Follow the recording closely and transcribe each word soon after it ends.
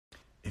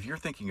If you're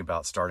thinking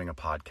about starting a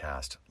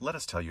podcast, let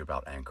us tell you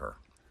about Anchor.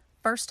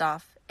 First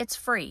off, it's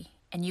free,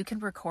 and you can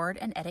record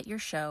and edit your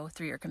show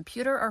through your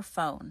computer or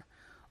phone,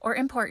 or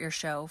import your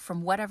show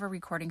from whatever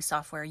recording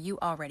software you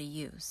already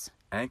use.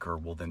 Anchor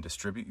will then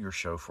distribute your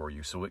show for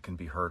you so it can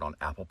be heard on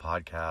Apple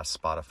Podcasts,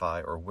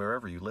 Spotify, or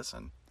wherever you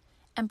listen.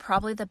 And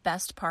probably the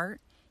best part,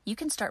 you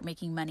can start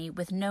making money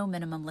with no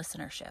minimum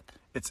listenership.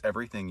 It's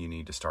everything you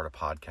need to start a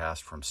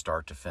podcast from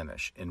start to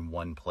finish in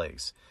one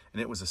place,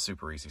 and it was a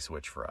super easy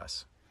switch for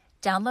us.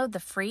 Download the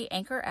free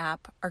Anchor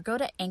app or go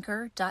to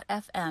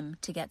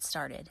anchor.fm to get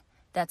started.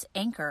 That's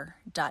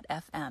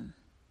anchor.fm.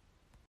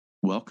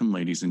 Welcome,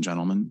 ladies and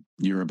gentlemen.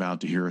 You're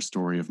about to hear a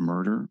story of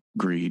murder,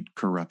 greed,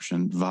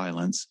 corruption,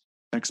 violence,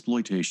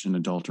 exploitation,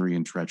 adultery,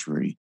 and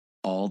treachery.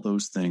 All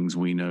those things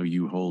we know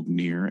you hold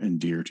near and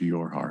dear to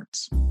your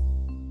hearts.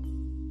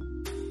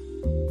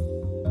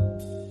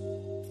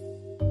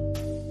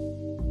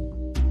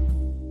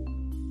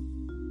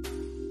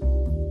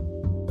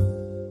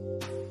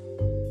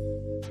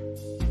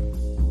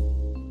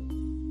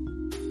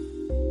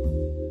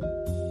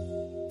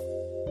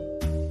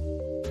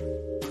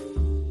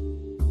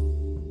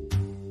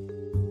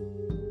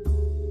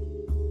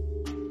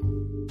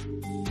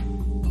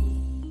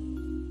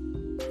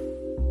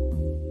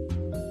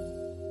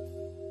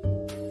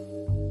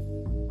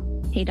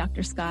 Hey,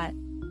 Dr. Scott,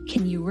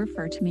 can you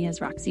refer to me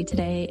as Roxy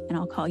today, and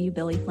I'll call you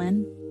Billy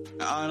Flynn?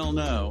 I don't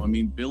know. I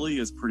mean, Billy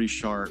is pretty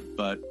sharp,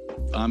 but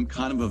I'm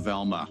kind of a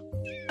Velma.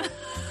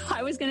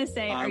 I was going to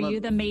say, are you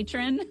the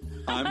matron?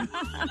 I'm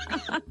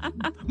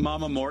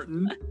Mama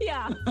Morton.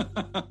 Yeah.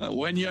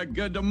 When you're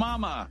good to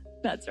Mama.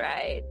 That's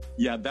right.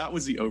 Yeah, that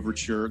was the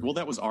overture. Well,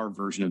 that was our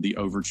version of the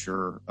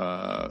overture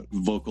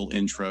vocal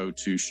intro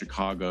to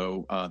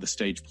Chicago, the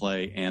stage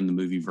play and the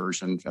movie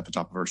version at the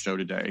top of our show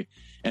today.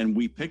 And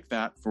we picked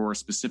that for a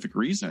specific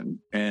reason.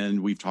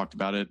 And we've talked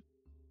about it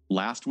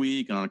last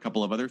week and on a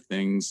couple of other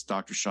things.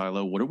 Dr.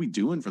 Shiloh, what are we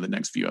doing for the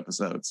next few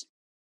episodes?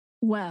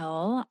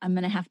 Well, I'm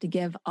going to have to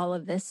give all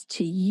of this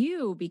to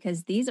you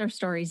because these are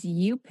stories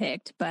you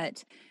picked,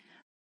 but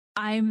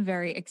I'm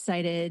very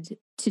excited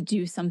to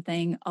do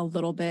something a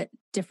little bit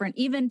different,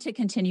 even to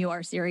continue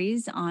our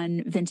series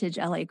on vintage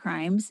LA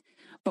crimes.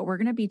 But we're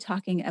going to be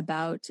talking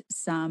about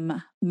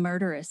some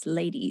murderous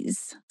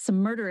ladies,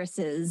 some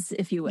murderesses,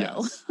 if you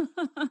will.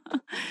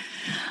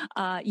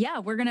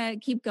 Yes. We're going to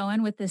keep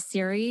going with this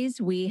series.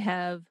 We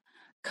have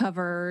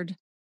covered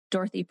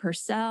Dorothy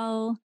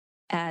Purcell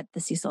at the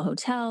Cecil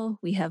Hotel.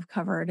 We have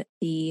covered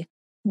the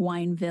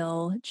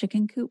Wineville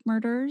chicken coop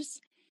murders.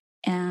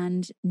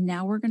 And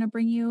now we're going to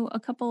bring you a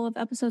couple of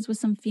episodes with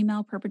some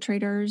female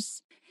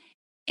perpetrators.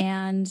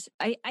 And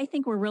I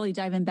think we're really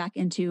diving back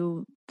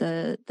into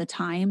the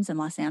times in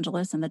Los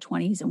Angeles in the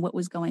 1920s and what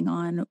was going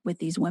on with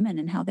these women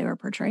and how they were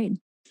portrayed.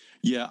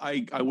 Yeah,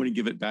 I want to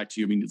give it back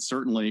to you. I mean, it's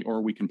certainly,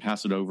 or we can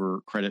pass it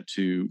over credit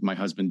to my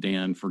husband,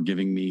 Dan, for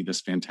giving me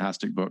this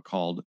fantastic book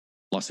called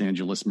Los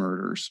Angeles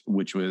Murders,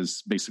 which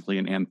was basically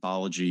an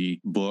anthology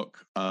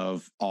book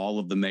of all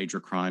of the major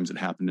crimes that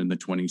happened in the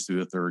 1920s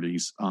through the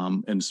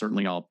 1930s. And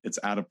certainly it's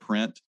out of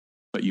print,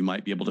 but you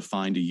might be able to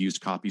find a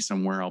used copy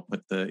somewhere. I'll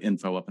put the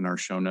info up in our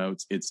show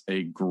notes. It's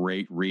a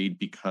great read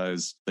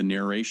because the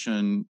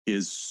narration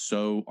is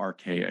so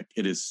archaic.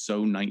 It is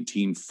so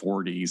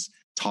 1940s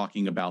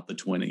talking about the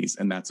 20s.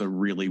 And that's a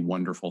really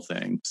wonderful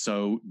thing.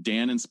 So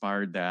Dan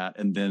inspired that.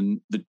 And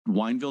then the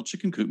Wineville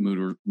chicken coop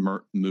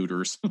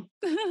murders,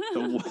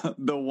 the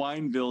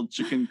Wineville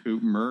chicken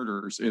coop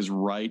murders is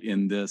right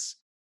in this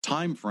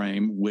time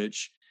frame,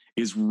 which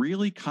is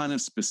really kind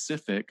of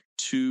specific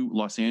to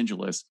Los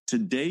Angeles.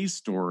 Today's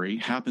story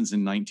happens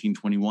in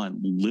 1921,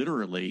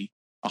 literally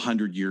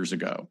 100 years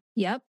ago.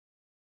 Yep.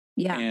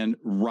 Yeah. And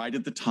right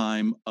at the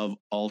time of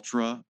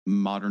ultra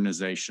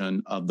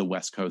modernization of the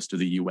West Coast of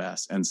the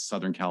US and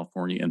Southern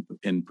California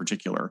in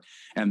particular.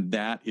 And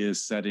that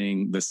is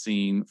setting the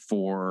scene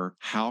for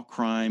how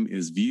crime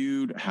is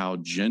viewed, how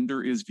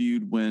gender is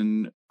viewed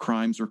when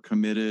crimes are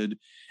committed,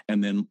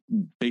 and then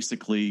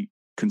basically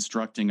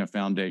constructing a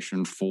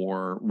foundation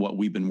for what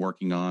we've been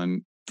working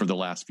on for the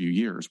last few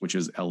years, which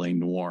is LA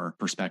Noir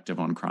perspective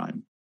on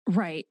crime.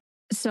 Right.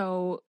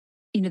 So,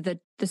 the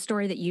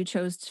story that you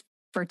chose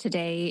for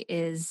today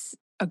is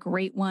a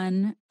great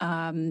one.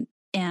 And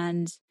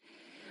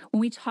when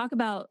we talk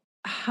about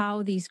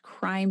how these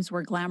crimes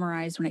were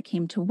glamorized when it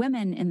came to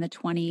women in the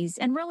 1920s,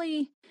 and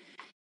really,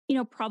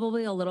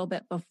 probably a little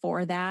bit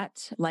before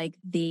that, like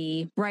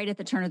right at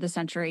the turn of the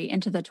century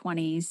into the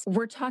 1920s,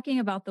 we're talking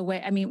about the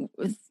way,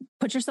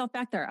 put yourself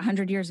back there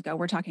 100 years ago.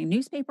 We're talking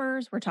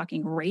newspapers, we're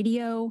talking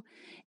radio,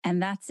 and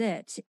that's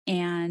it.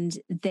 And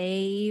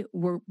they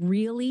were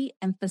really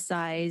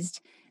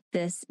emphasized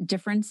this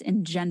difference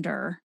in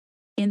gender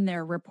in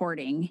their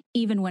reporting,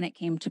 even when it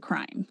came to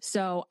crime.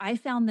 So I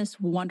found this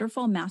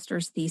wonderful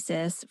master's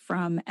thesis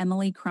from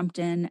Emily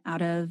Crumpton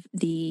out of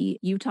the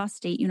Utah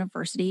State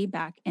University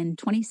back in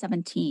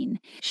 2017.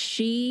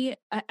 First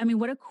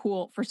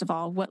of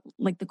all,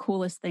 the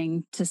coolest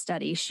thing to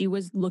study. She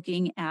was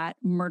looking at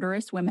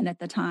murderous women at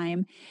the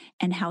time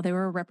and how they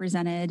were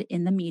represented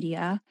in the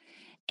media.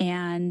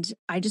 And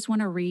I just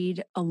want to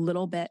read a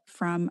little bit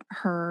from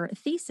her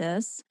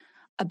thesis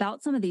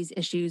about some of these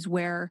issues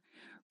where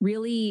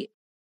really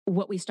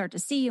what we start to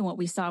see and what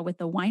we saw with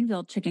the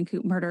Wineville chicken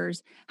coop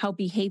murders, how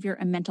behavior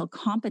and mental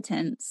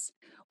competence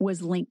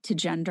was linked to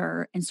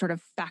gender and sort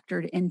of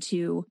factored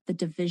into the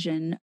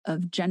division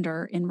of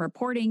gender in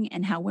reporting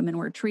and how women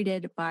were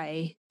treated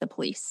by the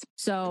police.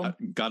 So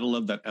gotta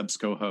love that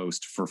EBSCO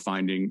host for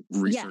finding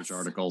research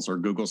articles, or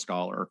Google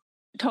Scholar.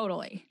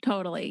 Totally.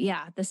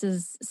 Yeah, this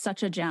is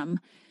such a gem.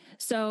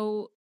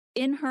 So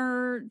in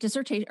her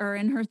dissertation, or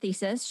in her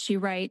thesis, she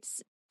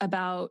writes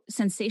about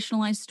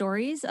sensationalized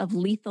stories of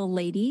lethal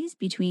ladies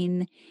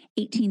between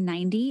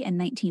 1890 and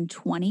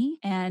 1920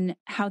 and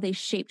how they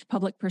shaped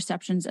public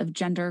perceptions of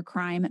gender,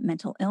 crime,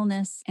 mental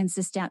illness, and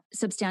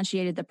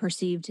substantiated the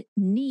perceived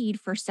need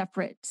for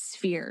separate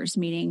spheres,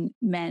 meaning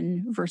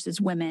men versus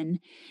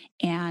women.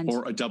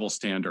 Or a double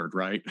standard,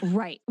 right?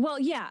 Right. Well,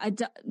 yeah,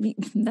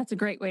 that's a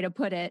great way to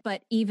put it.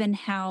 But even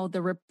how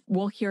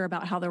we'll hear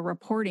about how the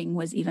reporting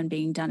was even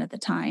being done at the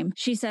time.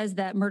 She says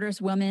that murderous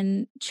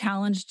women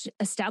challenged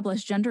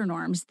established gender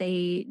norms.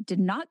 They did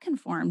not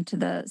conform to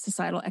the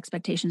societal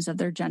expectations of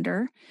their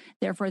gender.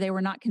 Therefore, they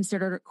were not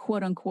considered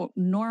quote unquote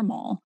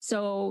normal.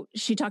 So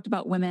she talked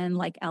about women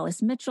like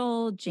Alice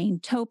Mitchell, Jane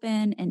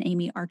Topin, and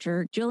Amy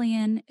Archer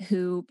Gillian,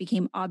 who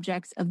became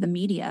objects of the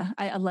media.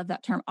 I love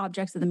that term.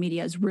 Objects of the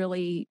media is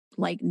really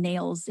like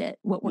nails it,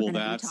 what we're going to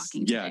be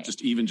talking today.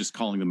 Yeah, just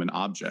calling them an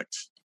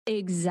object.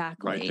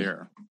 Exactly. Right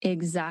there.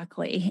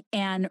 Exactly.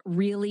 And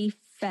really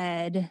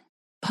fed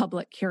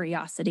public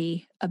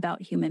curiosity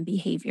about human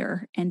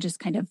behavior and just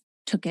kind of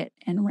took it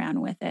and ran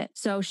with it.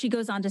 So she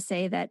goes on to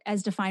say that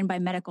as defined by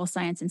medical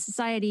science and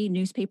society,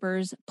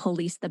 newspapers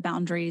police the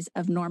boundaries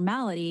of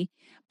normality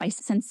by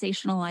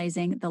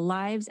sensationalizing the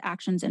lives,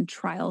 actions, and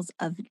trials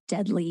of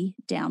deadly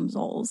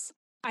damsels.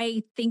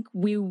 I think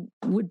we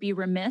would be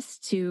remiss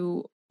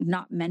to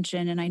not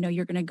mention, and I know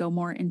you're going to go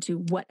more into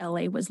what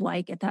LA was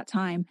like at that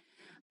time,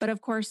 but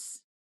of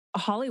course,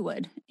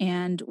 Hollywood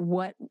and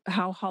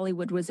how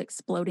Hollywood was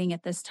exploding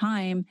at this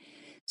time.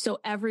 So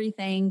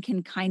everything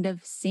can kind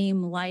of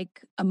seem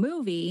like a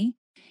movie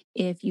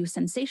if you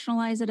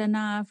sensationalize it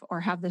enough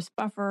or have this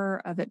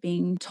buffer of it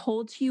being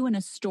told to you in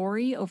a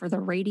story over the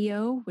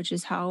radio, which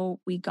is how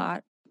we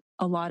got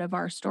a lot of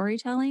our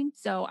storytelling.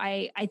 So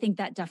I think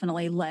that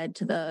definitely led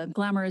to the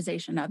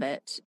glamorization of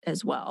it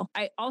as well.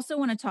 I also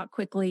want to talk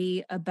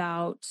quickly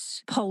about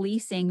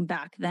policing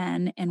back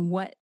then and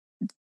what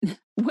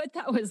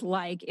that was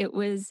like. It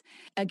was,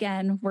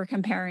 again, we're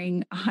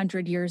comparing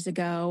 100 years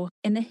ago.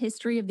 In the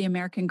history of the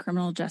American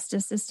criminal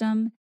justice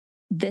system,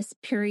 this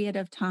period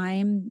of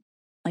time,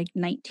 like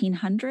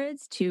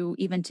 1900s to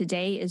even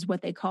today, is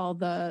what they call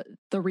the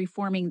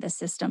reforming the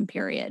system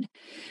period.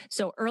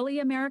 So early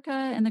America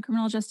and the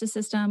criminal justice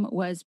system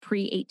was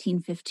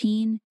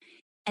pre-1815.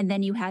 And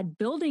then you had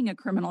building a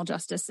criminal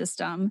justice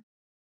system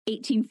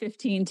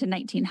 1815 to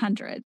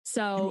 1900.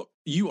 So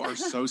you are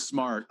so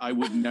smart.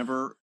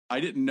 I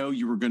didn't know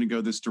you were going to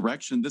go this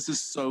direction. This is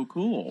so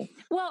cool.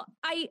 Well,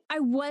 I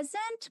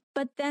wasn't,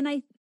 but then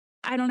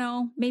I don't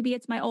know, maybe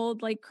it's my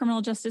old like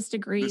criminal justice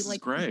degree. This is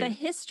great. The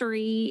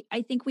history,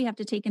 I think we have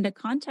to take into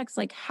context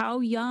like how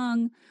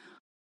young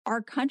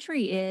our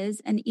country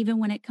is. And even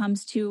when it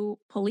comes to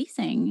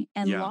policing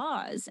and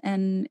laws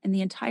and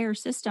the entire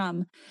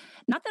system,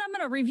 not that I'm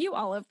going to review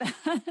all of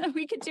that.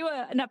 We could do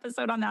an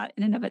episode on that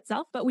in and of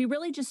itself, but we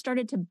really just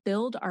started to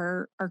build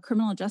our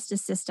criminal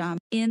justice system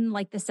in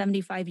like the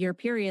 75-year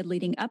period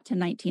leading up to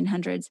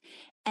 1900s.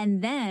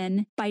 And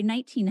then by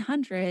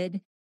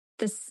 1900,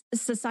 the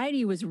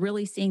society was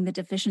really seeing the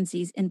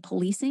deficiencies in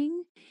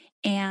policing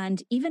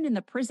and even in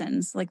the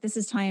prisons. Like this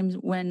is times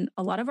when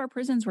a lot of our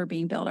prisons were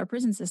being built, our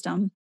prison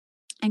system,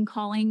 and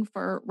calling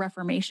for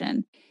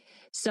reformation.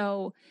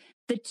 So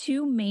the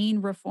two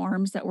main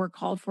reforms that were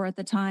called for at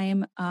the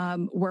time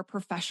were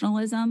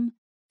professionalism.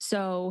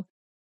 So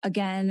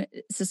again,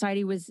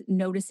 society was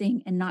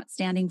noticing and not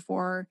standing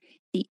for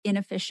the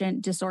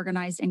inefficient,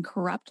 disorganized, and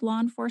corrupt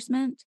law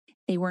enforcement.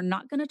 They were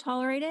not going to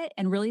tolerate it.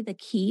 And really the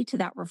key to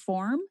that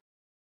reform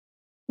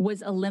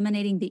was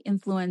eliminating the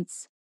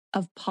influence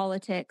of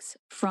politics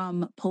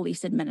from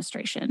police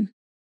administration,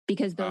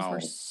 because those were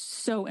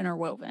so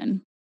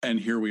interwoven. And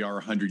here we are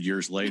 100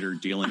 years later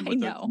dealing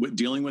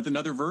with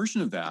another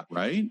version of that,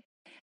 right?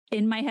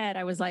 In my head,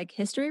 I was like,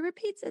 history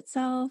repeats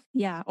itself.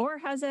 Yeah. Or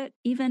has it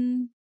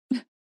even,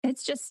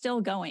 it's just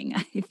still going,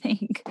 I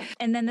think.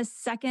 And then the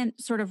second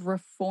sort of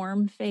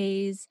reform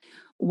phase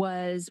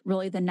was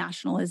really the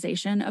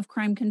nationalization of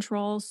crime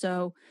control.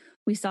 So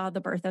we saw the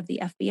birth of the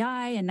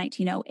FBI in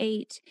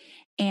 1908,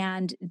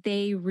 and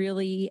they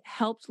really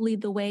helped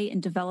lead the way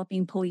in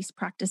developing police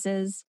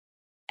practices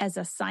as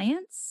a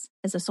science,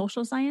 as a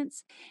social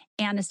science,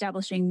 and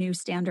establishing new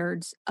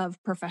standards of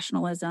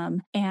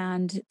professionalism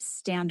and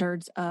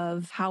standards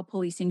of how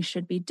policing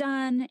should be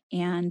done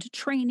and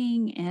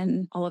training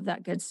and all of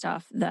that good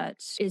stuff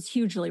that is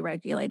hugely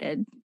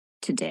regulated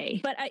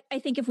today. But I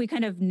think if we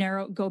kind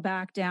of go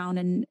back down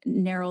and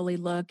narrowly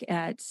look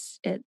at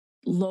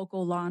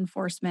local law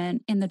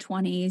enforcement in the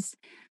 20s.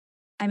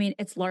 I mean,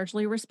 it's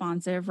largely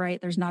responsive, right?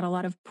 There's not a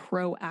lot of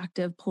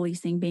proactive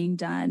policing being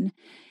done.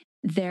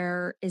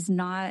 There is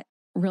not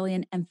really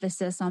an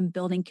emphasis on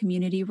building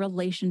community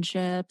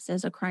relationships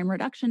as a crime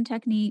reduction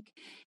technique.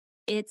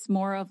 It's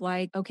more of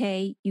like,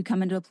 okay, you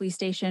come into a police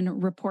station,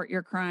 report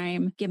your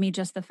crime, give me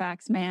just the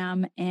facts,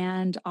 ma'am,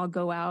 and I'll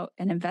go out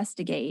and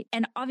investigate.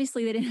 And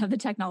obviously, they didn't have the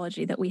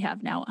technology that we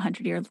have now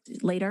 100 years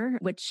later,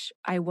 which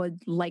I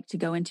would like to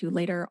go into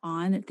later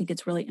on. I think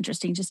it's really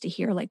interesting just to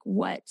hear like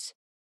what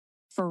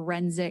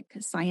forensic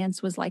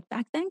science was like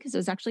back then, because it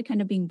was actually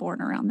kind of being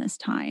born around this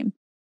time.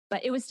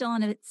 But it was still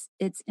in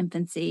its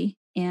infancy.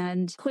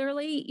 And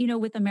clearly,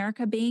 with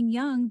America being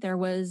young, there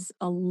was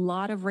a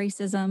lot of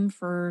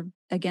racism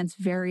against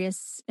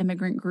various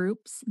immigrant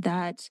groups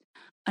that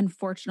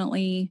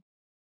unfortunately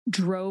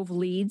drove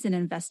leads in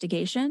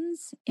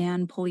investigations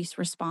and police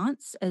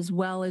response, as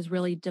well as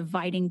really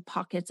dividing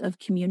pockets of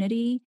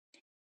community.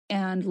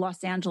 And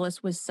Los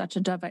Angeles was such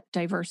a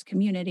diverse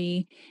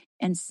community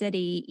and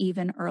city,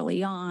 even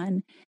early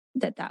on,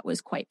 that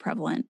was quite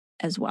prevalent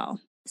as well.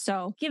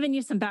 So giving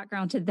you some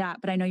background to that,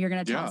 but I know you're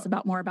going to tell us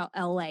more about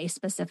LA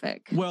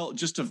specific. Well,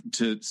 just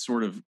to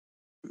sort of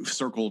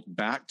circle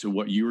back to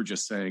what you were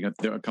just saying,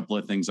 there are a couple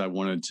of things I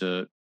wanted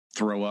to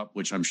throw up,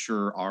 which I'm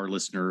sure our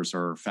listeners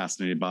are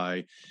fascinated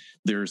by.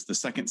 There's the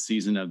second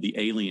season of The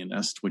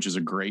Alienist, which is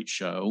a great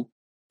show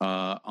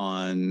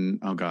on,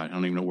 oh God, I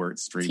don't even know where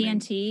it's streaming.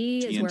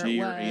 TNT is where it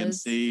or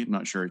AMC, I'm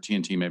not sure,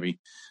 TNT maybe.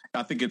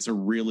 I think it's a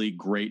really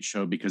great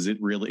show because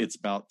it's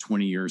about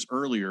 20 years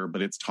earlier,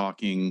 but it's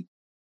talking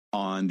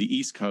on the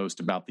East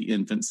Coast about the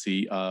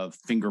infancy of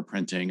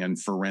fingerprinting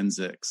and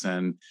forensics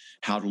and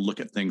how to look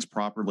at things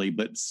properly,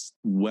 but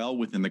well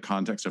within the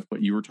context of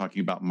what you were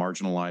talking about,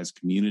 marginalized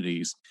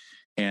communities,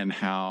 and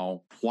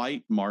how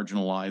white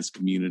marginalized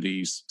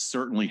communities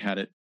certainly had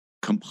it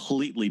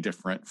completely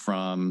different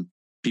from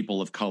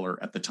people of color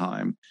at the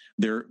time.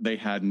 They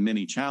had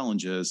many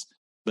challenges,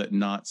 but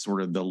not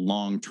sort of the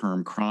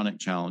long-term chronic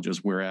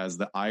challenges, whereas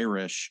the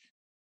Irish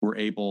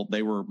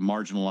they were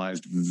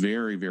marginalized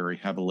very, very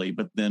heavily,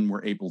 but then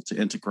were able to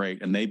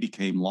integrate and they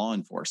became law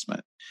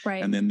enforcement.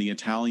 Right. And then the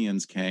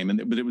Italians came,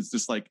 but it was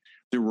just like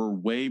there were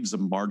waves of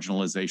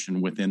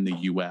marginalization within the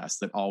US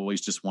that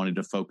always just wanted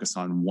to focus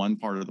on one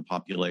part of the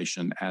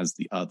population as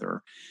the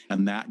other.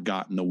 And that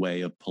got in the way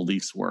of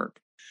police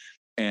work.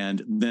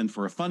 And then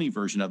for a funny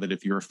version of it,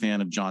 if you're a fan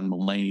of John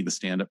Mulaney, the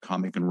stand-up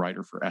comic and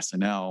writer for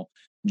SNL,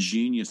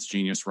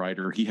 genius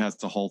writer, he has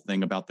the whole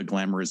thing about the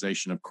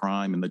glamorization of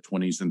crime in the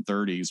 20s and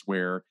 30s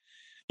where,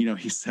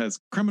 he says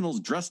criminals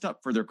dressed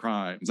up for their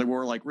crimes. They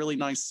wore like really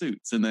nice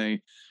suits and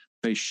they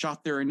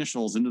shot their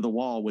initials into the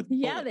wall with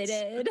bullets. Yeah, they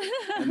did.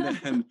 And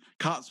then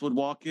cops would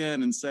walk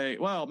in and say,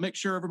 well, make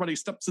sure everybody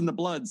steps in the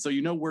blood so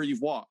you know where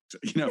you've walked.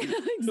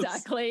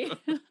 Exactly.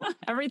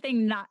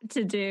 Everything not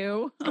to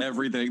do.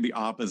 Everything the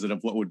opposite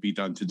of what would be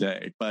done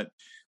today. But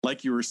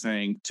like you were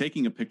saying,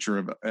 taking a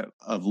picture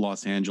of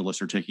Los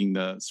Angeles or taking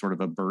the sort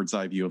of a bird's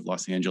eye view of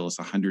Los Angeles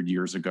 100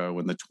 years ago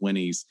in the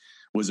 20s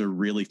was a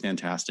really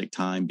fantastic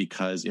time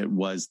because it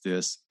was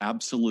this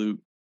absolute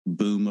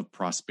boom of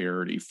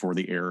prosperity for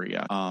the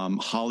area.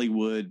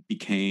 Hollywood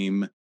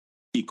became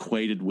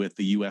equated with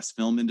the U.S.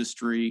 film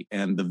industry,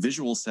 and the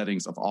visual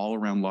settings of all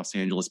around Los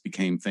Angeles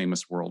became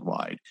famous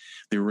worldwide.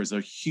 There was a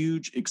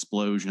huge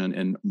explosion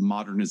in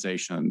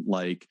modernization,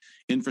 like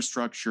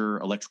infrastructure,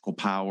 electrical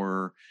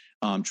power,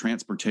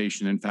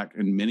 transportation. In fact,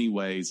 in many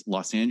ways,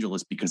 Los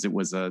Angeles, because it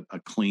was a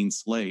clean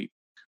slate,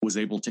 was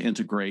able to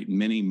integrate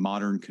many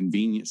modern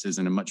conveniences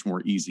in a much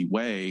more easy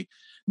way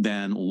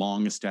than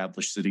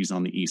long-established cities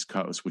on the East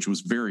Coast, which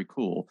was very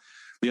cool.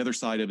 The other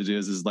side of it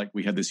is like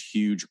we had this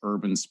huge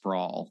urban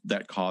sprawl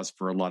that caused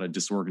for a lot of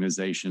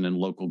disorganization in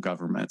local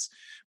governments.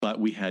 But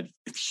we had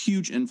a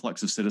huge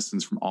influx of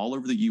citizens from all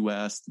over the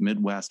U.S., the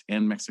Midwest,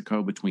 and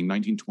Mexico between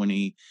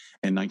 1920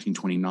 and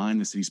 1929.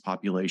 The city's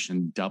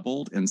population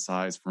doubled in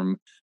size from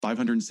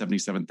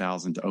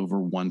 577,000 to over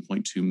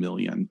 1.2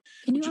 million.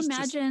 Can you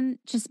imagine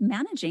just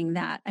managing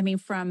that? I mean,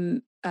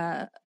 from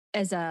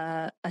as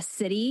a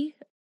city,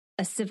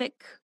 a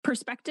civic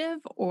perspective,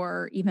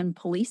 or even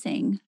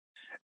policing?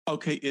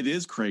 Okay, it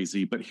is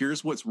crazy, but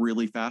here's what's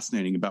really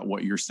fascinating about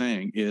what you're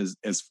saying is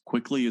as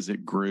quickly as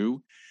it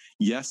grew,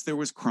 yes, there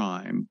was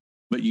crime,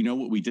 but you know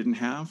what we didn't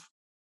have?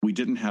 We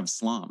didn't have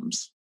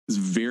slums. It's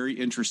very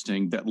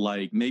interesting that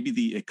like maybe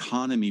the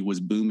economy was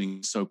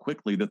booming so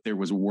quickly that there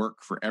was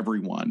work for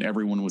everyone.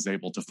 Everyone was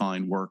able to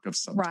find work of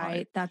some type.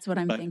 Right, that's what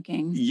I'm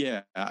thinking.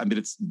 Yeah, I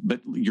mean, but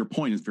your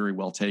point is very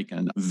well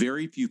taken.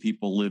 Very few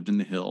people lived in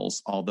the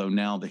hills, although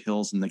now the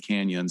hills and the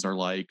canyons are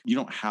like, you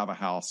don't have a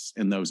house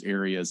in those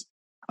areas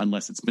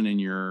unless it's been in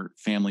your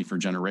family for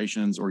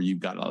generations or you've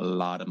got a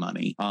lot of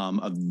money.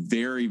 A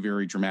very,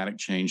 very dramatic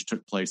change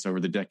took place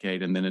over the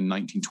decade. And then in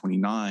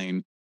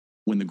 1929,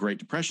 when the Great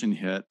Depression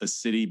hit, the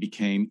city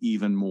became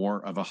even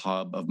more of a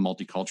hub of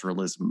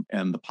multiculturalism,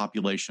 and the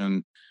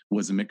population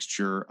was a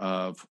mixture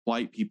of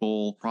white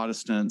people,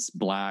 Protestants,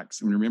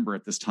 Blacks. And remember,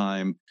 at this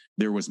time,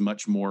 there was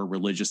much more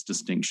religious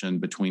distinction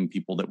between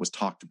people that was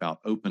talked about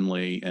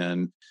openly.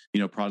 And,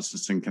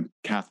 Protestants and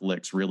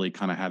Catholics really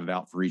kind of had it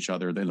out for each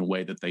other in a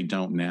way that they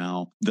don't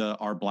now.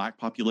 Our Black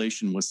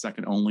population was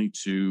second only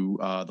to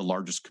the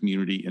largest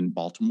community in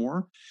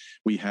Baltimore.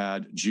 We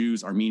had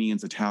Jews,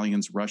 Armenians,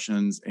 Italians,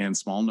 Russians, and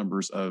small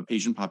numbers of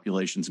Asian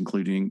populations,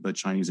 including the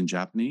Chinese and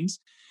Japanese.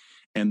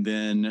 And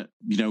then,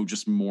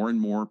 just more and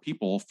more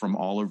people from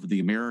all over the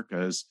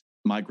Americas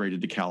migrated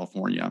to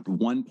California,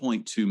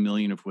 1.2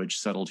 million of which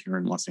settled here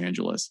in Los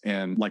Angeles.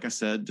 And like I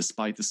said,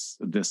 despite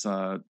this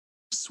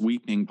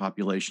sweeping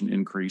population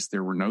increase,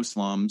 there were no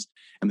slums,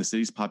 and the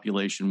city's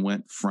population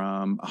went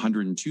from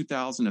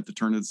 102,000 at the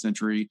turn of the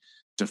century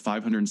to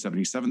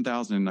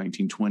 577,000 in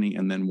 1920,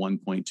 and then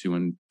 1.2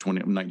 in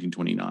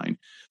 1929.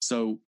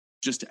 So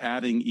just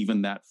adding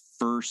even that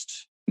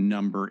first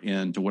number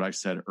into what I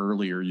said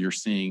earlier, you're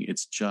seeing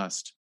it's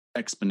just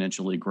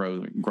exponentially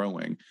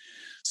growing.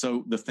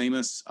 So the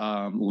famous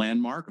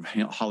landmark of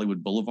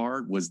Hollywood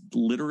Boulevard was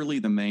literally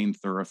the main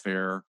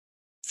thoroughfare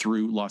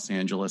through Los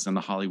Angeles and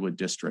the Hollywood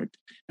district.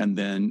 And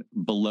then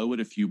below it,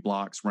 a few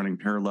blocks running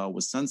parallel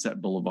was Sunset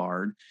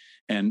Boulevard.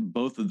 And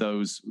both of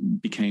those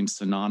became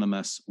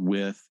synonymous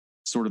with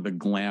sort of the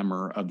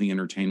glamour of the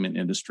entertainment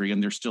industry.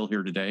 And they're still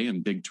here today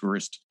and big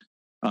tourist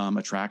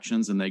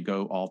attractions, and they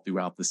go all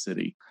throughout the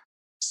city.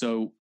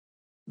 So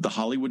the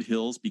Hollywood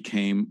Hills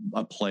became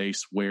a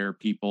place where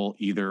people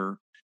either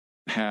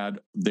had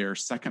their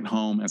second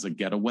home as a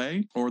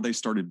getaway, or they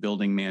started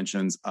building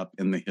mansions up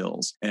in the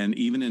hills. And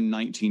even in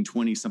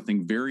 1920,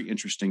 something very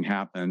interesting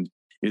happened,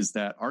 is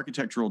that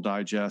Architectural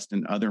Digest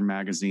and other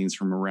magazines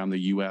from around the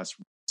US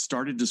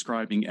started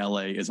describing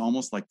LA as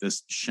almost like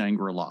this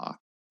Shangri-La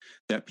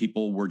that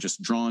people were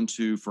just drawn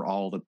to for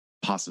all the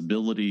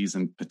possibilities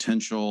and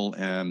potential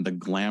and the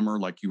glamour,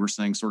 like you were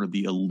saying, sort of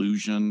the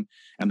illusion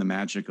and the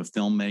magic of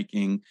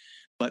filmmaking.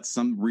 But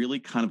some really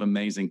kind of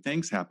amazing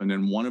things happened,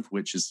 and one of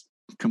which is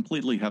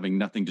completely having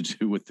nothing to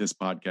do with this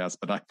podcast,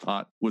 but I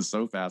thought was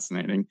so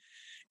fascinating,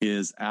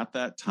 is at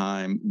that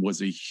time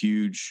was a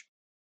huge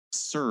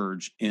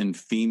surge in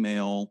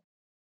female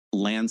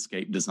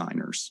landscape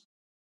designers.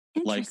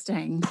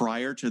 Interesting. Like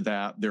prior to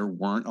that, there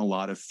weren't a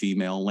lot of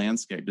female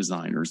landscape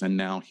designers. And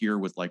now here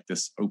with like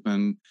this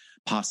open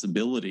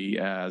possibility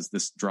as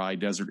this dry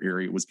desert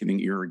area was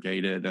getting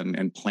irrigated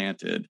and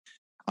planted,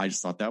 I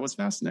just thought that was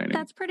fascinating.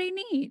 That's pretty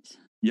neat.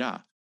 Yeah.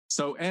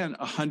 So, and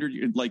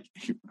 100, like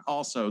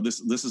also this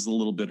is a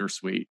little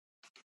bittersweet.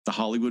 The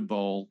Hollywood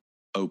Bowl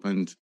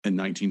opened in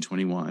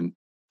 1921.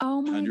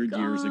 Oh my 100 gosh.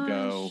 years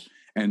ago.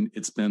 And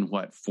it's been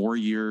what, 4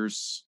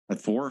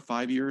 or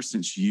 5 years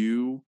since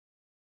you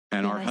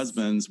and our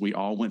husbands, we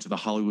all went to the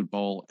Hollywood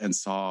Bowl and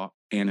saw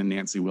Ann and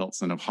Nancy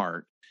Wilson of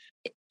Heart.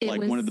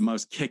 Like one of the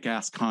most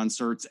kick-ass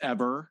concerts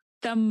ever.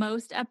 The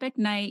most epic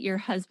night. Your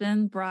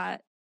husband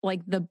brought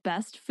like the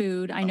best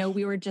food. I know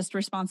we were just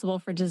responsible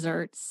for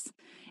desserts.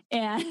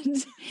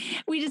 And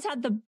we just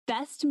had the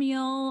best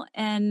meal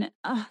and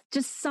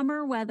just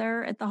summer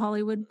weather at the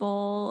Hollywood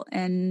Bowl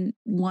and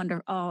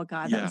wonderful. Oh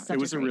God, that was such it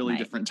was a really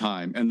different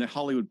time. And the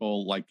Hollywood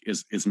Bowl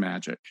is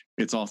magic.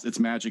 It's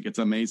magic. It's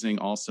amazing.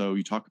 Also,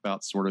 you talk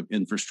about sort of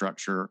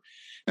infrastructure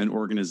and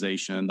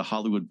organization. The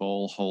Hollywood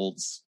Bowl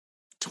holds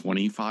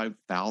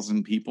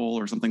 25,000 people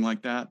or something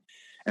like that.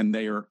 And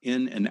they are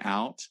in and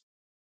out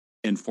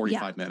in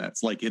 45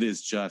 minutes. Like it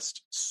is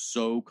just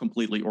so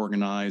completely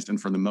organized.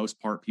 And for the most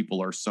part, people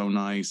are so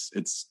nice.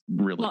 It's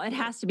really It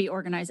has to be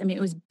organized. I mean,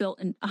 it was built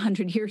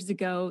 100 years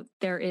ago.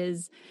 There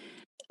is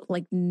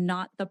like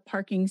not the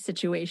parking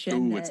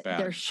situation that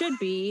there should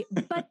be,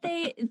 but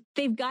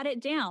they've got it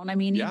down. I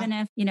mean, even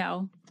if,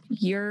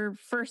 you're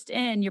first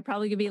in, you're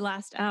probably gonna be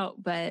last out,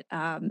 but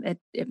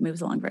it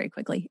moves along very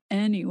quickly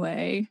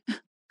anyway.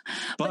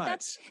 But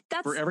that's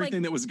for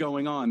everything that was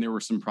going on, there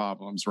were some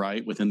problems,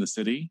 right, within the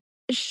city.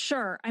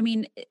 Sure. I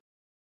mean,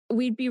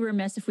 we'd be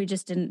remiss if we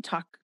just didn't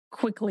talk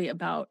quickly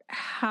about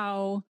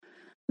how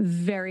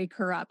very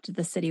corrupt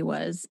the city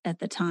was at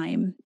the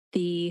time.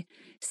 The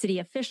city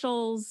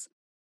officials,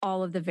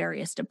 all of the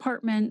various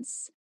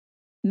departments,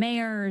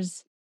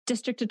 mayors,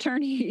 district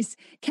attorneys,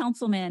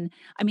 councilmen.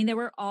 I mean, they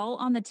were all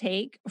on the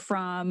take,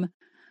 from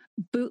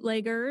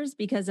bootleggers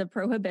because of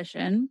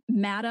prohibition,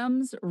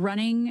 madams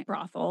running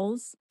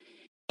brothels,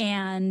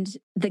 and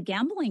the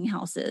gambling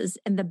houses.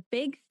 And the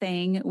big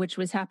thing, which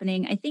was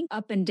happening, I think,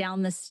 up and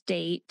down the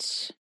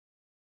state,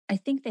 I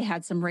think they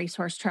had some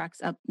racehorse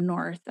tracks up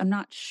north. I'm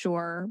not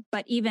sure.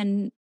 But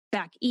even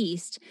back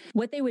east,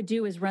 what they would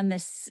do is run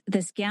this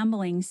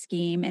gambling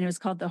scheme, and it was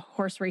called the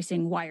horse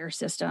racing wire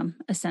system,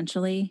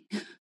 essentially.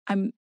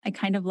 I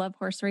kind of love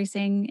horse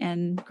racing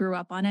and grew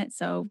up on it,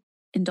 so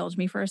indulge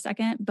me for a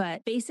second.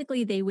 But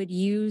basically, they would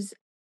use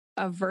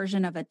a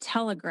version of a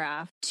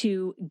telegraph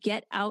to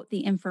get out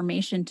the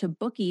information to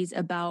bookies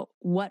about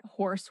what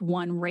horse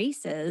won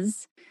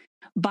races.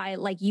 by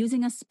like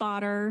using a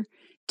spotter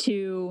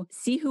to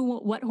see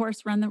what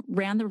horse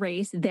ran the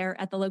race there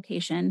at the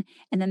location.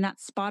 And then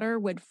that spotter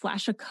would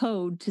flash a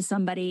code to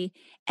somebody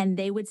and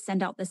they would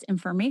send out this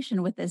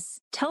information with this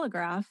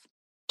telegraph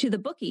to the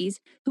bookies,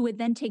 who would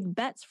then take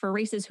bets for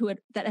races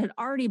that had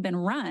already been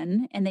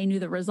run and they knew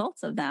the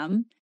results of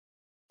them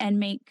and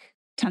make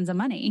tons of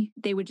money.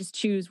 They would just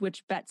choose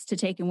which bets to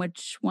take and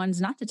which ones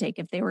not to take.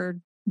 If they were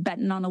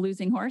betting on a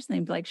losing horse,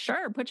 they'd be like,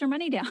 sure, put your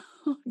money down,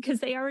 because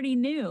they already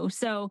knew.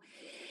 So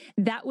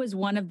that was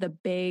one of the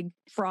big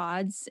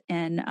frauds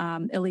and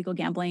illegal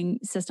gambling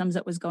systems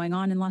that was going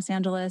on in Los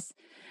Angeles.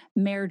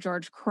 Mayor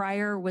George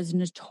Cryer was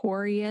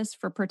notorious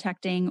for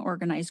protecting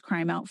organized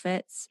crime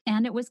outfits.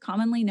 And it was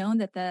commonly known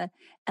that the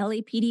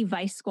LAPD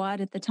Vice Squad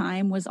at the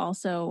time was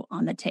also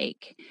on the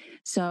take.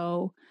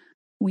 So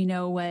we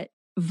know what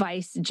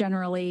Vice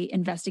generally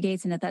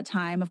investigates. And at that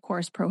time, of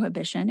course,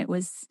 prohibition. It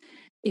was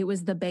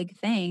the big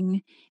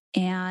thing.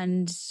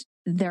 And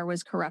there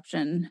was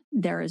corruption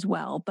there as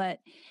well. But,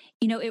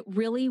 it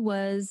really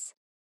was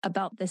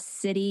about the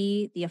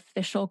city, the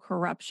official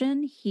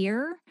corruption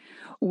here.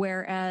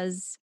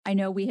 Whereas I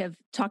know we have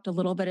talked a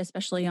little bit,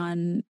 especially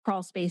on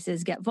Crawl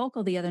Spaces Get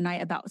Vocal the other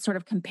night, about sort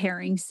of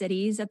comparing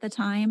cities at the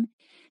time.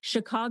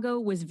 Chicago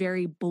was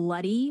very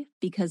bloody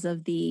because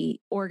of the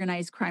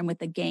organized crime with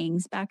the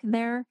gangs back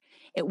there.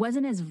 It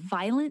wasn't as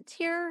violent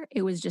here.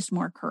 It was just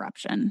more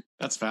corruption.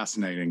 That's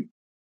fascinating.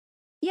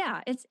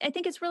 Yeah, I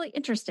think it's really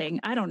interesting.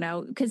 I don't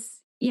know, because,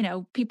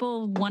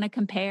 people want to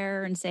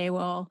compare and say,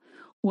 well,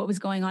 what was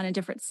going on in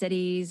different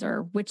cities,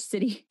 or which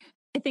city.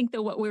 I think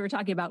that what we were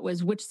talking about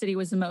was which city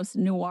was the most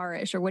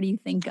noirish, or what do you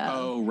think of?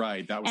 Oh,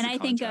 right. That was the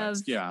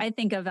context. I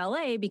think of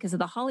LA because of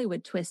the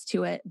Hollywood twist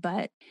to it,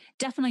 but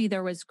definitely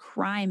there was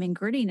crime and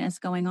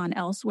grittiness going on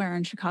elsewhere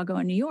in Chicago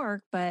and New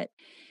York. But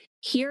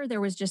here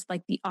there was just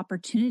like the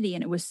opportunity,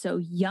 and it was so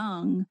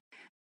young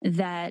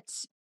that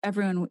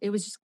everyone, it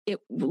was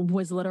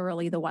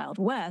literally the Wild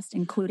West,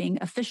 including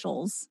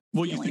officials.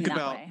 Well, you think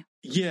about,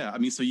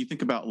 so you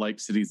think about like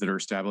cities that are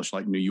established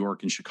like New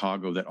York and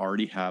Chicago that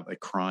already have a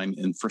crime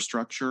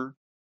infrastructure,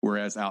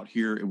 whereas out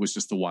here it was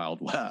just the Wild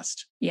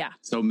West. Yeah.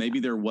 So maybe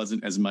there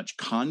wasn't as much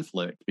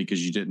conflict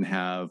because you didn't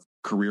have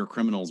career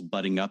criminals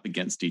butting up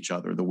against each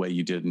other the way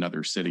you did in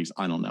other cities.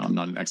 I don't know. I'm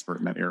not an expert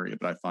in that area,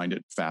 but I find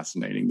it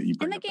fascinating that you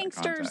bring up that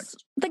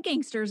context. The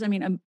gangsters,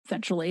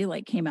 eventually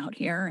like came out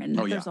here, and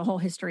there's a whole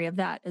history of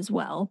that as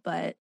well.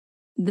 But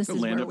this is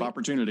the land of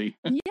opportunity.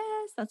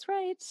 Yes, that's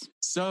right.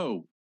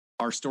 So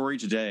our story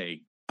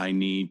today, I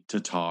need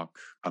to talk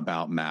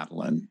about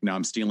Madalynne. Now,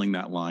 I'm stealing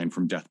that line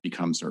from Death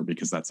Becomes Her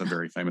because that's a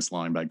very famous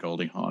line by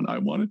Goldie Hawn. I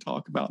want to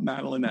talk about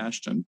Madalynne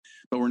Ashton.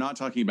 But we're not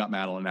talking about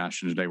Madalynne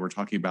Ashton today. We're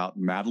talking about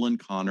Madalynne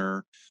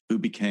Connor, who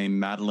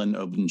became Madalynne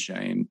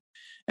Obenchain.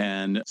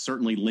 And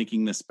certainly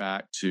linking this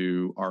back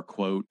to our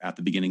quote at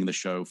the beginning of the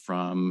show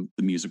from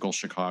the musical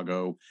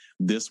Chicago,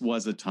 this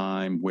was a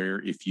time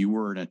where if you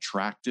were an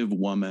attractive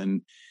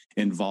woman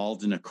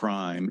involved in a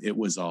crime, it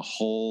was a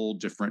whole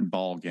different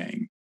ball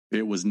game.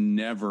 It was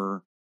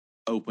never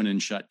open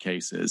and shut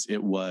cases.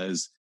 It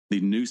was the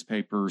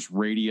newspapers,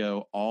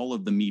 radio, all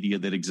of the media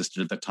that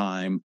existed at the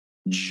time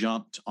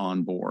jumped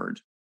on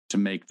board to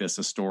make this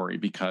a story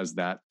because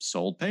that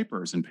sold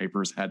papers, and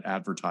papers had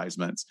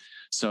advertisements.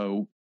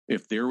 So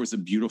if there was a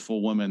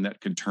beautiful woman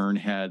that could turn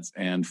heads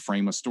and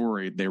frame a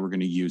story, they were going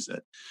to use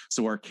it.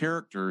 So our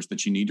characters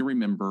that you need to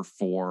remember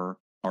for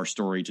our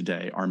story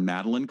today are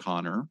Madalynne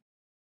Connor,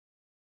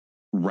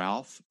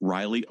 Ralph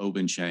Riley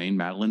Obenchain,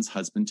 Madalynne's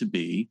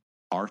husband-to-be,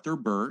 Arthur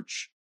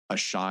Birch, a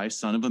shy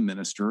son of a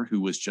minister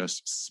who was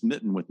just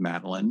smitten with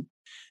Madalynne,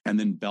 and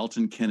then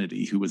Belton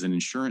Kennedy, who was an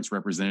insurance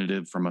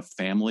representative from a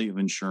family of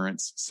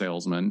insurance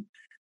salesmen,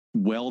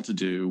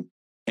 well-to-do,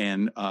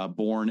 and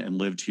born and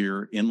lived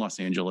here in Los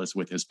Angeles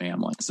with his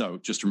family. So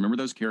just remember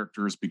those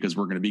characters because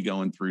we're going to be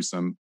going through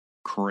some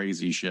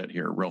crazy shit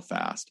here real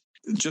fast.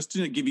 Just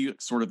to give you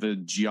sort of a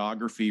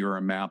geography or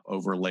a map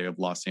overlay of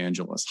Los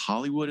Angeles,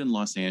 Hollywood and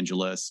Los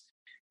Angeles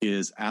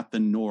is at the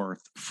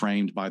north,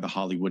 framed by the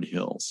Hollywood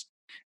Hills.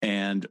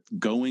 And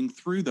going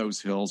through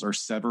those hills are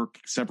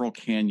several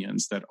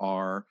canyons that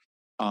are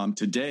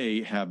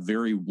today have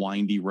very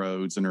windy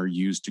roads and are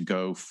used to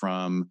go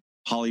from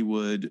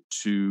Hollywood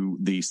to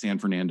the San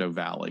Fernando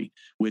Valley,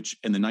 which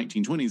in the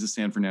 1920s, the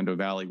San Fernando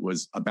Valley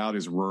was about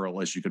as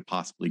rural as you could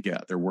possibly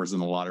get. There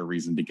wasn't a lot of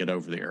reason to get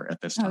over there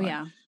at this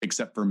time,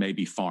 except for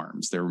maybe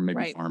farms. There were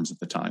maybe farms at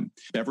the time.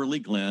 Beverly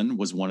Glen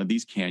was one of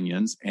these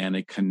canyons and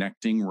a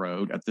connecting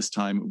road. At this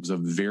time, it was a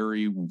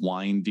very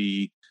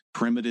windy,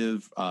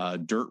 primitive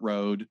dirt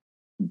road,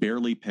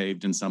 barely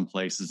paved in some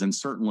places, and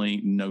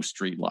certainly no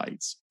street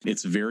lights.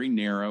 It's very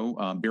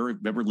narrow.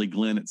 Beverly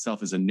Glen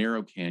itself is a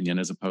narrow canyon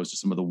as opposed to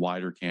some of the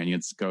wider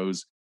canyons. It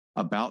goes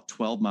about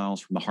 12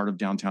 miles from the heart of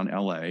downtown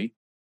LA.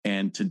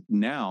 And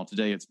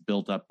today it's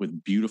built up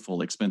with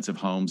beautiful, expensive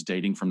homes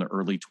dating from the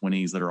early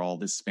 20s that are all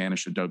this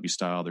Spanish adobe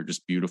style. They're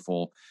just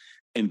beautiful,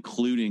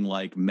 including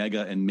like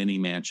mega and mini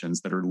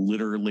mansions that are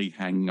literally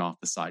hanging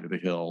off the side of the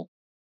hill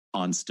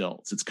on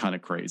stilts. It's kind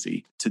of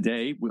crazy.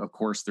 Today, of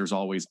course, there's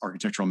always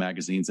architectural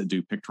magazines that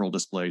do pictorial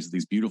displays of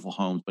these beautiful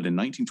homes. But in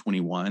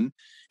 1921,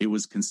 it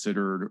was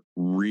considered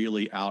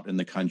really out in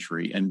the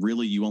country. And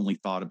really, you only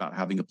thought about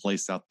having a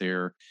place out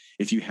there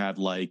if you had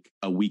like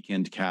a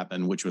weekend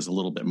cabin, which was a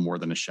little bit more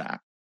than a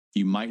shack.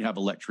 You might have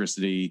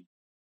electricity.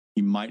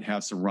 You might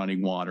have some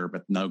running water,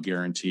 but no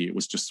guarantee. It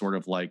was just sort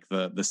of like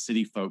the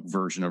city folk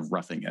version of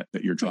roughing it,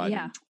 that you're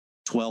driving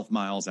 12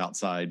 miles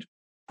outside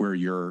where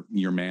your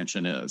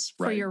mansion is,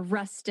 right? For your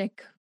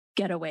rustic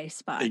getaway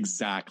spot.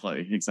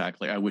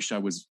 Exactly. I wish I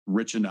was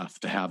rich enough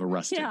to have a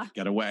rustic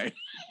getaway.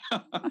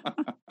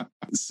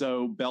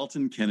 So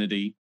Belton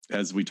Kennedy,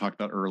 as we talked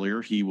about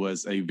earlier, he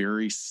was a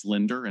very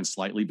slender and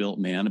slightly built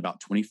man, about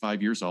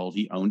 25 years old.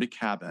 He owned a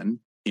cabin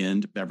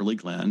in Beverly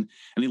Glen,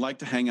 and he liked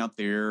to hang out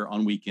there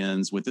on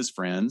weekends with his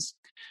friends.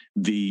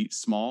 The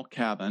small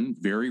cabin,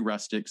 very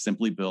rustic,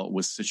 simply built,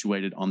 was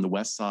situated on the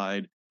west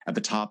side at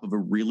the top of a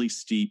really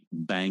steep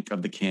bank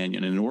of the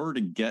canyon. And in order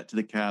to get to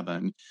the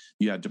cabin,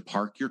 you had to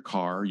park your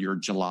car, your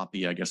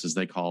jalopy, I guess as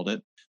they called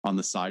it, on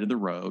the side of the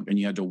road. And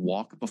you had to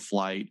walk up a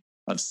flight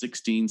of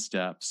 16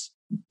 steps,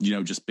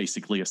 just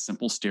basically a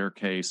simple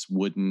staircase,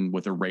 wooden,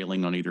 with a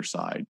railing on either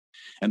side.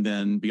 And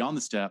then beyond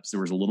the steps,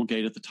 there was a little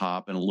gate at the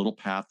top and a little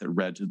path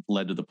that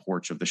led to the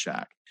porch of the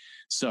shack.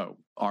 So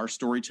our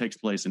story takes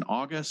place in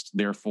August.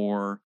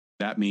 Therefore,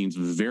 that means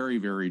very,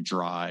 very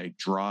dry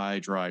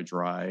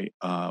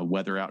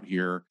weather out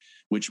here,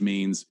 which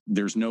means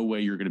there's no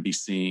way you're going to be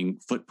seeing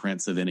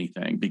footprints of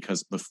anything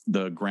because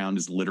the ground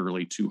is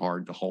literally too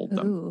hard to hold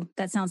them. Ooh,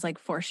 that sounds like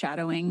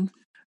foreshadowing.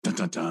 Dun,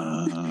 dun,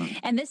 dun.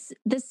 And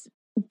this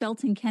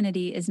Belton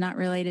Kennedy is not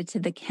related to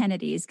the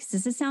Kennedys, because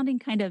this is sounding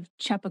kind of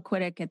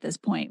Chappaquiddick at this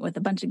point, with a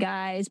bunch of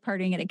guys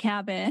partying at a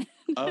cabin.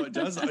 Oh, it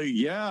does?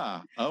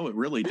 Yeah. Oh, it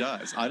really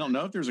does. I don't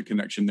know if there's a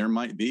connection. There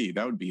might be.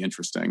 That would be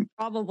interesting.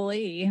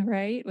 Probably,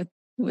 right?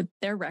 With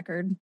their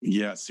record.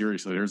 Yeah,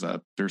 seriously,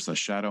 there's a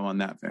shadow on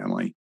that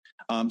family.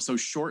 So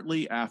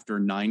shortly after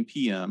 9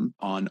 p.m.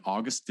 on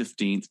August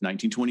 15th,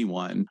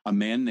 1921, a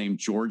man named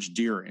George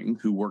Deering,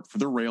 who worked for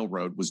the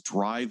railroad, was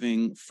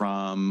driving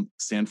from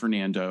San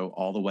Fernando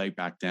all the way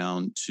back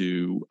down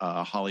to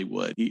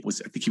Hollywood. I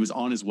think he was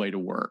on his way to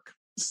work.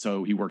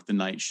 So he worked the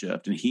night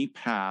shift, and he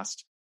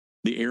passed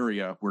the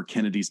area where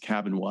Kennedy's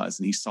cabin was,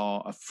 and he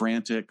saw a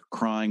frantic,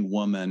 crying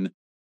woman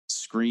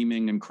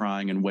screaming and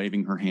crying and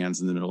waving her hands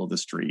in the middle of the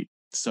street.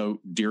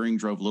 So Deering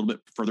drove a little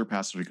bit further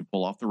past so he could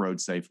pull off the road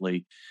safely.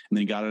 And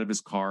then he got out of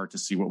his car to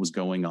see what was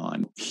going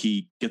on.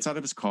 He gets out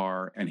of his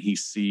car and he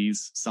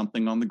sees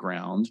something on the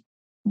ground,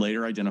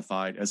 later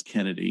identified as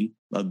Kennedy,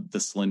 the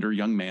slender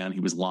young man.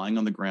 He was lying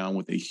on the ground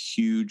with a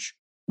huge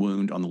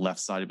wound on the left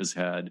side of his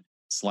head,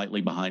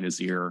 slightly behind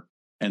his ear,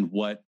 and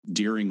what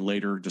Deering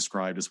later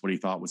described as what he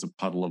thought was a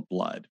puddle of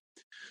blood.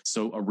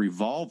 So a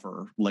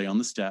revolver lay on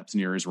the steps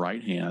near his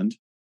right hand,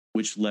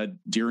 which led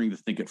Deering to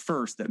think at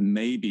first that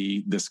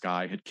maybe this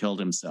guy had killed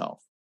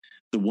himself.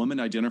 The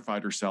woman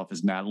identified herself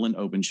as Madalynne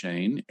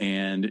Obenchain,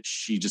 and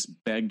she just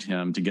begged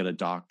him to get a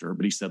doctor.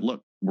 But he said,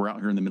 look, we're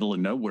out here in the middle of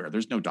nowhere.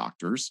 There's no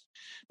doctors.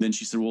 Then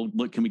she said, well,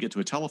 look, can we get to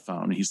a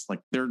telephone? And he's like,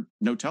 there are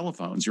no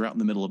telephones. You're out in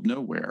the middle of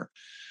nowhere.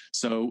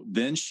 So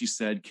then she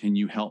said, can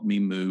you help me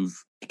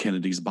move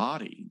Kennedy's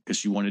body? Because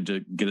she wanted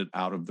to get it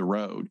out of the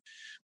road.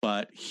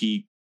 But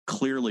he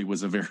clearly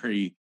was a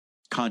very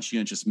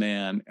conscientious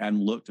man and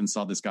looked and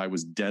saw this guy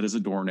was dead as a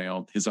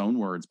doornail, his own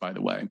words, by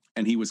the way.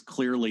 And he was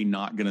clearly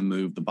not going to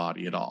move the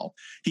body at all.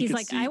 He's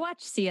like, I watch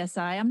CSI.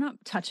 I'm not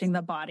touching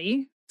the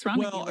body. What's wrong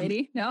with you,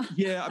 lady? No.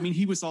 Yeah. I mean,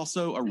 he was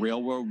also a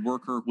railroad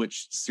worker,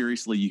 which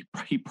seriously,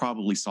 he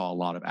probably saw a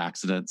lot of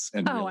accidents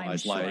and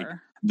realized like,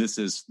 this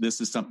is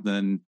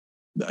something,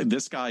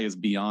 this guy is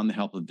beyond the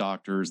help of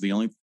doctors. The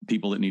only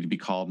people that need to be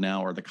called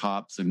now are the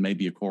cops and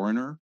maybe a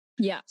coroner.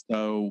 Yeah.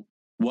 So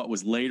what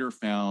was later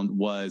found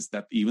was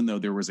that even though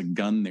there was a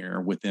gun there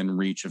within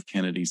reach of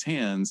Kennedy's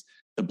hands,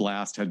 the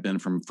blast had been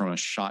from a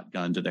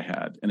shotgun to the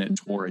head, and it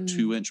tore a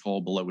 2-inch hole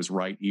below his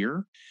right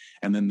ear.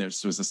 And then there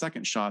was a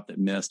second shot that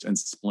missed and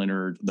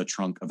splintered the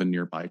trunk of a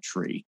nearby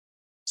tree.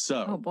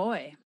 So, oh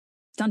boy,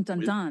 dun, dun,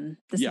 dun.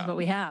 This is what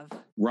we have.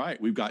 Right.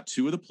 We've got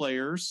two of the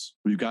players.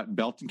 We've got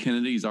Belton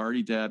Kennedy, he's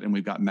already dead, and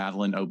we've got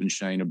Madalynne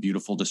Obenchain, a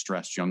beautiful,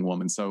 distressed young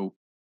woman. So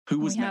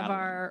who was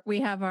Madalynne? We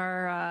have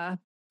our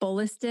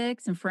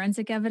ballistics and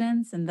forensic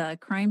evidence and the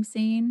crime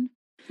scene.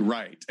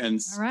 Right. And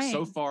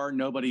so far,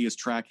 nobody is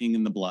tracking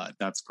in the blood.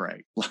 That's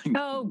great. Like,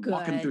 oh, good.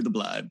 Walking through the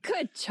blood.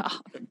 Good job.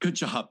 Good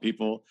job,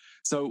 people.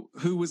 So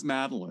who was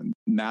Madalynne?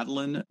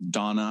 Madalynne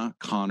Donna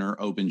Connor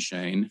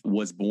Obenchain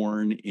was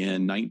born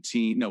in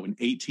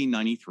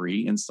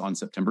 1893 on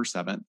September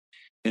 7th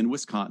in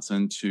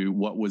Wisconsin to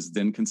what was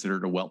then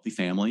considered a wealthy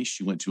family.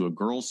 She went to a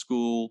girls'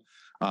 school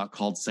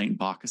called St.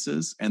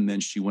 Bacchus's, and then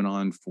she went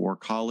on for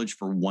college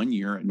for 1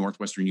 year at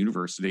Northwestern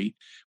University,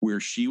 where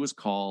she was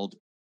called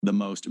the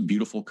most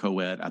beautiful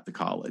co-ed at the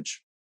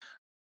college,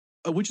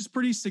 which is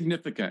pretty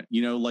significant.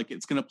 Like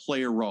it's going to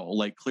play a role.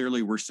 Like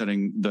clearly we're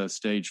setting the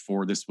stage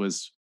for this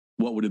was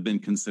what would have been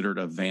considered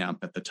a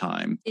vamp at the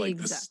time. Like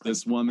exactly.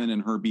 this woman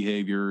and her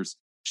behaviors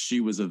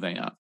she was a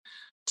vamp.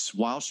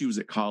 While she was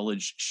at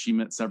college, she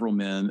met several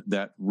men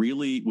that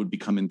really would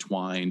become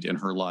entwined in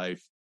her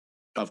life.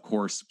 Of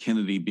course,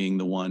 Kennedy being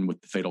the one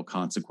with the fatal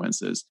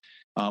consequences.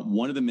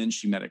 One of the men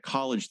she met at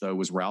college, though,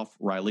 was Ralph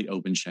Riley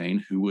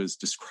Obenchain, who was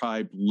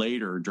described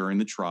later during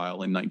the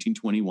trial in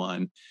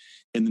 1921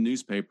 in the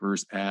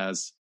newspapers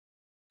as,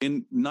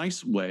 in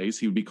nice ways,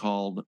 he would be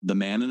called the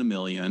man in a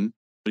million,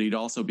 but he'd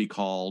also be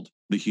called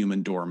the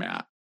human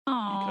doormat.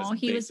 Oh,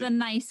 he was the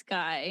nice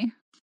guy.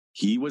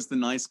 He was the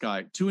nice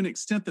guy to an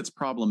extent that's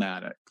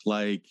problematic.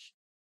 Like,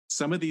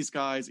 some of these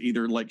guys,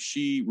 either like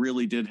she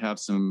really did have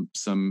some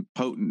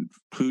potent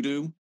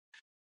hoodoo,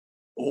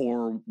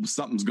 or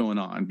something's going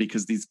on,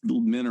 because these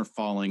men are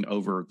falling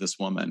over this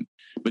woman.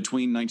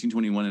 Between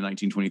 1921 and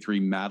 1923,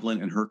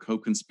 Madalynne and her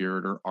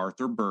co-conspirator,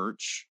 Arthur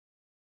Birch,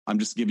 I'm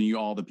just giving you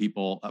all the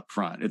people up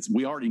front.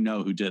 We already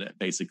know who did it,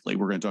 basically.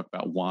 We're going to talk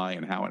about why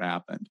and how it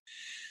happened.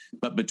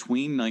 But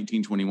between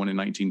 1921 and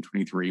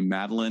 1923,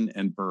 Madalynne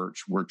and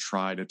Birch were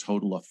tried a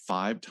total of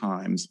 5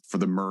 times for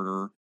the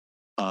murder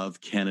of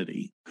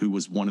Kennedy, who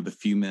was one of the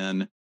few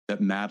men that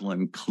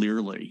Madalynne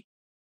clearly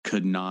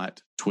could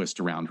not twist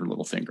around her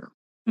little finger.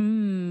 All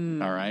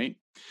right.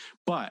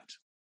 But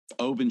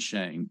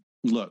Obenchain,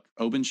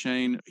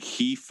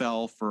 he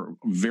fell for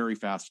very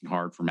fast and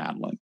hard for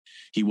Madalynne.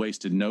 He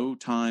wasted no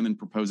time in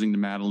proposing to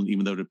Madalynne,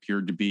 even though it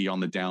appeared to be on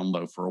the down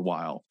low for a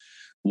while.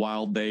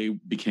 While they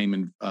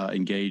became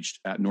engaged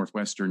at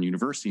Northwestern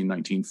University in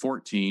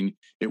 1914,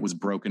 it was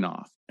broken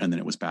off, and then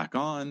it was back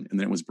on, and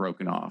then it was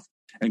broken off.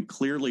 And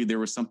clearly there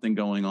was something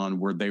going on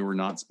where they were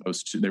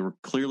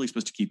clearly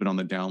supposed to keep it on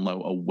the down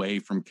low, away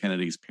from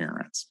Kennedy's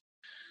parents.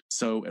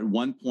 So at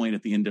one point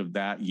at the end of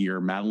that year,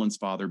 Madalynne's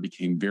father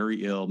became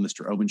very ill.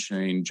 Mr.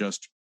 Obenchain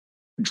just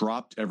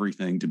dropped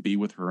everything to be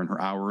with her in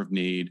her hour of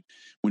need.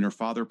 When her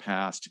father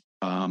passed,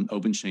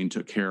 Obenchain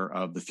took care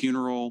of the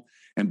funeral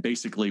and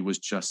basically was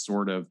just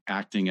sort of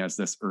acting as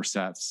this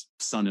ersatz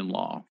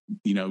son-in-law,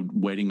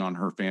 waiting on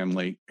her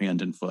family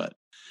hand and foot.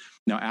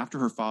 Now, after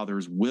her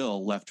father's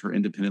will left her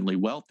independently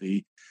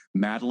wealthy,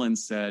 Madalynne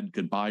said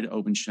goodbye to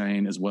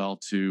Obenchain, as well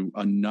to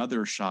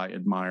another shy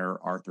admirer,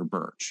 Arthur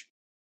Birch.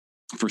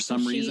 For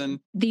some reason,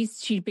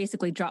 she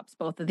basically drops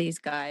both of these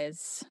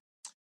guys.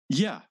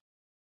 Yeah.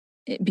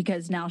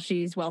 Because now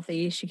she's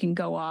wealthy, she can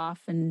go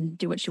off and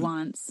do what she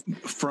wants.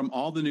 From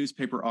all the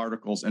newspaper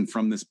articles and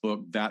from this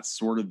book, that's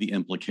sort of the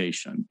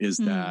implication, is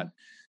that,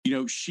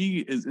 she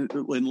is,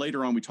 and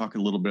later on we talk a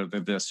little bit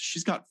about this,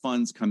 she's got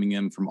funds coming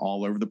in from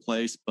all over the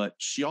place, but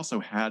she also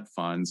had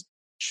funds.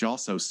 She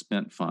also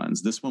spent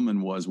funds. This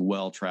woman was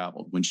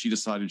well-traveled. When she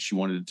decided she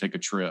wanted to take a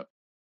trip,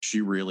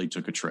 she really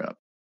took a trip.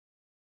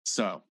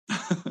 So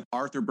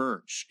Arthur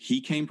Birch,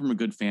 he came from a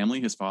good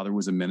family. His father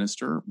was a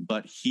minister,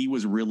 but he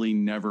was really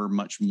never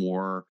much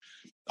more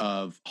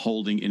of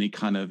holding any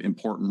kind of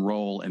important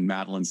role in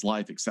Madalynne's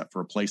life, except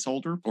for a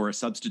placeholder or a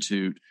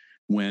substitute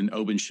when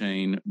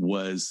Obenchain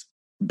was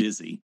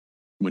busy,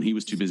 when he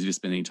was too busy to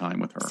spend any time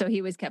with her. So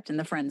he was kept in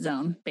the friend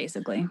zone,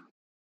 basically.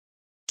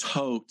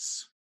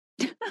 Totes.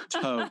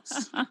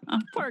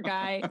 Poor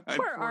guy.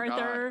 Poor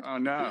Arthur. God. Oh,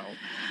 no.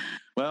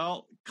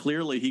 Well,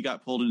 clearly he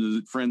got pulled into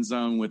the friend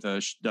zone with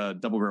a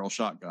double-barrel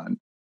shotgun.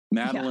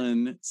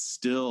 Madalynne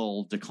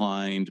still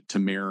declined to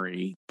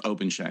marry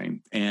Obenchain,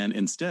 and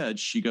instead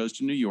she goes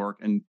to New York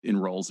and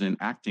enrolls in an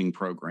acting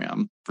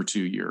program for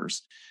 2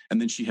 years,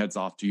 and then she heads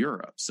off to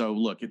Europe. So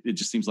look, it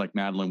just seems like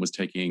Madalynne was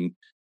taking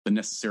the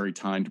necessary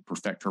time to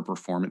perfect her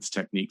performance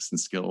techniques and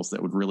skills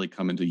that would really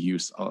come into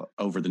use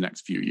over the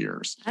next few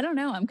years. I don't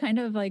know. I'm kind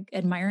of like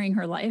admiring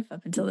her life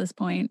up until this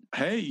point.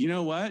 Hey, you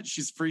know what?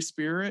 She's a free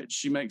spirit.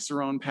 She makes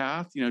her own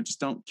path.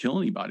 Just don't kill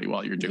anybody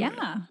while you're doing it.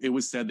 It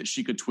was said that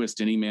she could twist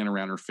any man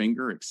around her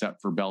finger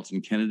except for Belton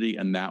Kennedy.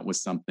 And that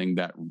was something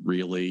that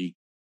really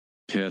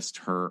pissed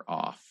her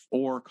off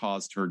or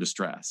caused her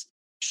distress.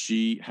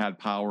 She had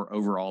power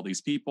over all these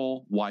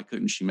people. Why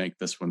couldn't she make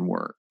this one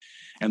work?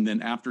 And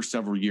then after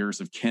several years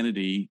of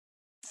Kennedy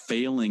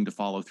failing to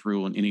follow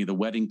through on any of the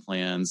wedding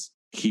plans,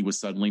 he was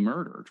suddenly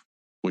murdered.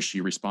 Was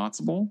she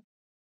responsible?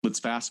 Let's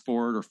fast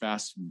forward or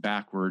fast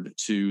backward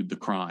to the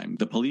crime.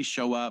 The police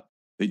show up.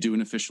 They do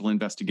an official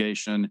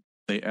investigation.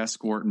 They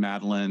escort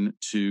Madalynne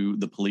to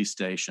the police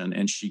station,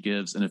 and she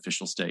gives an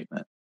official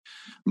statement.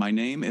 My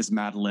name is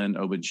Madalynne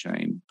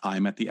Obenchain.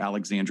 I'm at the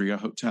Alexandria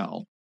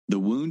Hotel. The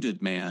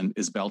wounded man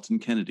is Belton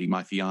Kennedy,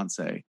 my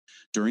fiance.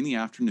 During the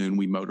afternoon,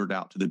 we motored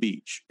out to the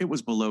beach. It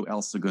was below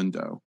El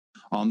Segundo.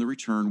 On the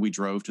return, we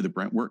drove to the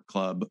Brentwood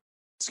Club,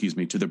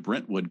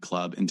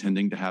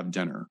 intending to have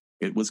dinner.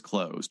 It was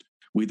closed.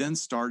 We then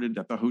started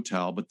at the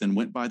hotel, but then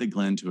went by the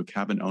Glen to a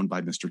cabin owned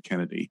by Mr.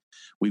 Kennedy.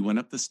 We went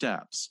up the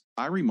steps.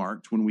 I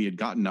remarked when we had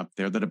gotten up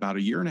there that about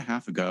a year and a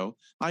half ago,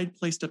 I had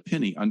placed a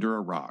penny under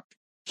a rock.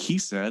 He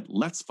said,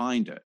 let's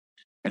find it.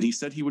 And he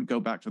said he would go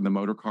back to the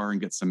motor car and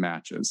get some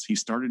matches. He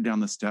started down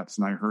the steps,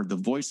 and I heard the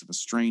voice of a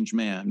strange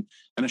man,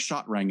 and a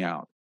shot rang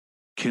out.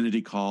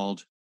 Kennedy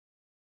called,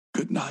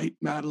 "Good night,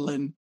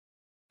 Madalynne."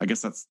 I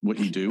guess that's what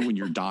you do when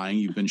you're dying.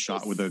 You've been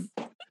shot with a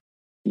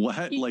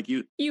What?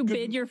 You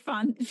bid your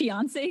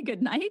fiance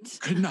good night?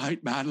 Good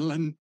night,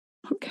 Madalynne.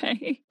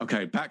 Okay.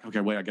 Okay,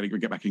 wait, I got to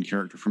get back in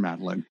character for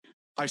Madalynne.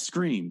 I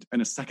screamed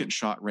and a second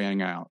shot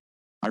rang out.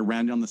 I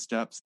ran down the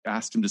steps,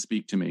 asked him to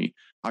speak to me.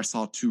 I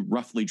saw two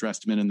roughly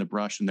dressed men in the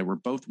brush and they were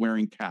both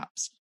wearing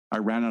caps. I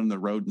ran out on the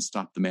road and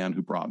stopped the man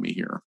who brought me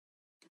here.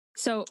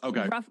 So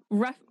okay.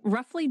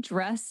 Roughly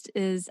dressed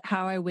is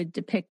how I would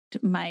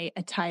depict my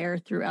attire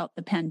throughout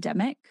the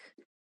pandemic.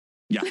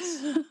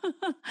 Yes.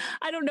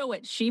 I don't know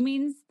what she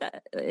means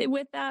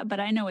with that,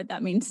 but I know what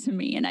that means to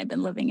me, and I've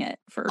been living it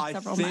for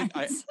several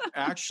months.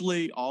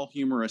 Actually, all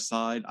humor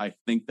aside, I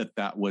think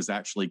that was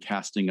actually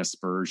casting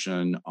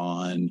aspersion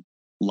on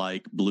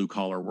like blue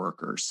collar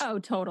workers. Oh,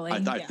 totally.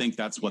 I think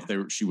that's what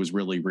she was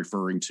really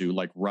referring to.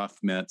 Like rough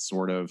meant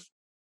sort of,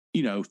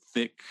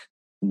 thick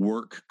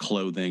work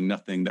clothing,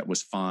 nothing that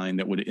was fine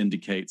that would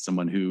indicate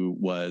someone who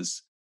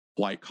was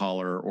white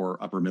collar or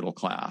upper middle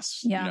class.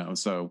 Yeah.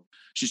 So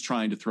she's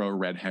trying to throw a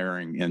red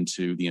herring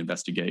into the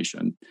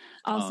investigation.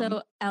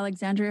 Also,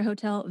 Alexandria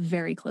Hotel,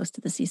 very close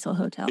to the Cecil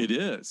Hotel. It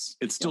is.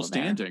 It's still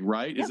standing,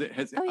 right? Yep. Is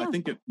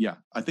it? Yeah.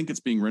 I think it's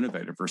being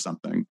renovated for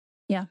something.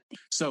 Yeah.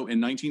 So in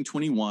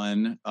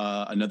 1921,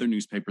 another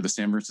newspaper, the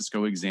San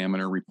Francisco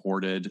Examiner,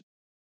 reported,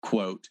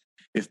 quote,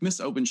 "If Miss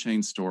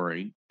Obenchain's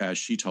story, as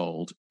she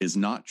told, is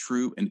not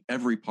true in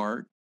every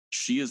part,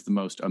 she is the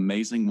most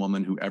amazing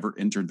woman who ever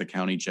entered the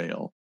county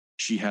jail.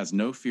 She has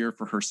no fear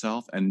for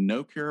herself and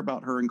no care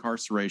about her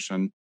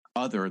incarceration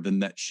other than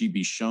that she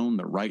be shown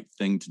the right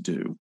thing to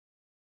do."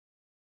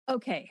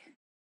 Okay.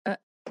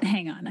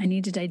 Hang on. I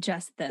need to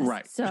digest this.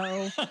 Right.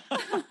 So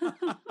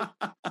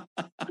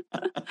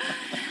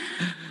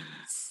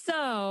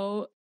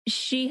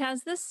she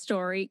has this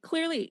story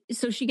clearly.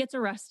 So she gets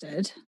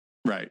arrested.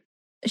 Right.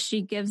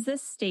 She gives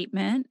this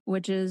statement,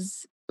 which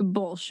is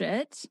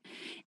bullshit.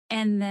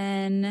 And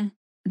then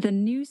the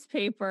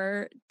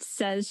newspaper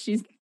says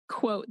she's,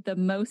 quote, the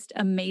most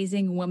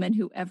amazing woman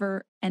who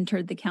ever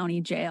entered the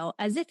county jail,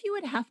 as if you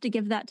would have to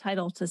give that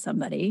title to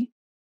somebody.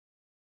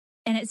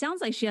 And it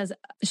sounds like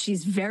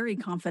she's very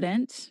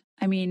confident.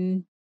 I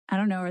mean, I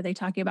don't know. Are they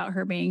talking about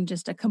her being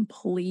just a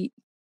complete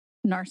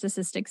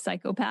narcissistic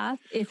psychopath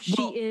if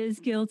she is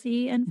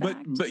guilty, in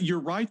fact? But you're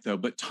right, though.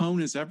 But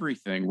tone is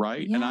everything,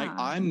 right? Yeah. And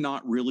I'm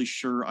not really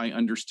sure I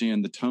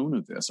understand the tone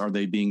of this. Are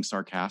they being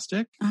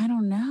sarcastic? I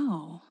don't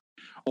know.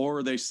 Or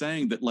are they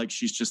saying that like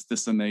she's just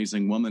this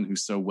amazing woman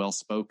who's so well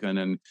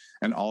spoken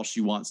and all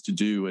she wants to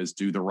do is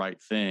do the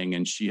right thing,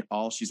 and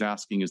all she's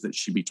asking is that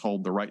she be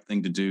told the right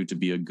thing to do to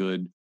be a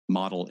good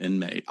model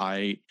inmate?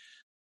 I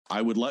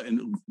would let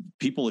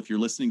people, if you're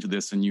listening to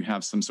this and you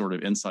have some sort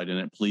of insight in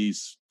it,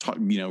 please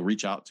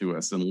reach out to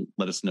us and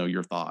let us know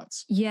your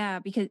thoughts. Yeah,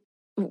 because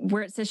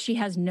where it says she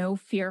has no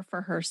fear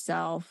for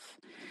herself,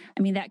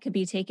 I mean, that could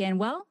be taken,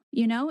 well,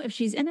 if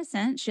she's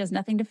innocent, she has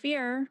nothing to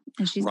fear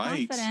and she's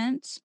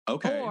confident.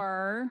 Okay.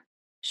 Or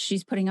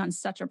she's putting on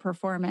such a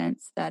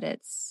performance that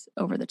it's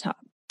over the top.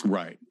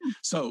 Right.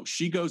 So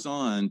she goes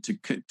on to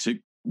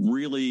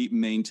really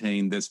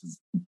maintain this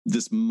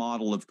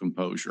model of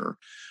composure,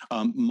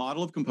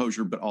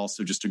 but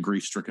also just a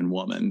grief-stricken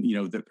woman,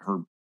 that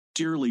her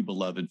dearly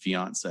beloved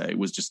fiance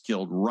was just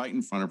killed right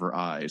in front of her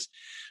eyes.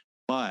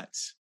 But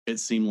it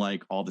seemed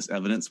like all this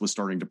evidence was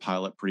starting to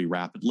pile up pretty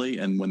rapidly.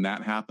 And when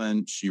that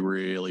happened, she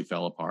really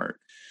fell apart.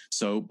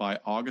 So by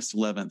August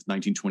 11th,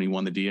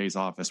 1921, the DA's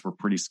office were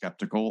pretty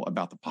skeptical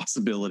about the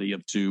possibility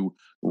of two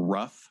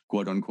rough,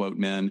 quote unquote,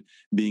 men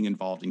being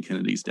involved in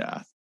Kennedy's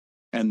death.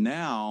 And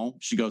now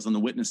she goes on the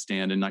witness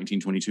stand in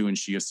 1922 and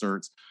she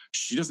asserts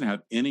she doesn't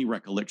have any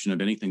recollection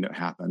of anything that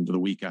happened the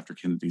week after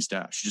Kennedy's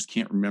death. She just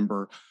can't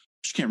remember.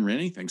 She can't remember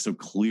anything. So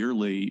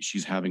clearly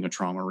she's having a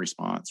trauma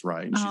response,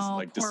 right? And she's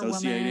like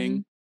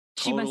dissociating.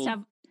 She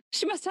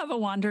must have a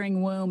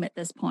wandering womb at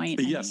this point.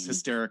 Yes,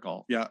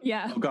 hysterical. Yeah.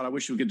 Yeah. Oh God, I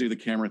wish we could do the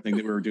camera thing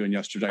that we were doing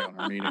yesterday on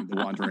our meeting, the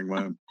wandering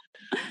womb.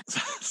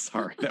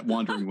 Sorry, that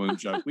wandering womb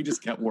joke. We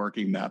just kept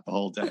working that the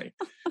whole day.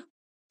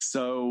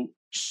 So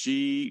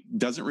she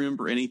doesn't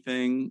remember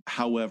anything.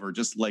 However,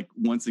 just like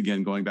once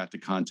again, going back to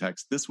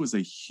context, this was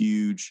a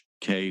huge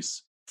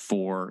case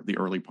for the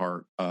early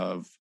part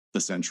of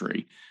the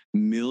century.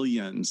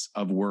 Millions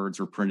of words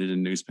were printed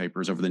in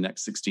newspapers over the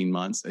next 16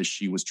 months as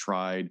she was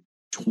tried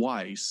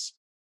twice,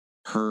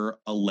 her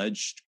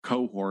alleged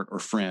cohort or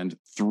friend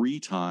 3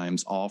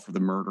 times, all for the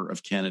murder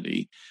of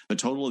Kennedy. The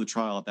total of the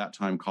trial at that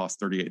time cost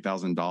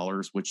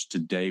 $38,000, which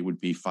today would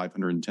be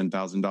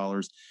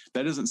 $510,000.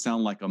 That doesn't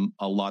sound like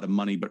a lot of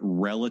money, but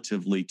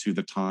relatively to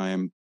the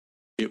time,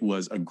 it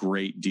was a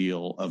great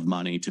deal of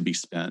money to be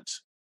spent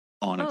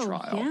on a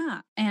trial.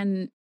 Yeah.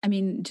 And I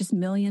mean, just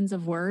millions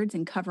of words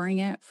and covering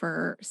it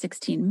for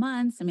 16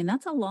 months. I mean,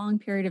 that's a long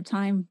period of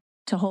time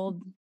to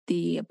hold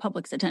the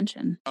public's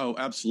attention. Oh,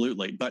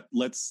 absolutely. But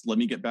let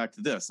me get back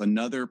to this.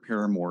 Another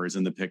paramour is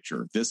in the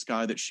picture. This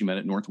guy that she met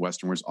at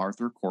Northwestern was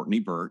Arthur Courtney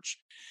Birch.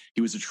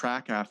 He was a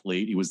track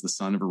athlete. He was the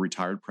son of a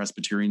retired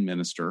Presbyterian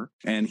minister,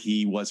 and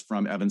he was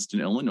from Evanston,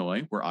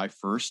 Illinois, where I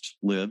first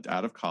lived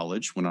out of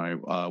college when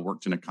I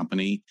worked in a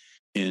company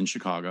in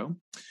Chicago.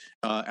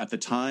 At the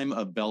time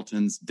of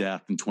Belton's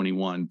death in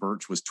 21,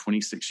 Birch was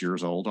 26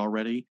 years old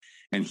already,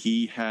 and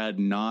he had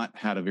not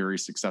had a very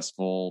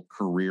successful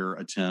career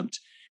attempt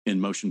in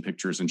motion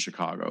pictures in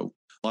Chicago.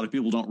 A lot of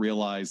people don't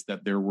realize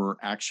that there were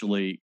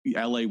actually,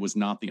 LA was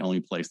not the only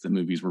place that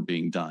movies were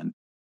being done.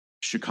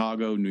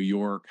 Chicago, New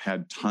York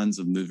had tons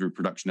of movie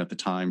production at the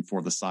time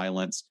for the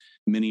silence.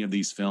 Many of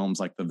these films,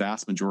 like the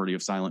vast majority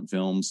of silent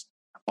films,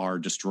 are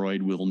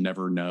destroyed. We'll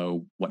never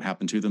know what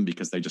happened to them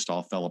because they just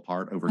all fell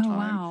apart over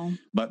time. Wow.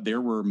 But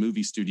there were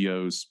movie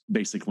studios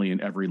basically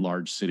in every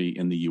large city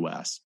in the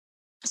US.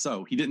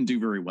 So he didn't do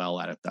very well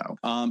at it, though.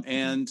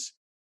 And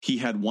he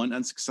had one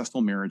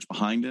unsuccessful marriage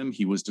behind him.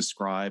 He was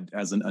described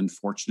as an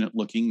unfortunate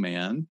looking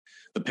man.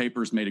 The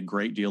papers made a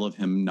great deal of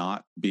him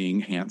not being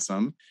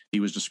handsome.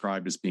 He was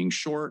described as being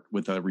short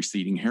with a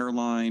receding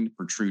hairline,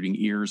 protruding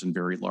ears, and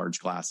very large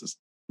glasses.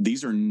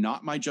 These are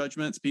not my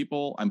judgments,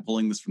 people. I'm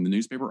pulling this from the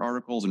newspaper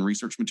articles and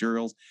research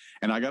materials.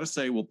 And I got to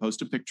say, we'll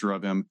post a picture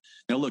of him.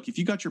 Now, look, if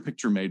you got your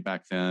picture made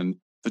back then,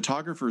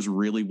 photographers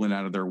really went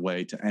out of their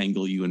way to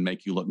angle you and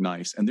make you look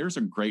nice. And there's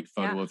a great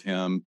photo of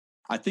him.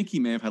 I think he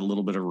may have had a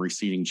little bit of a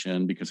receding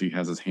chin because he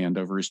has his hand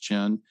over his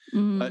chin,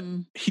 but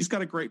he's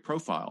got a great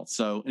profile.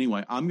 So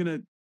anyway, I'm going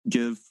to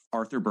give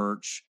Arthur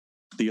Birch,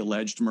 the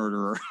alleged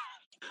murderer,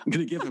 I'm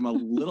going to give him a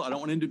little, I don't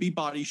want him to be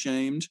body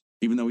shamed,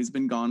 even though he's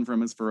been gone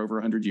from us for over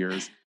 100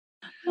 years.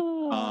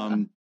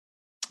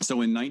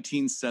 So in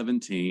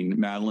 1917,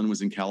 Madalynne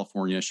was in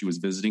California. She was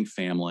visiting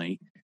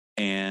family.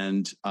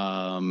 And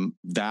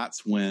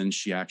that's when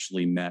she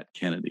actually met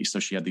Kennedy. So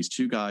she had these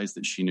two guys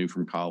that she knew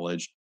from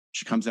college.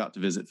 She comes out to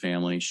visit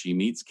family. She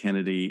meets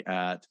Kennedy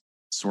at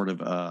sort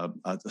of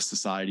a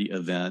society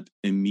event,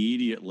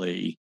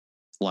 immediately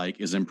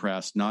is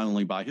impressed not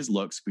only by his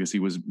looks, because he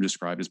was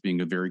described as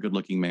being a very good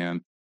looking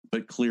man,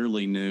 but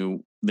clearly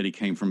knew that he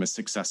came from a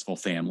successful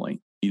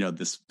family.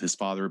 His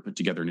father put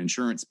together an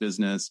insurance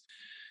business.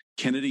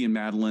 Kennedy and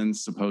Madalynne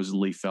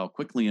supposedly fell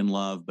quickly in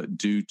love, but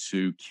due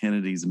to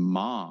Kennedy's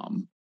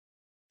mom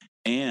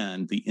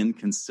and the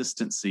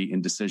inconsistency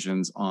in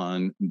decisions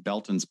on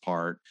Belton's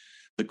part,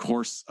 the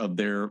course of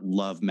their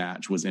love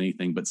match was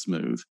anything but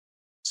smooth.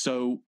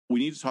 So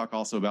we need to talk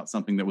also about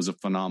something that was a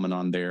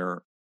phenomenon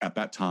there at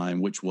that time,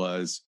 which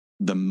was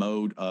the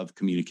mode of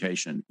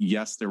communication.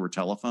 Yes, there were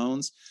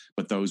telephones,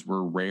 but those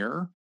were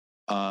rare.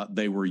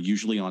 They were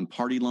usually on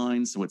party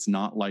lines, so it's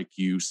not like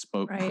you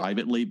spoke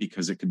privately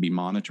because it could be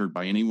monitored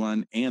by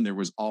anyone. And there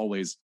was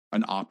always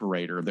an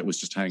operator that was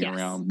just hanging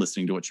around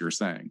listening to what you were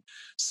saying.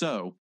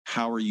 So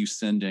how are you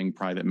sending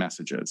private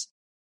messages?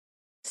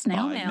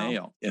 Snail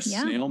mail.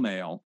 Snail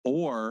mail,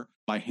 or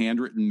by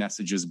handwritten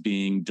messages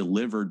being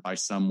delivered by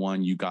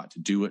someone you got to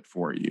do it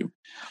for you.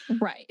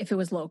 Right. If it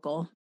was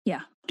local.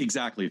 Yeah.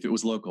 Exactly. If it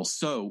was local.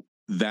 So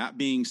that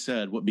being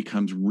said, what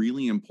becomes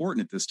really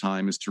important at this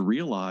time is to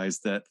realize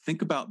that,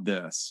 think about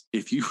this.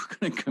 If you were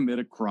going to commit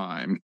a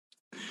crime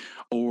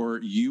or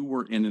you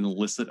were in an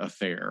illicit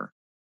affair,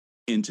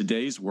 in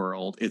today's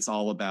world, it's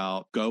all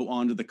about go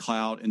onto the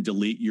cloud and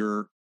delete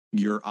your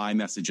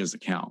iMessages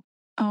account.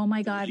 Oh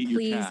my God,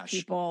 please,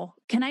 people.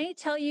 Can I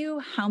tell you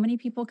how many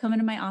people come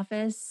into my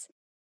office?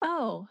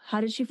 Oh,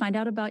 how did she find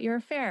out about your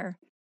affair?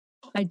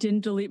 I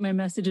didn't delete my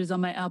messages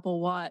on my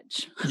Apple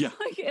Watch. Yeah.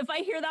 If I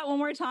hear that one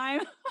more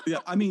time. Yeah.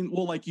 I mean,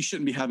 you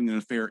shouldn't be having an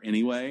affair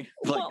anyway.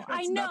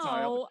 I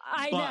know.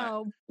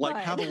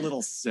 Have a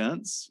little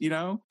sense,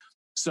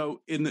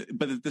 So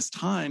but at this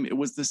time, it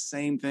was the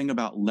same thing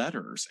about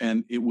letters.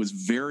 And it was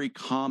very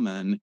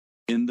common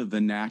in the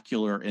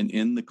vernacular and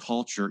in the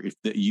culture, if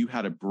that you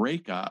had a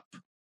breakup,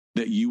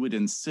 that you would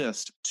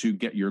insist to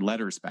get your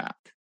letters back.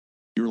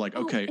 You're like,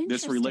 okay,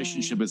 this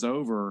relationship is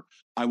over.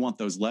 I want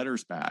those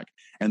letters back.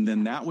 And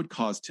then that would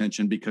cause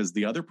tension because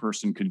the other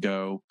person could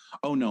go,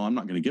 oh no, I'm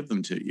not going to give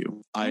them to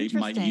you. I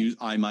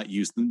might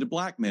use them to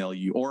blackmail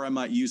you, or I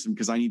might use them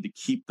because I need to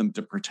keep them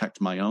to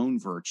protect my own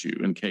virtue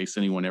in case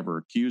anyone ever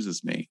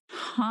accuses me.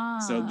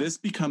 So this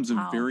becomes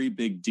a very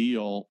big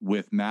deal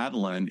with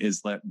Madalynne,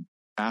 is that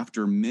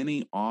after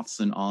many offs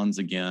and ons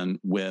again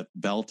with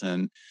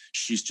Belton,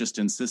 she's just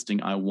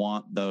insisting, I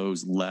want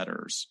those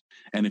letters.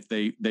 And if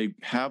they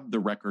have the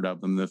record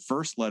of them, the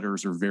first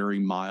letters are very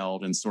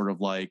mild and sort of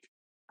like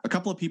a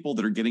couple of people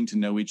that are getting to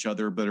know each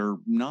other, but are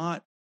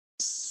not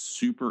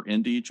super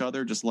into each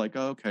other, just like,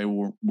 oh, okay,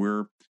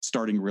 we're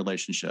starting a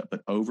relationship.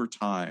 But over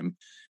time,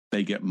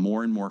 they get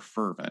more and more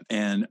fervent.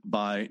 And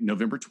by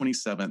November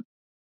 27th,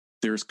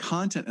 there's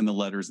content in the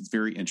letters that's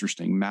very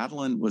interesting.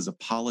 Madalynne was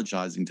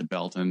apologizing to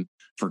Belton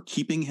for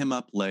keeping him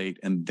up late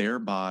and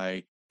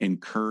thereby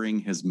incurring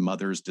his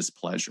mother's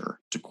displeasure,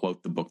 to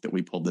quote the book that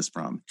we pulled this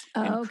from.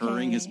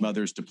 Incurring his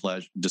mother's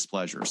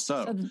displeasure.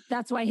 So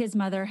that's why his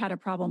mother had a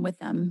problem with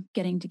them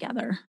getting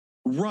together.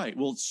 Right.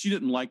 Well, she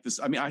didn't like this.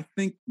 I mean, I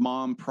think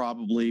mom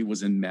probably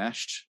was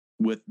enmeshed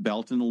with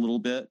Belton a little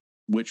bit,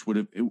 which would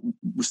have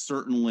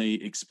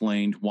certainly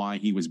explained why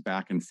he was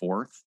back and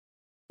forth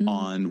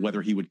on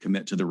whether he would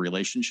commit to the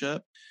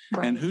relationship.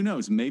 Right. And who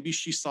knows, maybe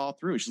she saw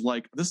through it. She's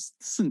like, this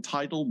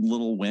entitled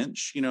little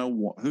wench,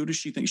 who does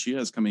she think she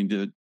is coming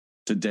to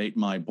to date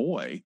my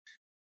boy.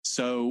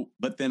 So,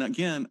 but then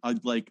again, I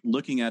like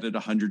looking at it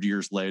 100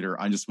 years later,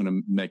 I just want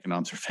to make an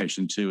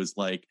observation too, is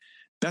like,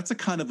 that's a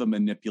kind of a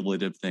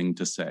manipulative thing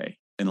to say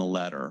in a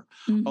letter.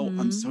 Mm-hmm. Oh,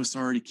 I'm so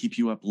sorry to keep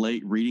you up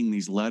late reading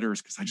these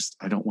letters because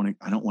I don't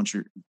want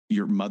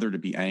your mother to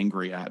be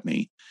angry at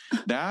me.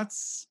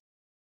 That's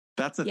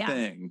a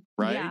thing,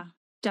 right? Yeah,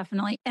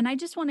 definitely. And I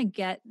just want to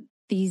get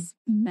these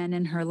men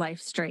in her life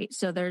straight.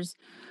 So there's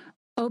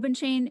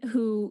Obenchain,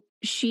 who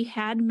she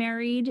had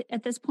married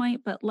at this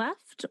point, but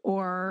left,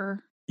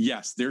 or?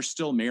 Yes, they're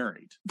still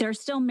married. They're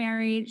still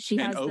married. She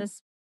has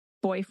this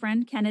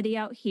boyfriend, Kennedy,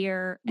 out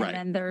here. And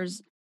then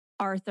there's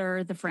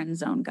Arthur, the friend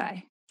zone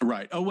guy.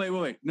 Right. Oh,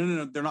 wait.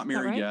 No. They're not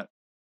married yet.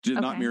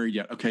 Not married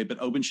yet. Okay. But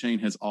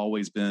Obenchain has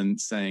always been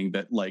saying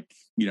that, like,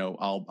 you know,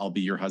 I'll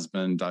be your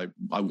husband. I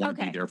want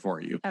to be there for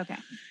you. Okay.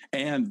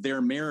 And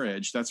their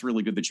marriage, that's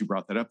really good that you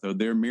brought that up, though.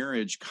 Their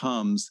marriage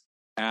comes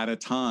at a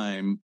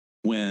time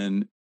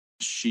when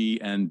she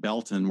and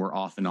Belton were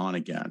off and on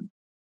again.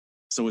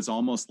 So it's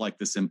almost like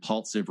this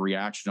impulsive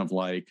reaction of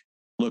like,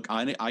 look,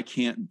 I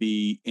can't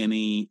be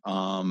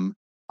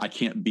I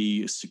can't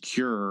be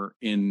secure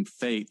in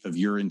faith of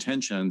your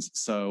intentions.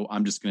 So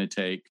I'm going to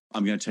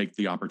take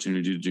the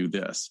opportunity to do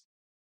this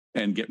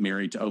and get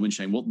married to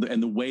Obenchain. Well,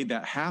 and the way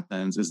that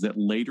happens is that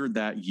later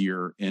that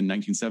year in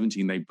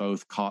 1917, they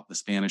both caught the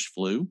Spanish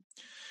flu.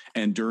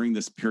 And during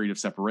this period of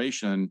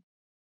separation,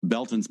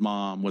 Belton's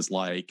mom was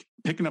like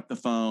picking up the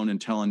phone and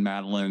telling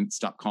Madalynne,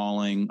 stop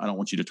calling. I don't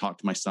want you to talk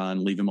to my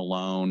son. Leave him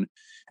alone.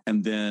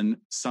 And then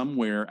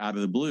somewhere out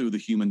of the blue, the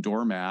human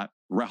doormat,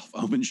 Ralph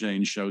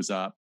Obenchain, shows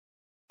up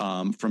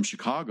from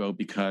Chicago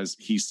because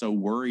he's so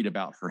worried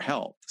about her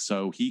health.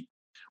 So he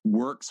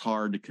works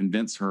hard to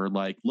convince her,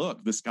 like,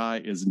 look, this guy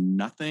is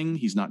nothing.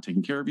 He's not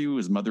taking care of you.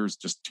 His mother is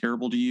just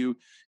terrible to you.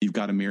 You've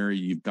got to marry.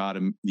 You've got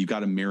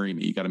to marry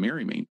me. You got to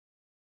marry me.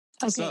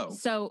 Okay.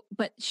 So,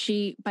 but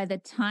by the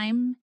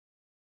time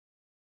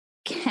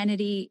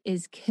Kennedy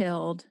is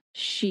killed,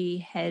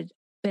 she had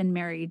been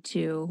married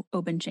to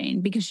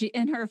Obenchain, because she,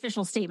 in her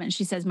official statement,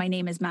 she says, my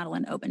name is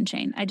Madalynne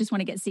Obenchain. I just want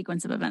to get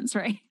sequence of events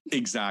right.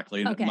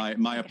 Exactly. Okay.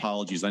 My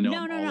apologies. I know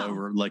I'm all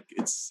over. Like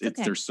it's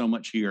there's so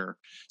much here.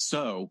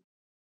 So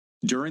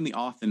during the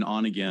off and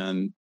on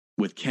again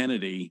with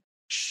Kennedy,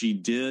 she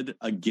did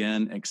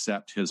again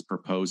accept his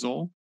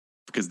proposal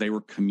because they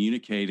were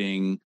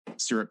communicating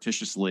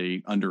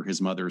surreptitiously under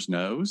his mother's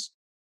nose.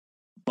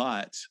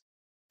 But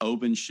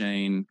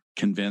Obenchain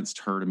convinced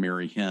her to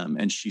marry him.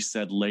 And she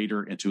said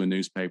later into a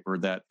newspaper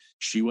that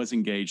she was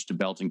engaged to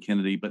Belton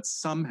Kennedy, but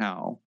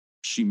somehow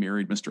she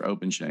married Mr.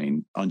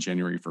 Obenchain on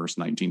January 1st,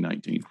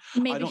 1919.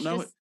 Maybe I don't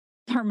know.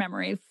 Her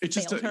memory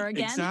failed her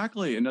again.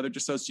 Exactly. Another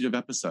dissociative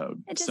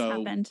episode. It just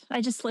happened.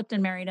 I just slipped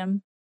and married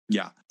him.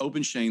 Yeah.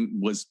 Obenchain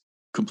was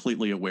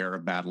completely aware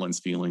of Madalynne's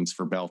feelings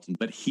for Belton,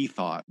 but he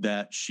thought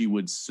that she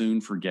would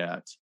soon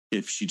forget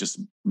if she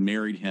just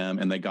married him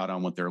and they got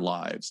on with their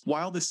lives.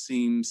 While this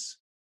seems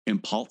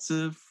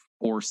impulsive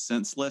or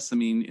senseless, I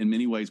mean, in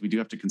many ways, we do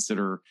have to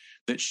consider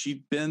that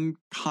she'd been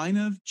kind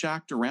of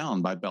jacked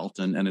around by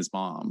Belton and his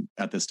mom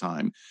at this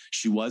time.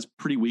 She was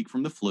pretty weak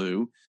from the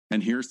flu.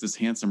 And here's this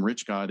handsome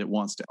rich guy that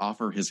wants to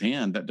offer his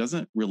hand. That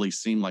doesn't really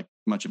seem like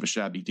much of a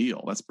shabby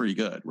deal. That's pretty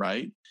good,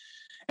 right?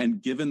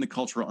 And given the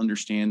cultural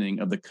understanding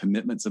of the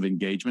commitments of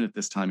engagement at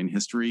this time in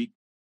history,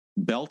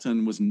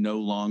 Belton was no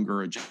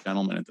longer a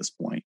gentleman at this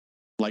point.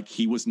 Like,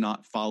 he was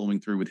not following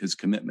through with his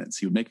commitments.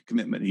 He would make a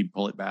commitment, he'd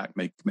pull it back,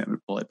 make a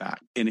commitment, pull it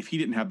back. And if he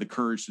didn't have the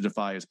courage to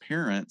defy his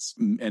parents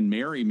and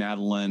marry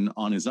Madalynne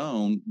on his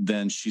own,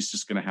 then she's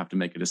just going to have to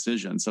make a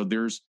decision. So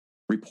there's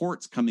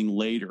reports coming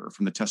later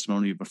from the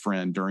testimony of a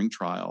friend during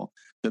trial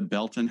that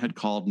Belton had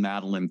called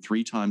Madalynne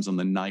 3 times on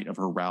the night of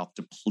her route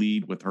to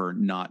plead with her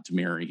not to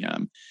marry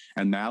him.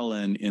 And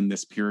Madalynne, in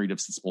this period of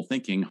sensible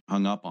thinking,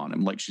 hung up on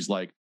him. Like, she's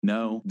like,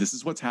 no, this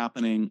is what's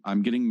happening.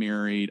 I'm getting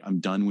married.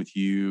 I'm done with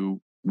you.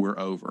 We're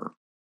over.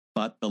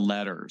 But the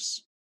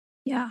letters.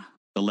 Yeah.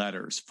 The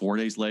letters. 4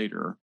 days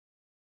later,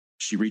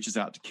 she reaches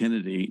out to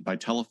Kennedy by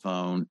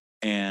telephone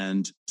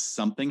and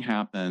something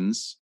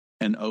happens.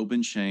 And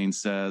Obenchain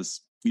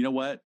says, you know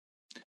what?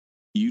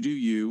 You do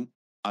you.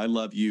 I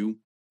love you.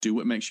 Do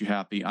what makes you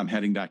happy. I'm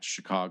heading back to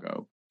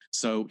Chicago.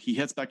 So he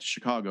heads back to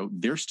Chicago.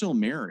 They're still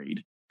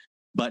married,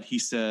 but he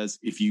says,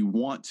 if you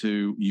want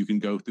to, you can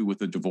go through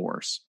with a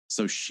divorce.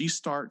 So she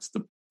starts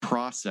the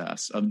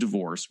process of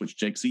divorce, which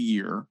takes a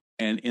year.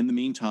 And in the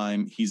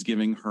meantime, he's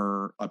giving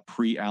her a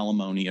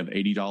pre-alimony of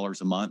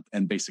 $80 a month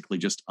and basically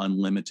just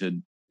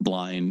unlimited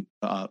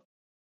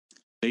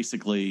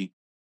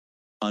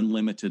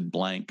unlimited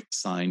blank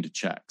signed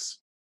checks.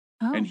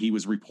 Oh. And he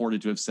was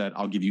reported to have said,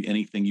 I'll give you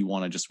anything you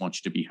want. I just want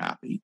you to be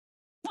happy.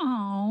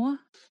 Oh.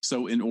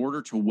 So in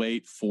order to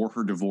wait for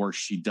her divorce,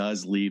 she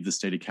does leave the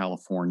state of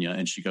California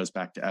and she goes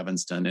back to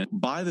Evanston. And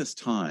by this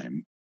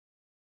time,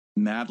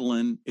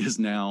 Madalynne is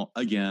now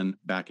again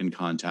back in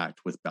contact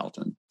with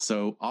Belton.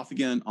 So off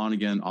again, on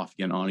again, off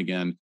again, on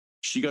again.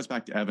 She goes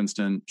back to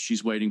Evanston.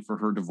 She's waiting for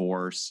her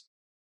divorce.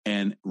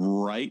 And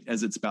right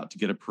as it's about to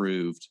get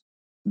approved,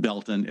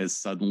 Belton is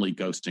suddenly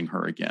ghosting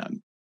her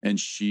again. And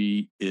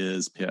she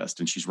is pissed.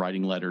 And she's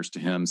writing letters to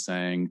him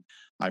saying,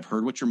 I've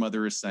heard what your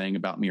mother is saying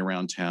about me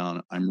around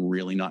town. I'm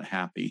really not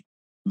happy.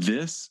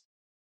 This,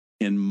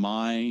 in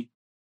my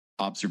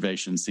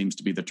observation, seems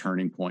to be the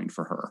turning point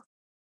for her.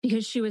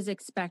 Because she was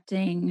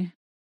expecting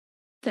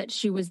that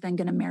she was then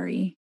going to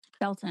marry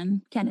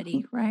Belton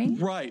Kennedy, right?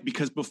 Right.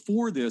 Because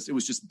before this, it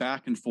was just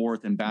back and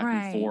forth and back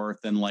and forth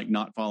and like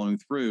not following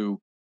through.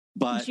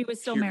 But and she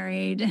was still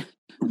married.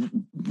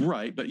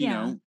 Right. But, you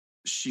know,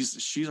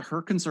 she's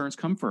her concerns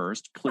come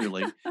first,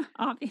 clearly.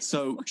 Obviously.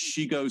 So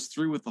she goes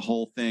through with the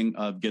whole thing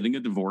of getting a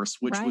divorce,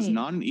 which was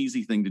not an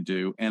easy thing to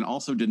do, and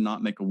also did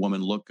not make a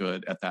woman look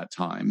good at that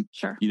time.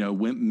 Sure. You know,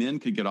 men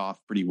could get off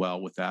pretty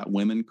well with that.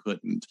 Women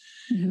couldn't.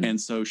 Mm-hmm. And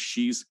so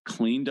she's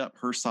cleaned up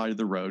her side of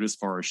the road as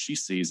far as she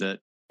sees it,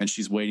 and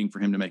she's waiting for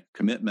him to make a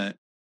commitment,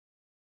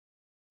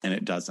 and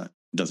it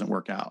doesn't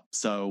work out.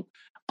 So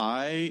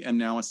I am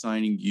now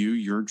assigning you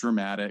your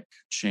dramatic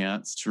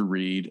chance to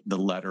read the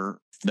letter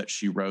that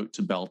she wrote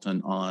to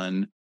Belton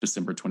on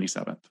December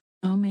 27th.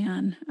 Oh,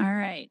 man. All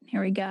right,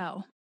 here we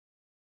go.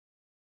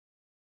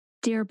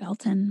 Dear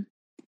Belton,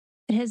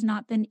 it has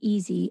not been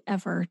easy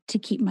ever to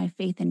keep my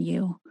faith in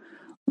you.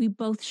 We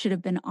both should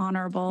have been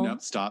honorable. No,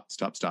 stop.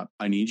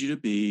 I want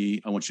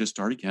you to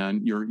start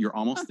again. You're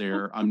almost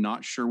there. I'm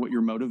not sure what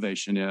your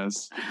motivation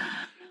is.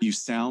 You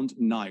sound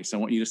nice. I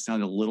want you to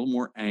sound a little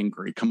more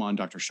angry. Come on,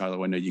 Dr.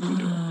 Shiloh. I know you can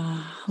do it.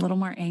 A little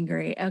more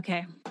angry.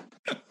 Okay.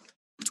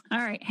 All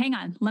right, hang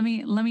on. Let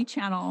me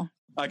channel.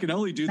 I can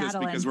only do this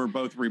because we're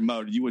both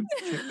remote. You would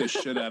kick the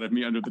shit out of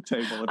me under the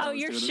table. Oh,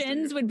 your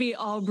shins would be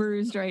all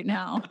bruised right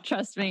now.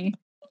 Trust me.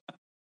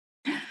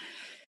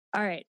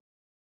 All right.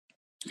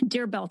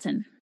 Dear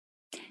Belton,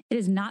 it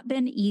has not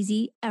been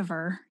easy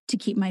ever to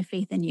keep my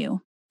faith in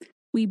you.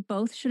 We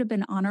both should have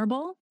been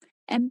honorable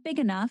and big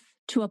enough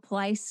to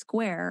apply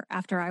square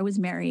after I was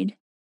married.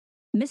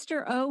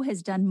 Mr. O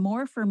has done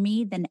more for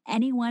me than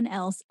anyone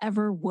else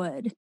ever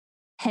would.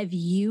 Have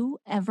you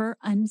ever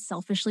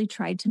unselfishly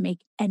tried to make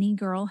any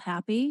girl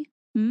happy?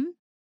 When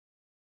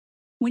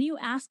you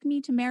asked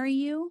me to marry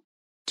you,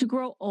 to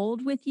grow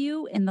old with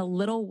you in the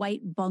little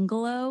white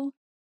bungalow,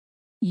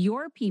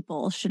 your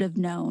people should have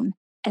known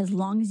as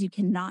long as you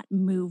cannot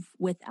move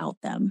without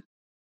them.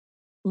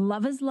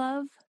 Love is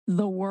love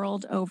the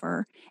world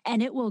over,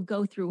 and it will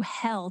go through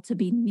hell to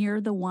be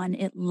near the one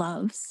it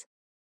loves.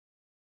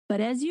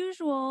 But as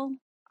usual,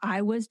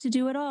 I was to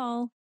do it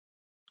all.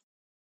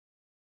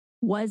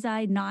 Was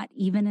I not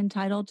even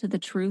entitled to the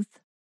truth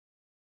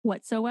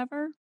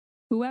whatsoever?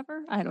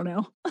 Whoever? I don't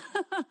know.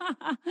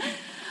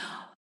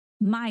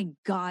 My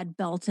God,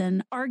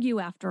 Belton, argue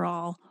after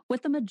all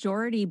what the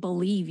majority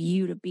believe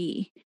you to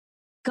be.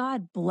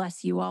 God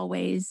bless you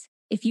always.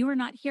 If you are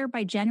not here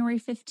by January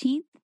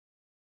 15th,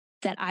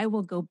 that I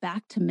will go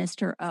back to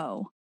Mr.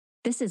 O.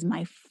 This is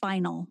my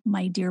final,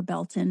 my dear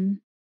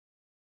Belton.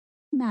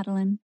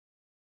 Madalynne.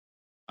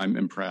 I'm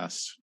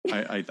impressed.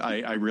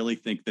 I really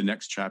think the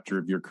next chapter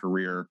of your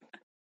career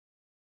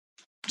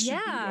should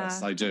be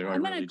this. I do.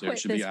 I'm going to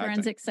quit this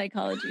forensic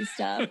psychology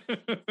stuff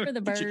for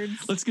the birds.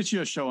 Let's get you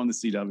a show on the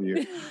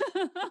CW.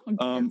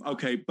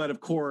 Okay. But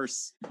of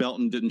course,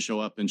 Belton didn't show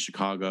up in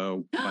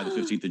Chicago by the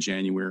 15th of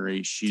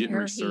January. She didn't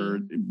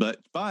resurge,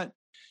 but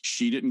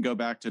she didn't go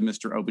back to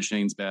Mr.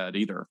 Obenchain's bed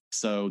either.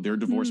 So their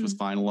divorce was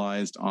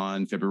finalized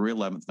on February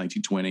 11th,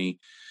 1920.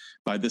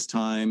 By this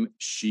time,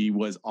 she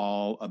was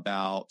all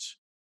about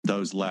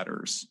those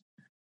letters.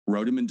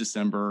 Wrote him in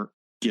December,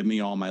 give me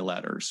all my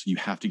letters. You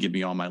have to give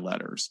me all my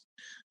letters.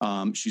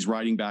 She's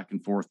writing back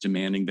and forth,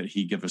 demanding that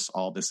he give us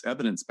all this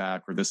evidence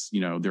back, or this,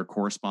 their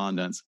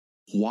correspondence.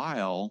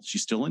 While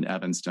she's still in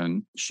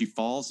Evanston, she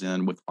falls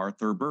in with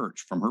Arthur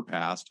Birch from her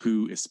past,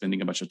 who is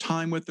spending a bunch of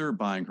time with her,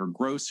 buying her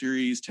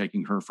groceries,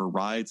 taking her for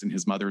rides in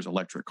his mother's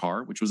electric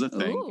car, which was a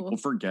thing. Ooh. People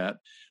forget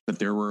that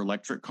there were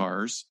electric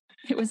cars.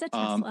 It was a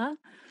Tesla.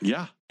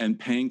 Yeah. And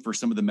paying for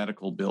some of the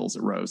medical bills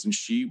that rose. And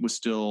she was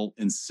still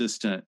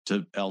insistent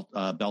to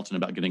Belton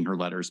about getting her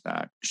letters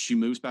back. She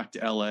moves back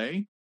to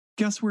LA.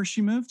 Guess where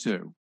she moved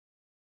to?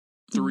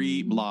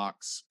 3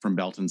 blocks from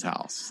Belton's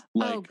house.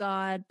 Oh,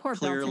 God. Poor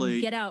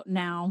Belton. Get out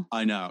now.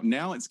 I know.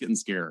 Now it's getting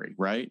scary,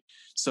 right?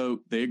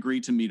 So they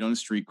agreed to meet on a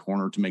street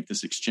corner to make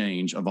this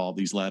exchange of all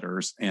these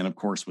letters. And of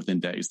course,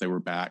 within days, they were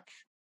back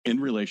in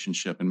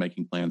relationship and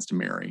making plans to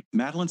marry.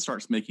 Madalynne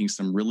starts making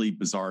some really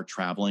bizarre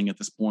traveling at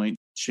this point.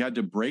 She had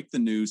to break the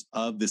news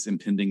of this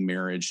impending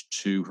marriage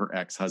to her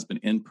ex-husband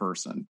in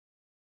person.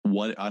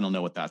 I don't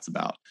know what that's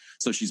about.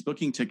 So she's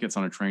booking tickets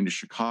on a train to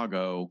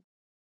Chicago,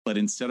 but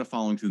instead of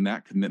following through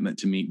that commitment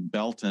to meet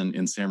Belton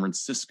in San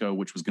Francisco,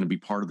 which was going to be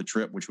part of the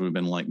trip, which would have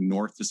been like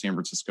north to San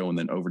Francisco and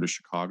then over to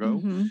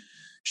Chicago,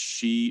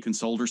 she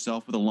consoled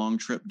herself with a long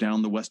trip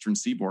down the western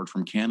seaboard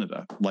from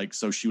Canada.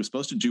 So she was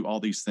supposed to do all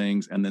these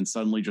things and then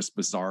suddenly just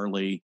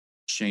bizarrely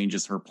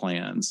changes her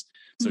plans.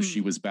 So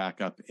she was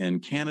back up in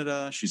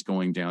Canada. She's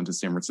going down to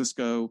San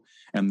Francisco.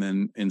 And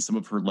then in some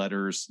of her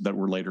letters that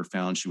were later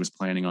found, she was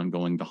planning on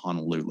going to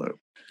Honolulu.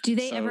 Do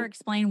they ever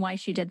explain why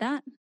she did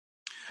that?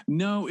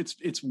 No,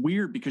 it's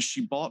weird because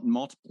she bought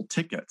multiple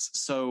tickets.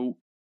 So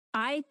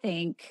I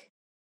think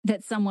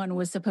that someone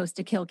was supposed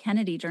to kill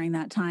Kennedy during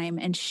that time,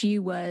 and she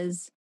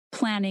was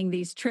planning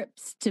these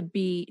trips to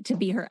be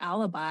her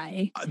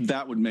alibi.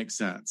 That would make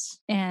sense.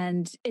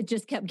 And it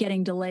just kept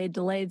getting delayed.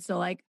 So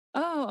like,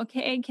 oh,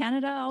 okay,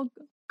 Canada, I'll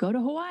go to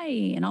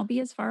Hawaii and I'll be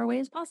as far away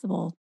as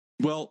possible.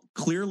 Well,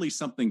 clearly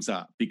something's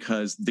up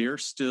because they're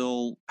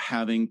still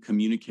having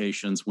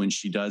communications when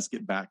she does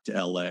get back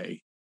to LA.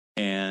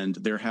 And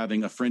they're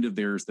having a friend of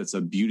theirs that's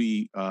a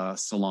beauty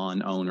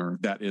salon owner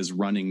that is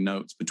running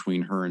notes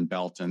between her and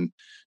Belton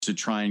to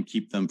try and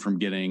keep them from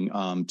getting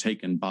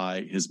taken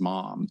by his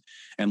mom.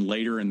 And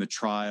later in the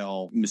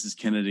trial, Mrs.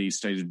 Kennedy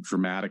stated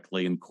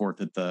dramatically in court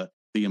that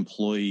the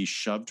employee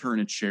shoved her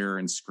in a chair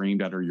and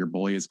screamed at her, "Your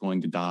boy is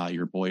going to die.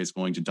 Your boy is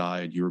going to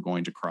die. And you are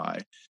going to cry,"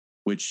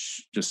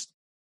 which just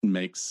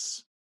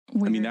makes...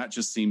 Weird. I mean, that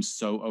just seems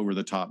so over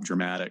the top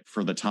dramatic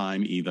for the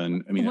time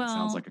even. I mean, it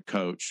sounds like a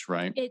coach,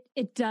 right?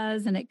 It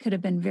does. And it could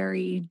have been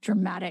very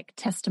dramatic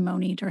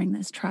testimony during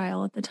this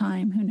trial at the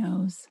time. Who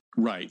knows?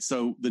 Right.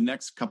 So the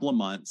next couple of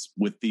months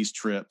with these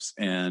trips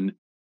and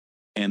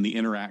the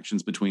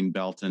interactions between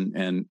Belton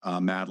and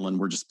Madalynne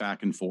were just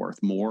back and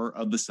forth. More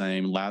of the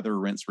same, lather,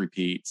 rinse,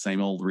 repeat,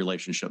 same old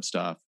relationship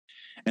stuff.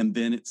 And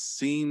then it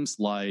seems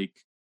like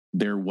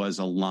there was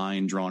a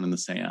line drawn in the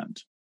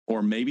sand.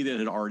 Or maybe that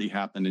had already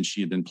happened and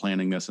she had been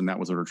planning this and that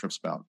was what her trip's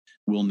about.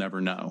 We'll never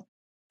know.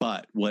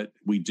 But what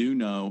we do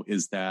know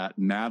is that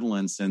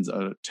Madalynne sends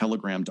a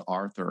telegram to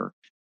Arthur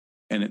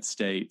and it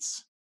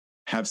states,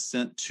 "Have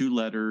sent 2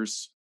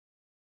 letters,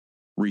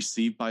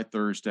 received by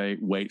Thursday,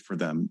 wait for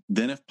them.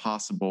 Then if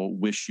possible,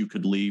 wish you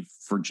could leave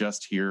for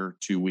just here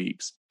 2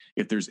 weeks.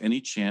 If there's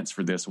any chance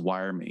for this,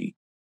 wire me.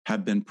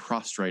 Have been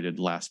prostrated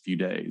last few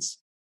days.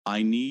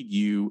 I need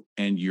you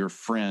and your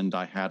friend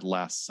I had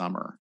last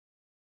summer.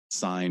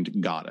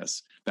 Signed,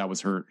 Goddess." That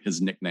was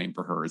his nickname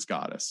for her, is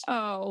Goddess.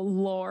 Oh,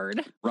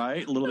 Lord.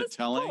 Right? A little bit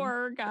telling.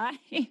 Poor guy.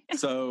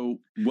 So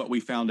what we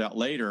found out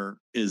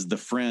later is the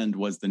friend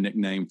was the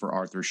nickname for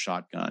Arthur's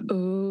shotgun.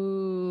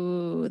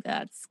 Ooh,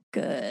 that's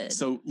good.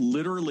 So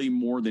literally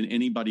more than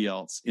anybody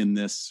else in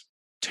this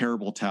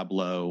terrible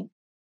tableau,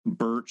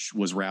 Birch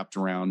was wrapped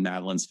around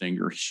Madalynne's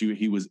finger.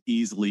 He was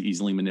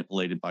easily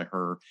manipulated by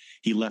her.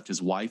 He left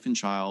his wife and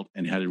child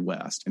and headed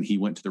west. And he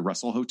went to the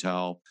Russell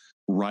Hotel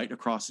right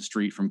across the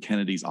street from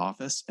Kennedy's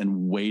office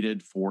and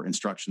waited for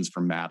instructions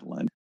from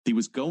Madalynne. He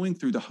was going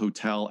through the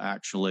hotel,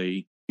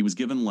 actually. He was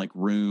given like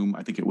room,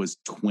 I think it was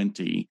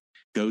 20,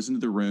 goes into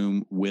the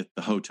room with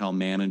the hotel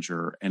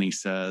manager and he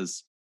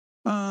says,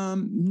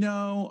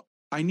 "No,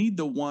 I need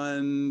the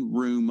one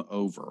room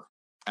over,"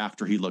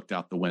 after he looked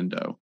out the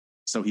window.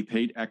 So he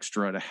paid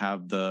extra to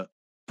have the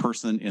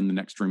person in the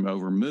next room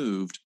over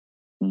moved.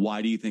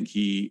 Why do you think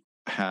he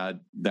had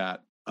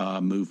that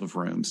move of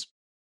rooms?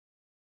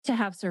 To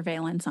have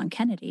surveillance on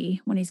Kennedy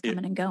when he's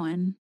coming and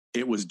going.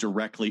 It was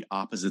directly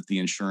opposite the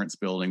insurance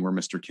building where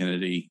Mr.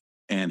 Kennedy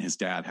and his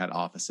dad had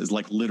offices.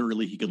 Like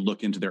literally he could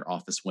look into their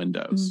office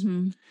windows.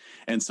 Mm-hmm.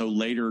 And so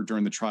later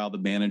during the trial, the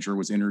manager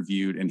was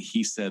interviewed and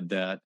he said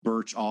that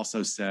Birch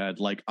also said,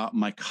 like,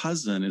 my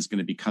cousin is going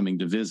to be coming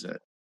to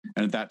visit.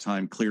 And at that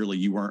time, clearly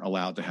you weren't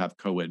allowed to have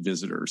co-ed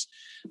visitors,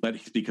 but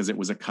because it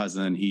was a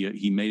cousin,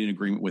 he made an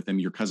agreement with him.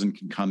 Your cousin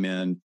can come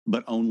in,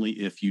 but only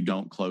if you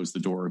don't close the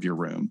door of your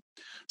room.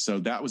 So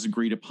that was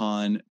agreed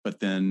upon. But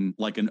then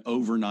like an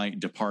overnight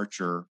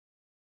departure,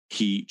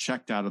 he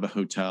checked out of the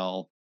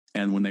hotel.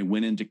 And when they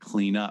went in to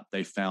clean up,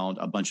 they found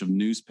a bunch of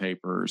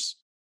newspapers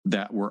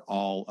that were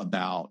all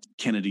about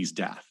Kennedy's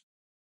death.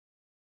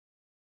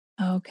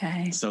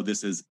 Okay. So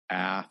this is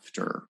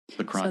after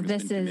the crime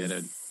has been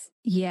committed.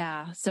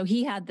 Yeah. So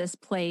he had this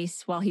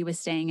place while he was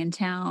staying in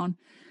town,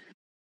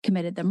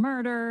 committed the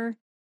murder,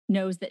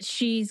 knows that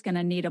she's going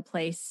to need a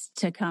place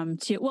to come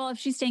to. Well, if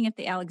she's staying at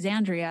the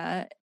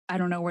Alexandria, I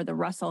don't know where the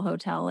Russell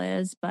Hotel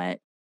is, but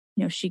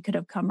she could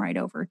have come right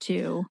over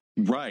too.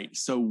 Right.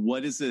 So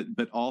what is it?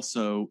 But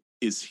also,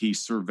 is he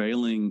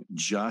surveilling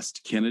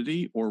just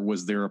Kennedy, or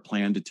was there a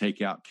plan to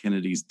take out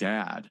Kennedy's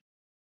dad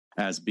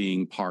as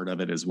being part of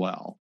it as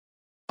well?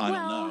 I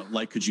don't know.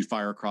 Like, could you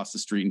fire across the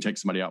street and take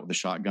somebody out with a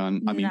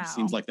shotgun? I mean, It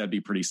seems like that'd be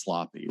pretty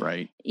sloppy,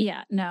 right?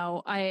 Yeah,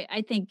 no.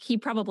 I think he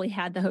probably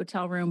had the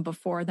hotel room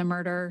before the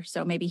murder.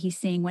 So maybe he's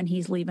seeing when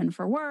he's leaving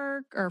for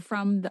work or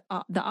from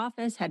the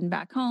office, heading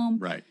back home.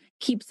 Right.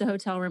 Keeps the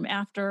hotel room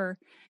after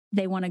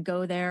they want to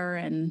go there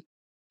and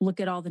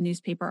look at all the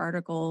newspaper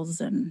articles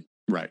and...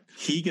 Right.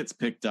 He gets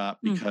picked up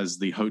because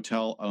the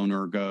hotel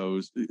owner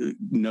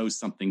knows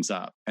something's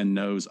up and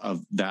knows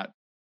of that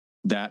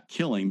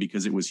killing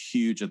because it was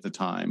huge at the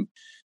time.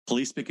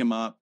 Police pick him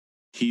up.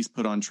 He's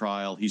put on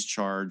trial. He's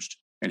charged.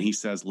 And he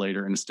says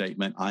later in a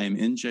statement, "I am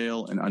in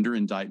jail and under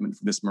indictment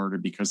for this murder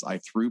because I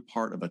threw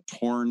part of a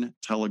torn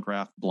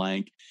telegraph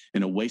blank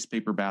in a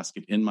wastepaper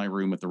basket in my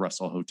room at the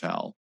Russell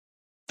Hotel.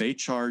 They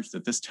charged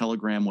that this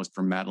telegram was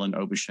from Madalynne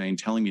Obenchain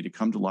telling me to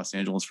come to Los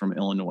Angeles from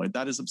Illinois.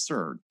 That is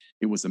absurd.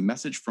 It was a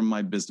message from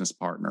my business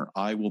partner.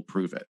 I will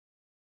prove it."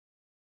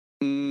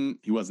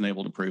 He wasn't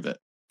able to prove it.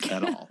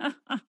 at all.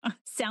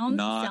 sounds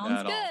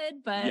at good,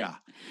 all. but yeah,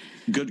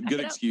 good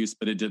excuse,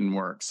 but it didn't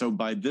work. So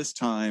by this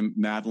time,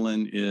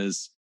 Madalynne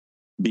is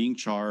being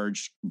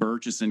charged.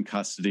 Birch is in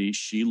custody.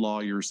 She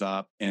lawyers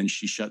up and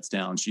she shuts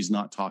down. She's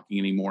not talking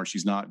anymore.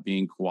 She's not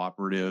being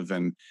cooperative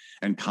and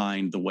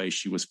kind the way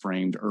she was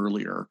framed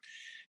earlier.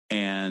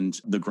 And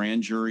the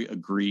grand jury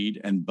agreed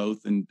and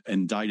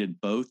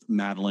indicted both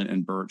Madalynne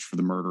and Birch for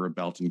the murder of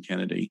Belton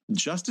Kennedy.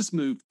 Justice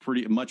moved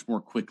pretty much more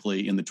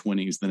quickly in the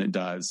 1920s than it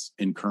does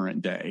in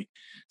current day.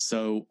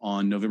 So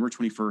on November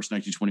 21st,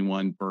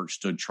 1921, Birch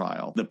stood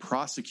trial. The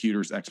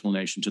prosecutor's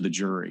explanation to the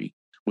jury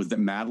was that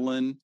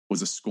Madalynne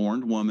was a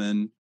scorned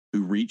woman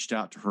who reached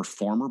out to her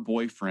former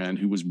boyfriend,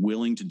 who was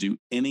willing to do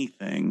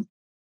anything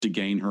to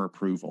gain her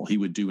approval. He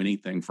would do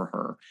anything for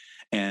her.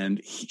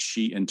 And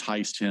she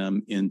enticed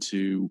him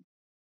into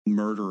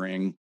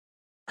murdering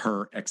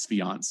her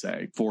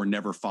ex-fiance for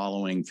never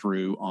following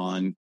through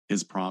on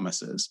his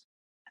promises.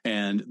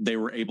 And they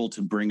were able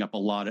to bring up a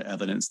lot of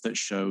evidence that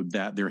showed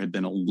that there had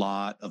been a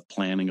lot of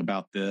planning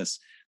about this,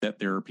 that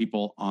there are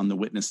people on the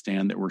witness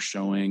stand that were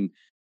showing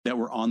that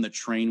were on the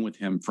train with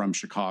him from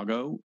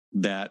Chicago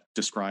that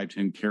described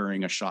him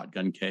carrying a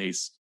shotgun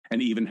case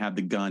and even had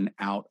the gun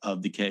out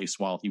of the case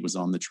while he was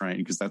on the train.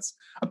 Because that's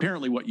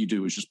apparently what you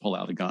do, is just pull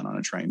out a gun on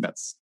a train.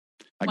 That's,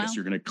 I guess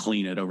you're going to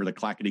clean it over the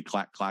clackety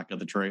clack clack of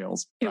the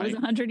trails. It right? was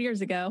 100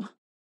 years ago.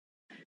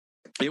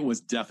 It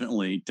was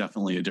definitely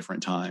a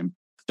different time.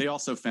 They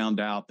also found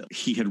out that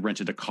he had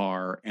rented a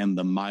car and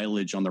the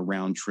mileage on the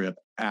round trip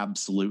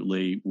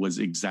absolutely was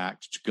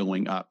exact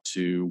going up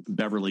to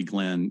Beverly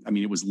Glen. I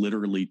mean, it was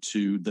literally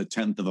to the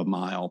 10th of a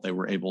mile. They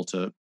were able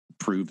to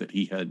prove that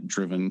he had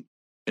driven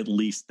at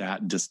least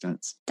that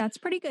distance. That's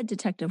pretty good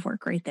detective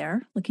work right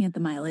there, looking at the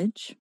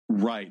mileage.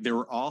 Right. There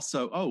were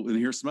also, and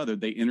here's some other,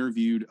 they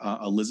interviewed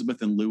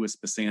Elizabeth and Louis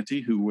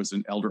Basanti, who was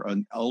an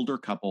elder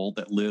couple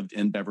that lived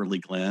in Beverly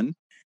Glen.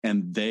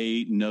 And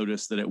they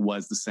noticed that it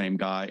was the same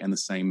guy and the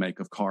same make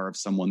of car of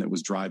someone that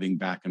was driving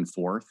back and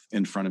forth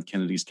in front of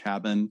Kennedy's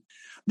cabin.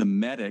 The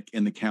medic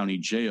in the county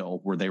jail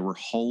where they were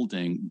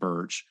holding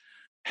Birch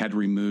had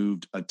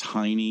removed a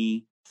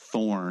tiny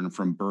thorn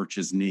from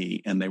Birch's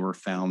knee, and they were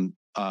found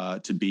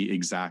to be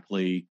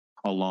exactly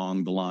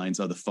along the lines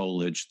of the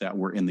foliage that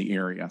were in the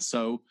area.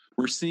 So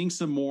we're seeing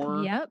some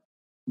more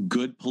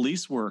good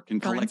police work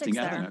and collecting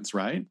evidence,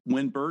 right?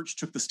 When Birch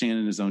took the stand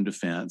in his own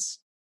defense,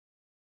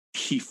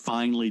 he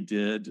finally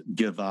did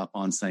give up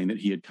on saying that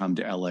he had come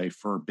to LA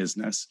for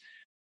business.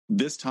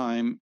 This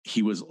time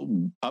he was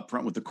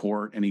upfront with the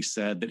court, and he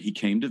said that he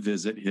came to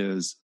visit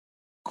his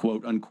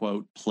quote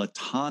unquote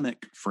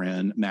platonic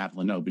friend,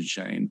 Madalynne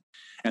Obenchain.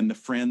 And the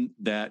friend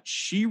that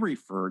she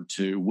referred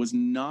to was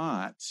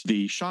not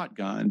the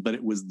shotgun, but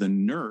it was the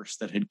nurse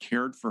that had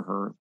cared for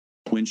her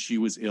when she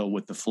was ill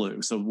with the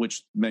flu. So,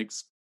 which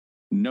makes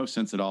no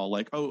sense at all.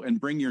 Like, oh, and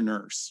bring your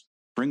nurse.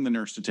 Bring the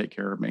nurse to take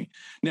care of me.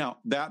 Now,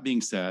 that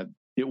being said,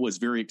 it was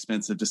very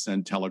expensive to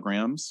send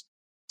telegrams.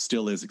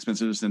 Still is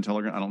expensive to send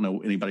telegrams. I don't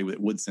know anybody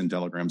that would send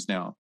telegrams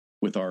now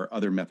with our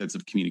other methods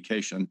of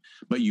communication,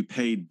 but you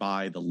paid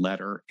by the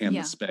letter and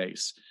the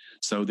space.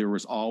 So there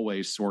was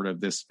always sort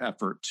of this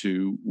effort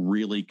to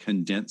really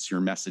condense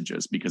your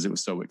messages because it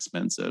was so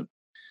expensive.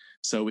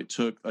 So it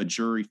took a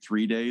jury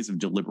 3 days of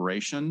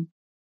deliberation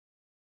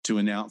to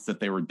announce that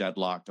they were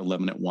deadlocked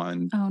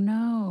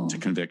 11-1 to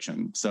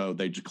conviction. So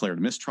they declared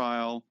a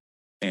mistrial,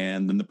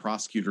 and then the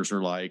prosecutors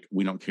are like,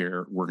 we don't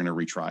care, we're going to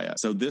retry it.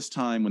 So this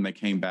time when they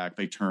came back,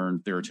 they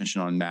turned their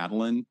attention on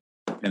Madalynne,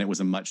 and it was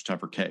a much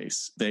tougher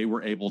case. They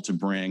were able to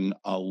bring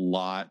a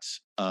lot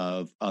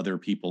of other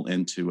people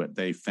into it.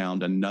 They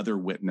found another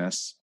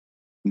witness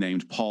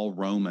named Paul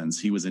Romans.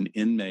 He was an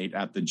inmate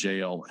at the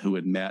jail who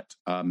had met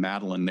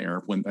Madalynne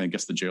there when, I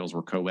guess, the jails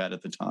were co-ed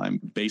at the time.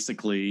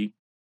 Basically,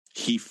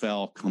 he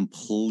fell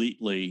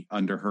completely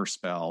under her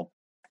spell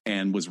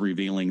and was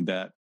revealing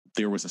that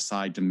there was a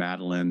side to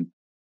Madalynne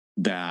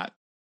that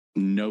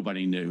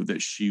nobody knew,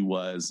 that she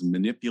was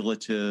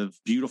manipulative,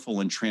 beautiful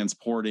and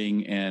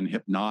transporting and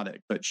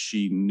hypnotic, but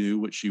she knew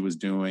what she was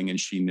doing and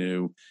she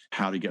knew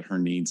how to get her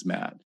needs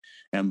met.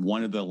 And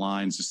one of the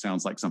lines just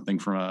sounds like something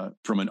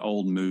from an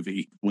old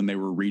movie when they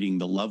were reading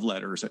the love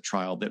letters at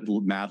trial that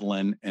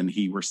Madalynne and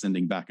he were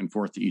sending back and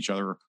forth to each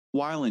other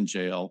while in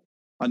jail.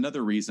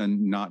 Another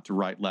reason not to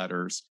write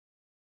letters.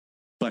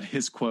 But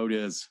his quote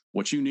is,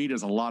 what you need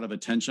is a lot of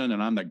attention,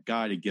 and I'm the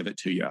guy to give it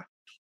to you.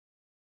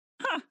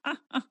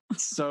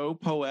 So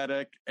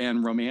poetic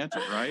and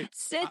romantic, right?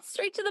 It's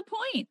straight to the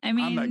point. I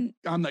mean,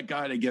 I'm the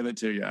guy to give it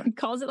to you. He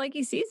calls it like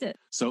he sees it.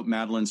 So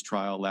Madalynne's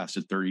trial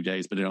lasted 30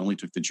 days, but it only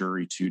took the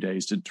jury 2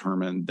 days to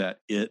determine that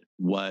it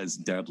was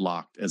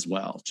deadlocked as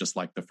well, just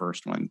like the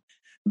first one.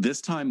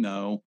 This time,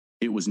 though,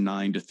 it was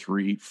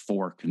 9-3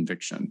 for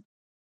conviction.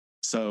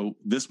 So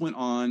this went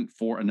on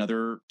for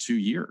another 2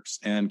 years,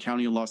 and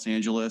County of Los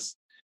Angeles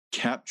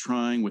kept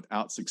trying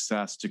without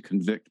success to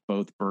convict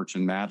both Birch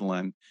and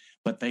Madalynne,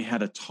 but they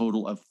had a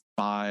total of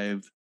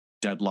 5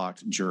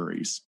 deadlocked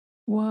juries.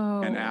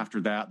 Whoa. And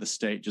after that, the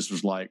state just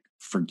was like,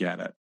 forget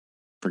it.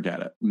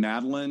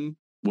 Madalynne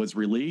was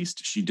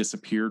released. She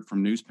disappeared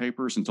from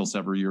newspapers until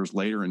several years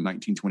later in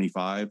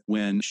 1925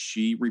 when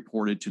she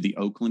reported to the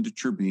Oakland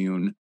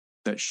Tribune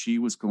that she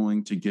was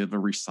going to give a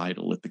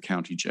recital at the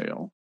county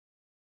jail.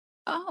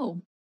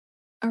 Oh,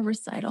 a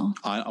recital.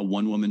 A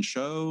one-woman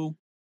show.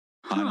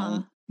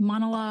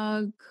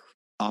 Monologue.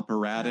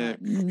 Operatic,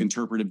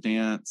 interpretive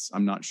dance.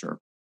 I'm not sure.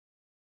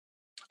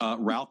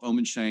 Ralph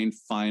Obenchain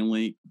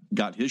finally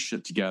got his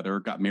shit together,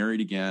 got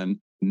married again,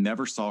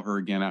 never saw her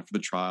again after the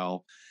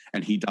trial,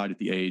 and he died at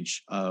the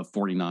age of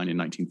 49 in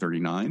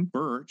 1939.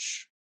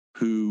 Birch,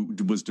 who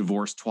was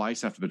divorced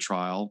twice after the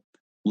trial,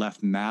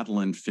 left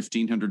Madalynne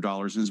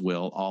 $1,500 in his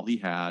will, all he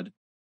had,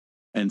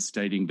 and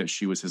stating that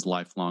she was his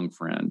lifelong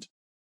friend.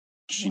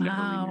 She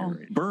never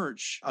remarried.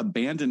 Birch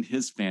abandoned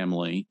his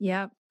family,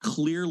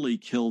 clearly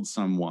killed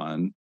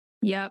someone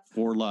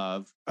for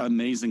love,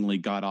 amazingly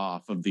got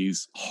off of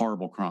these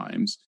horrible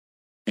crimes,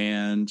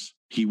 and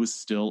he was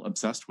still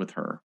obsessed with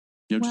her.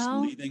 Just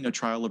leaving a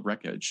trail of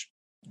wreckage.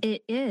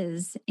 It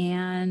is.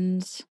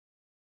 And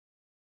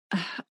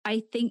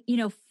I think,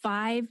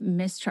 5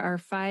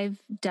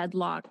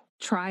 deadlock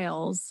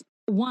trials,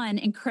 one,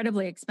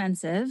 incredibly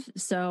expensive.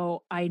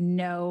 So I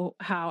know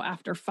how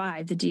after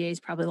 5, the DA is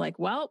probably like,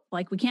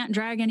 we can't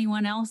drag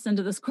anyone else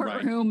into this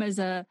courtroom as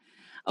a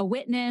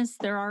witness.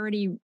 They're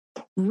already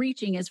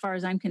reaching, as far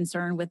as I'm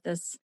concerned, with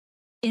this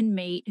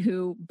inmate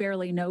who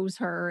barely knows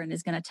her and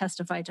is going to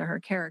testify to her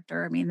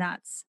character. I mean,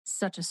 that's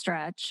such a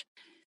stretch.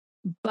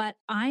 But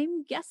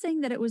I'm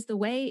guessing that it was the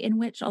way in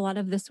which a lot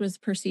of this was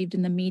perceived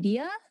in the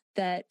media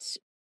that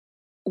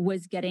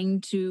was getting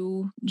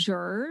to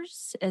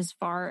jurors as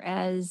far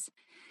as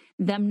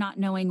them not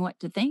knowing what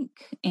to think.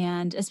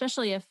 And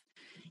especially if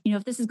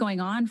this is going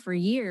on for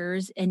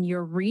years and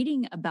you're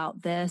reading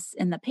about this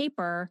in the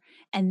paper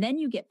and then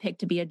you get picked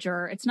to be a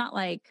juror, it's not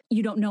like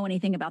you don't know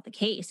anything about the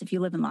case if you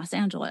live in Los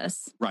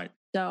Angeles. Right.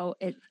 So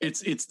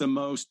it's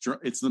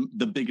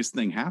the biggest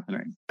thing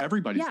happening.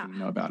 Everybody's going to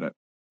know about it.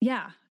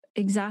 Yeah,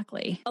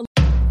 exactly.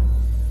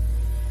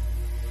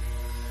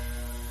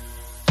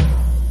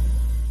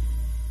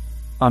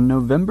 On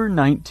November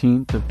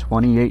 19th of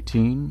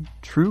 2018,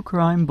 True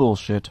Crime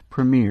Bullshit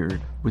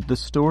premiered with the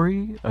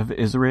story of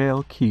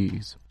Israel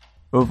Keyes.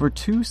 Over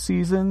 2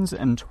 seasons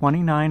and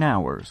 29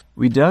 hours,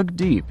 we dug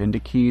deep into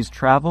Keyes'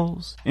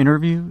 travels,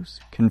 interviews,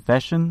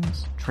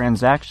 confessions,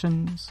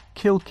 transactions,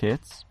 kill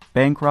kits,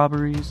 bank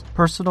robberies,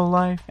 personal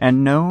life,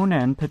 and known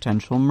and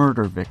potential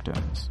murder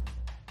victims.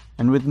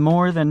 And with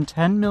more than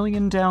 10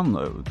 million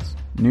downloads,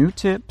 new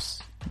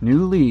tips,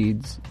 new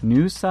leads,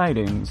 new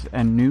sightings,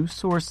 and new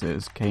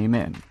sources came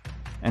in,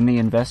 and the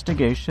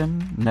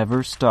investigation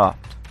never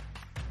stopped.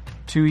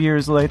 2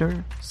 years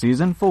later,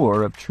 Season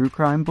 4 of True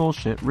Crime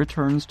Bullshit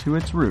returns to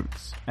its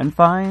roots and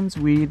finds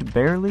we'd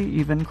barely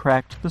even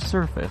cracked the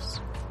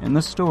surface in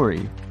the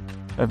story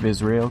of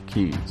Israel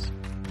Keyes.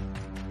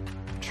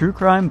 True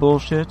Crime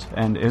Bullshit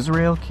and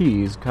Israel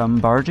Keyes come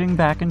barging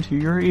back into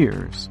your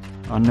ears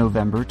on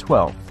November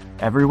 12th,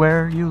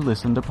 everywhere you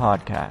listen to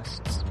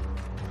podcasts.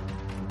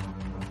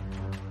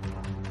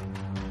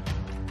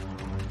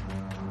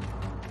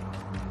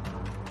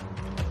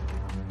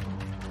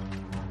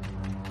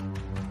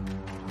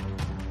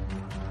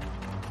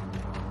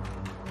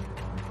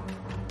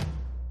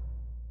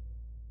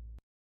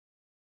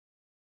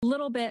 A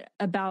little bit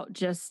about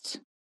just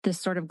this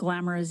sort of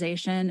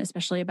glamorization,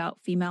 especially about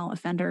female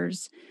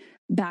offenders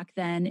back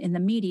then in the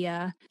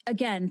media.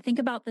 Again, think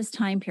about this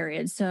time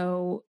period.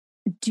 So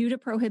due to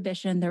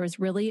prohibition, there was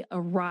really a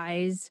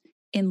rise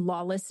in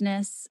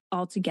lawlessness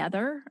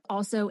altogether.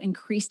 Also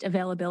increased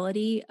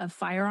availability of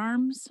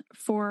firearms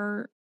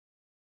for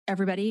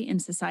everybody in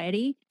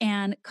society.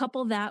 And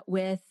couple that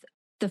with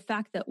the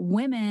fact that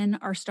women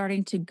are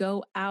starting to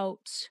go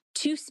out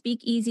to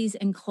speakeasies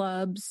and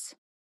clubs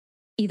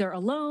either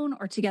alone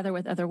or together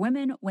with other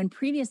women, when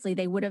previously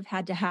they would have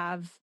had to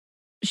have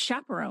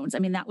chaperones. I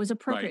mean, that was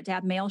appropriate to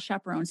have male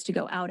chaperones to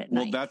go out at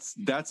night. Well,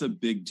 that's a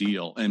big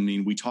deal. I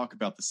mean, we talk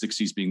about the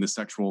 60s being the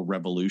sexual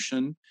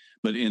revolution,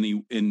 but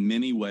in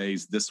many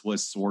ways, this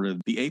was sort of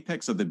the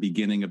apex of the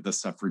beginning of the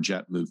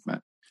suffragette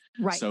movement.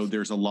 Right. So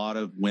there's a lot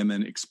of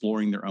women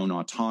exploring their own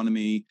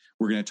autonomy.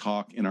 We're going to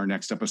talk in our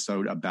next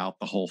episode about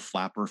the whole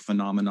flapper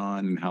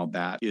phenomenon and how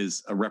that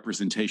is a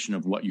representation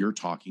of what you're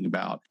talking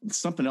about.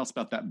 Something else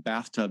about that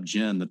bathtub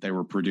gin that they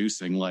were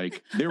producing,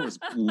 like there was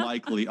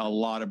likely a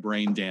lot of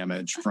brain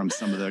damage from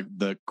some of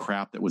the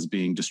crap that was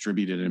being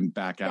distributed in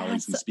back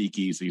alleys and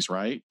speakeasies,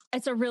 right?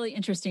 It's a really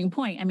interesting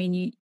point. I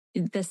mean,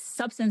 the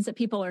substance that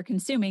people are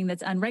consuming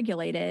that's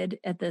unregulated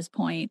at this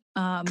point.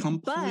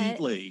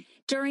 Completely.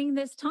 But during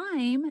this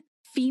time,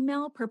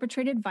 female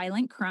perpetrated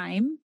violent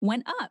crime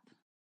went up.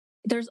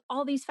 There's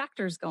all these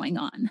factors going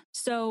on.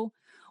 So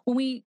when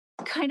we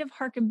kind of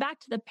harken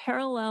back to the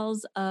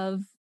parallels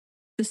of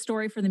the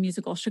story for the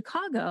musical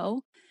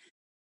Chicago,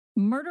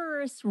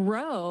 Murderess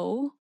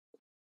Row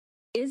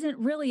isn't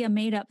really a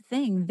made-up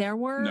thing. There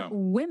were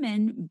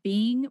women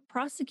being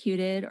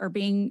prosecuted or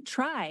being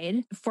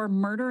tried for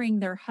murdering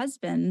their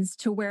husbands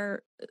to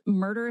where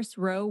Murderess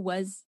Row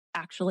was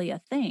actually a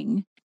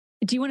thing.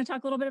 Do you want to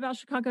talk a little bit about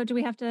Chicago? Do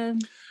we have to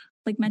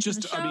mention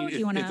the show? I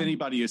mean, if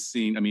anybody has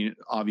seen, I mean,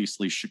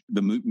 obviously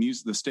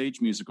the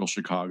stage musical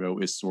Chicago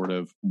is sort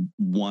of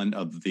one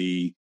of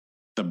the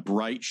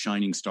bright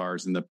shining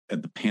stars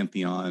at the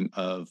pantheon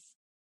of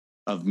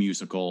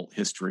musical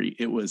history.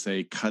 It was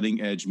a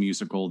cutting edge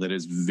musical that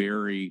is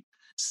very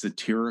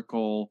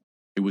satirical.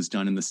 It was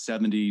done in the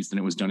 70s, and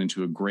it was done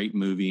into a great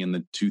movie in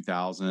the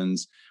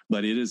 2000s.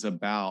 But it is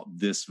about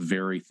this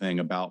very thing,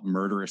 about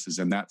murderesses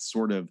and that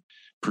sort of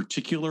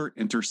particular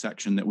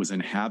intersection that was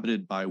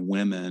inhabited by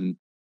women,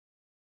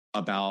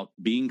 about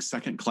being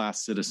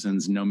second-class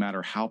citizens, no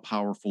matter how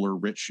powerful or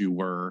rich you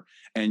were.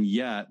 And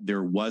yet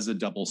there was a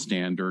double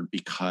standard,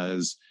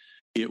 because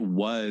it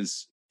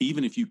was,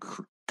 even if you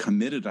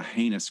committed a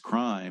heinous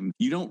crime,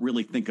 you don't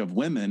really think of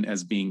women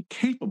as being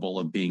capable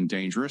of being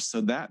dangerous.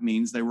 So that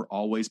means they were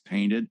always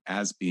painted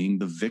as being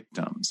the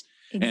victims.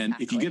 Exactly. And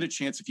if you get a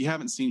chance, if you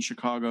haven't seen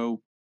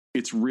Chicago,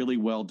 it's really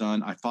well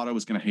done. I thought I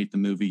was going to hate the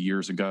movie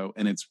years ago,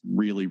 and it's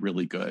really,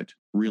 really good.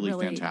 Really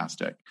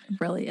fantastic. It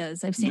really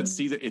is. I've seen.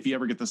 If you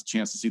ever get this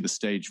chance to see the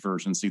stage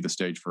version too,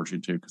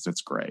 because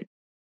it's great.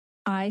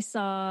 I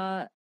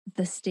saw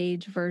the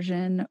stage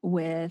version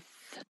with,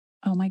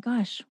 oh my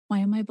gosh, why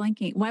am I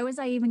blanking? Why was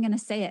I even going to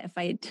say it?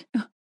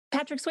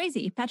 Patrick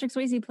Swayze. Patrick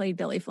Swayze played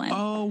Billy Flynn.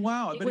 Oh,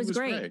 wow. It was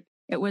great.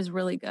 It was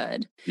really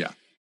good. Yeah.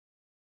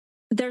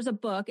 There's a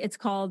book. It's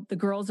called The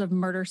Girls of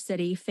Murder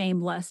City, Fame,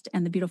 Lust,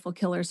 and the Beautiful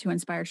Killers Who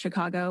Inspired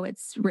Chicago.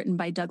 It's written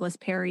by Douglas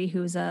Perry,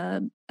 who's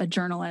a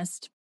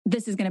journalist.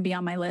 This is going to be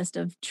on my list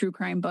of true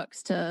crime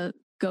books to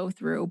go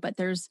through, but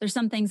there's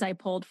some things I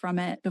pulled from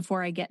it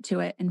before I get to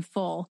it in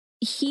full.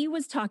 He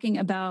was talking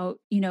about,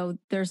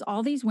 there's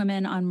all these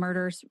women on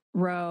Murder's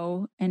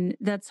Row, and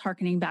that's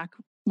hearkening back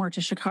more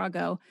to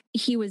Chicago.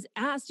 He was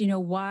asked,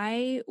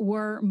 why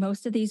were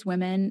most of these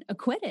women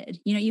acquitted?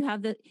 You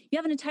have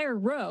an entire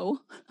row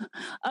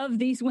of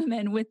these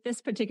women with this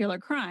particular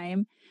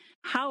crime.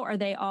 How are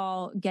they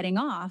all getting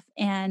off?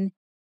 And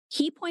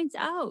he points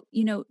out,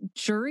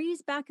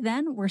 juries back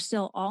then were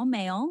still all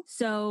male.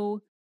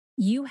 So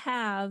you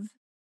have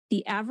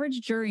the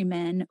average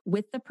juryman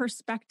with the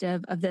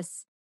perspective of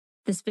this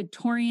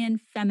Victorian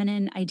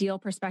feminine ideal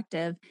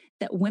perspective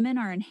that women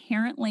are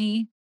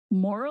inherently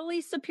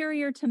morally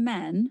superior to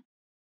men,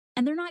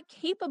 and they're not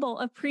capable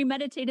of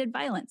premeditated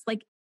violence.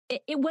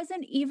 It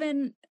wasn't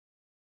even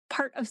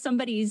part of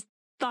somebody's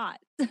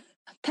thought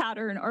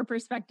pattern or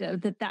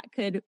perspective that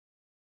could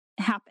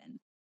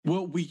happen.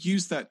 Well, we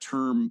use that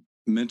term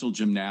mental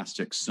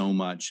gymnastics so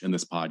much in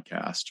this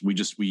podcast.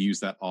 We use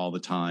that all the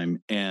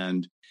time.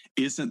 And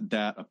isn't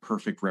that a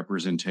perfect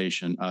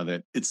representation of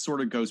it? It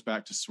sort of goes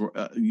back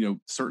to,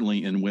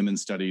 certainly in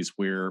women's studies,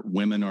 where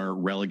women are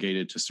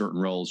relegated to certain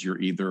roles.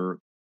 You're either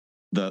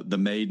the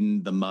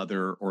maiden, the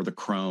mother, or the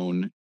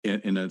crone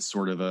in a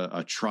sort of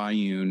a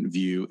triune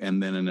view.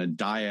 And then in a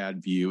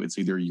dyad view, it's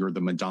either you're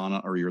the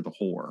Madonna or you're the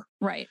whore.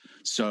 Right.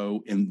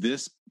 So in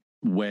this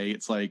way,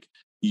 it's like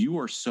you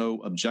are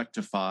so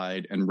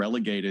objectified and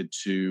relegated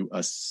to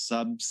a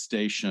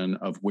substation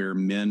of where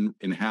men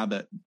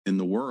inhabit in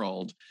the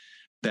world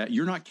that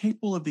you're not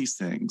capable of these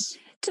things.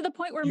 To the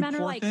point where men are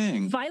like,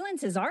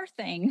 violence is our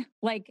thing.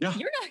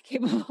 You're not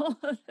capable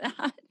of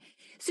that.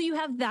 So you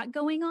have that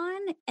going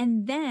on.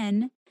 And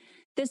then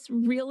this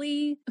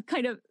really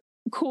kind of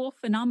cool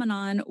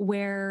phenomenon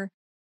where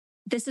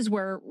this is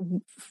where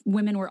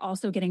women were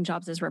also getting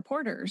jobs as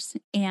reporters.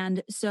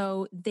 And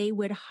so they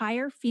would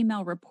hire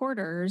female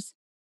reporters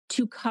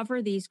to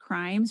cover these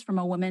crimes from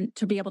a woman,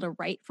 to be able to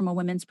write from a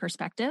woman's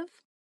perspective.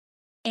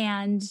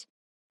 And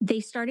they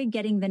started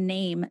getting the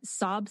name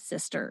Sob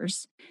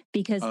Sisters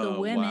because the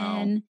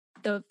women,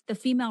 the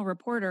female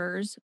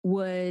reporters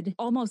would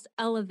almost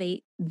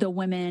elevate the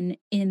women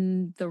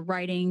in the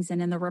writings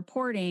and in the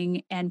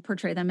reporting and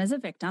portray them as a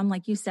victim,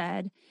 like you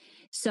said.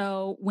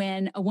 So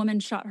when a woman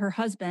shot her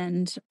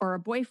husband or a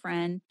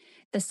boyfriend,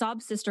 the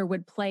Sob Sister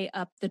would play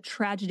up the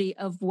tragedy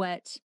of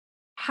what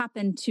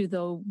happened to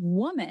the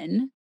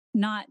woman,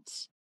 not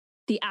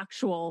the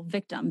actual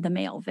victim, the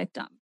male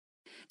victim.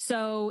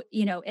 So,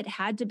 it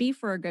had to be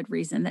for a good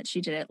reason that she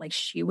did it. Like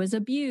she was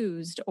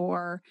abused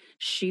or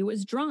she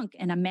was drunk,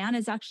 and a man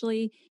is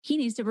he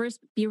needs to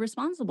be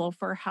responsible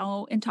for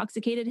how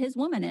intoxicated his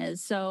woman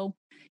is. So,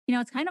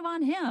 it's kind of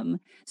on him.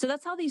 So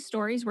that's how these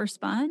stories were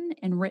spun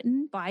and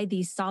written by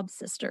these Sob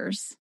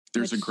Sisters.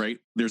 There's a great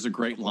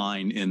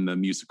line in the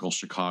musical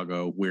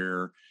Chicago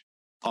where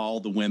all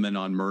the women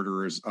on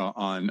Murderess's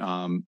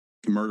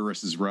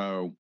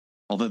Row,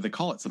 although they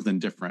call it something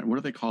different. What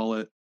do they call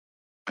it?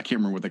 I can't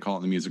remember what they call it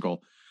in the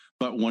musical,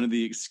 but one of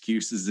the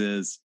excuses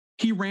is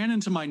he ran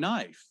into my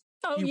knife.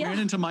 He ran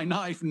into my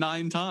knife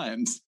 9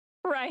 times.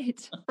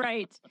 Right.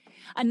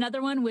 Another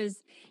one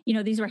was,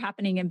 these were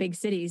happening in big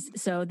cities,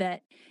 so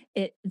that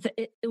it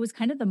was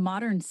kind of the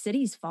modern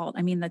city's fault.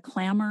 I mean, the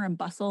clamor and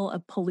bustle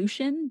of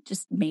pollution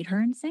just made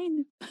her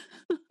insane.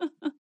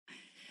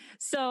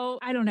 So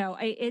I don't know.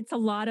 It's a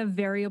lot of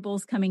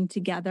variables coming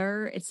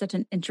together. It's such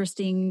an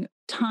interesting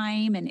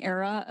time and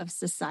era of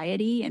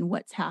society and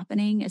what's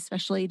happening,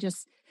 especially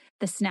just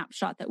the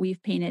snapshot that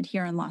we've painted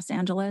here in Los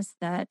Angeles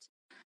that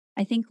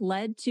I think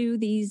led to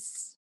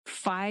these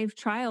 5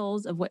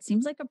 trials of what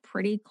seems like a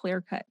pretty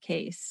clear-cut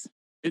case.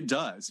 It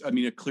does. I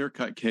mean, a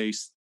clear-cut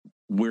case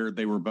where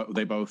they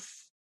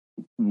both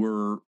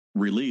were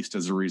released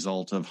as a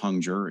result of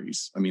hung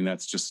juries. I mean,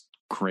 that's just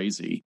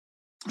crazy.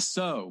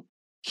 So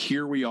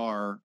here we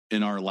are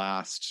in our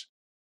last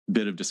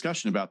bit of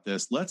discussion about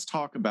this. Let's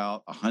talk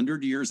about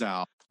 100 years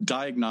out,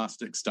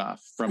 diagnostic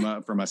stuff from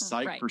a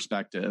psych Right.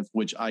 perspective,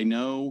 which I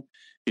know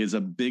is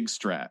a big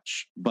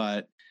stretch,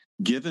 but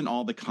given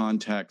all the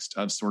context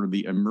of sort of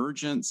the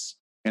emergence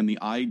and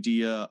the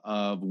idea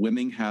of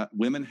women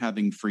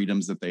having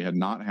freedoms that they had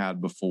not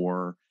had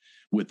before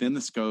within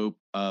the scope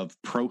of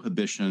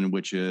prohibition,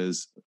 which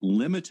is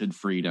limited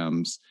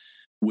freedoms,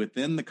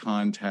 within the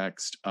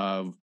context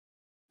of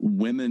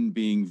women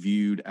being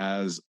viewed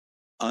as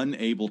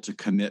unable to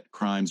commit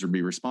crimes or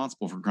be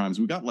responsible for crimes,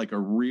 we got like a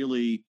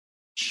really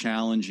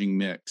challenging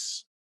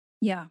mix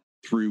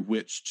through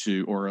which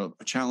to, or a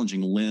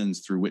challenging lens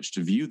through which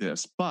to view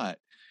this. But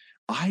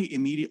I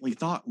immediately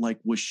thought, like,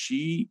 was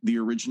she the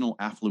original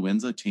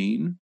affluenza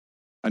teen?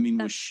 I mean,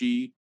 was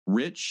she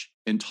rich,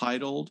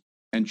 entitled,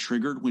 and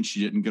triggered when she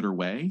didn't get her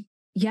way?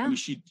 Yeah. I mean,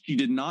 she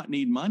did not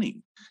need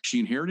money. She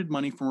inherited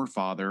money from her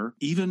father.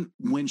 Even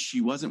when she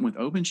wasn't with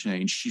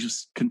Obenchain, she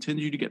just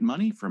continued to get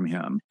money from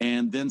him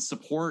and then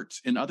support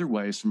in other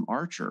ways from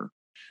Archer.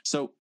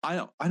 So I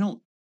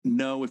don't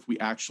know if we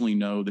actually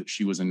know that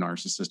she was a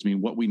narcissist. I mean,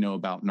 what we know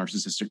about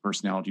narcissistic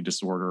personality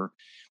disorder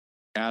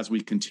as we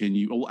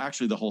continue, well,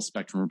 actually the whole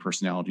spectrum of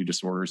personality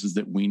disorders, is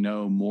that we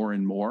know more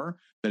and more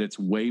that it's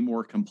way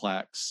more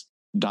complex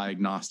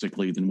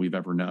diagnostically than we've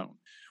ever known.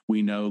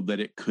 We know that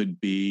it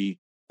could be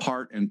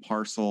part and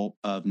parcel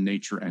of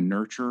nature and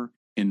nurture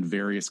in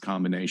various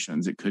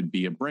combinations. It could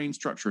be a brain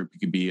structure, it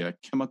could be a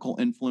chemical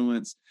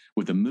influence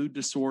with a mood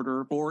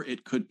disorder, or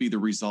it could be the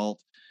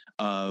result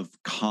of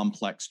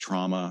complex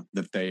trauma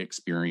that they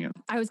experience.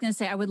 I was going to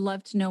say, I would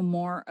love to know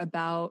more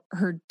about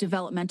her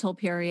developmental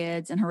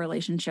periods and her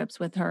relationships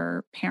with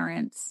her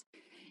parents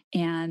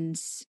and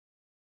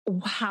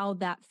how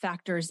that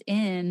factors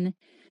in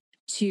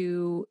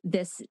to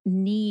this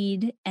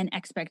need and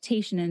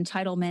expectation and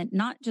entitlement,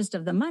 not just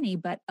of the money,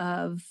 but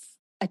of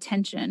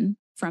attention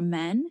from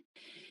men,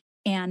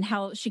 and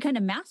how she kind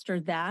of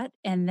mastered that.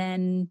 And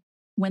then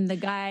when the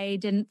guy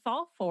didn't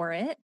fall for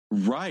it,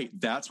 right.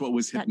 That's what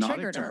was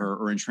hypnotic to her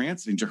or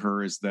entrancing to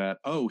her, is that,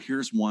 oh,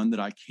 here's one that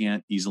I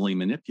can't easily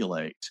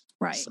manipulate.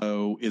 Right.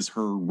 So is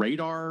her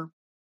radar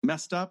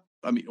messed up?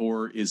 I mean,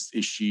 or is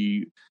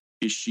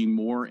she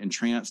more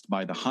entranced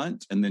by the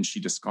hunt and then she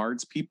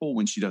discards people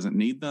when she doesn't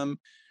need them?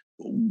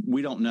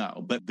 We don't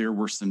know. But there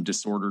were some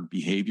disordered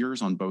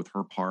behaviors on both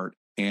her part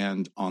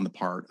and on the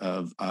part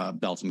of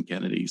Belton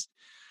Kennedy's.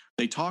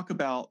 They talk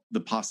about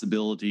the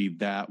possibility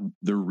that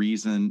the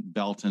reason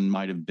Belton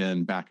might have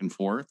been back and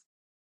forth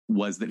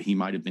was that he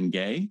might have been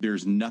gay.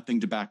 There's nothing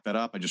to back that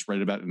up. I just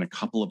read about it in a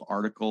couple of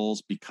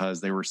articles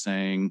because they were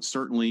saying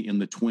certainly in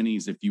the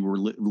 20s, if you were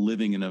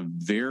living in a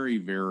very,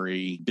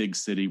 very big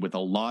city with a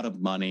lot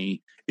of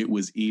money, it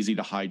was easy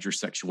to hide your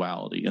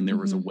sexuality and there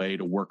was a way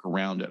to work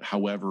around it.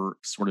 However,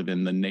 sort of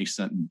in the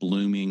nascent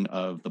blooming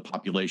of the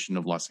population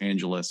of Los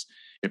Angeles,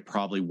 it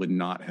probably would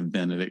not have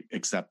been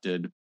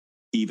accepted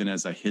even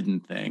as a hidden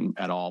thing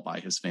at all by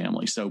his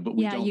family. So, but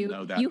we don't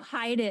know that. You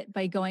hide it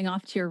by going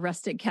off to your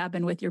rustic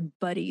cabin with your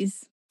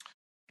buddies.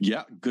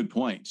 Yeah, good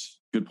point.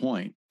 Good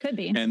point. Could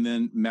be. And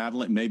then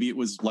Madalynne, maybe it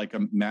was like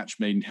a match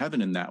made in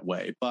heaven in that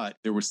way, but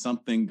there was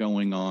something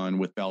going on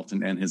with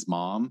Belton and his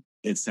mom.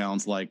 It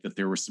sounds like that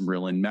there was some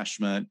real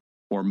enmeshment,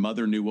 or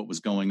mother knew what was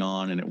going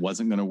on and it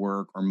wasn't going to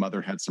work, or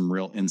mother had some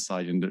real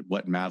insight into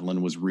what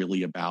Madalynne was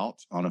really about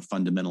on a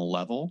fundamental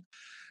level.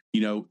 You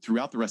know,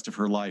 throughout the rest of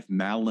her life,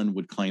 Madalynne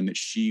would claim that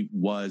she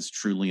was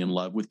truly in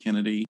love with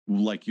Kennedy.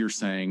 Like you're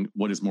saying,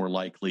 what is more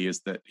likely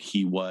is that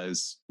he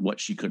was what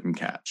she couldn't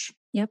catch.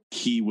 Yep.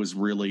 He was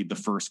really the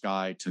first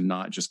guy to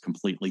not just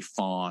completely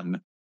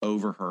fawn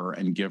over her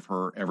and give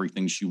her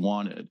everything she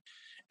wanted.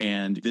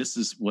 And this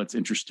is what's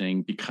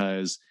interesting,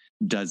 because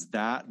does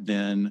that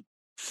then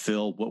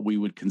fill what we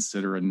would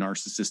consider a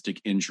narcissistic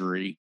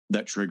injury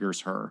that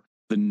triggers her?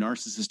 The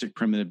narcissistic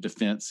primitive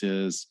defense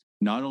is,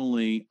 not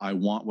only I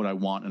want what I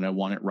want and I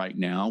want it right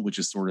now, which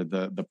is sort of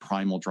the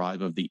primal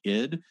drive of the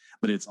id,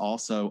 but it's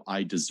also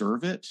I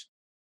deserve it.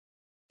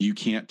 You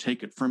can't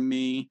take it from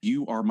me.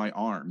 You are my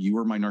arm. You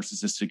are my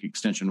narcissistic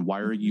extension. Why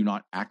are you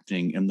not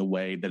acting in the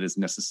way that is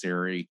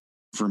necessary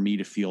for me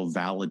to feel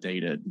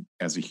validated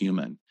as a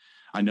human?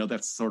 I know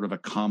that's sort of a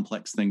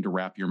complex thing to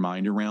wrap your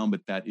mind around,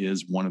 but that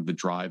is one of the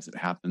drives that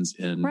happens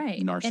in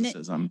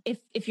narcissism. And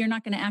if you're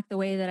not going to act the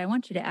way that I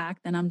want you to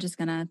act, then I'm just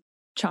going to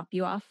chop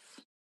you off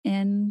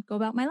and go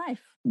about my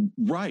life.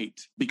 Right.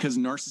 Because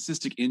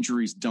narcissistic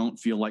injuries don't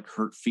feel like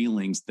hurt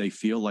feelings. They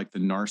feel like the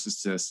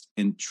narcissist's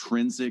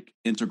intrinsic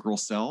integral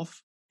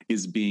self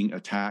is being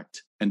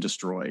attacked and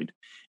destroyed.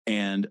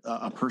 And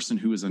a person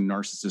who is a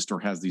narcissist or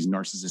has these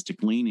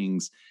narcissistic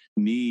leanings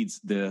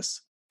needs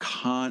this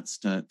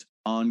constant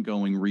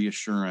ongoing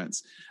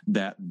reassurance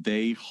that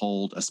they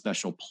hold a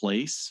special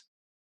place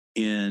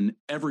in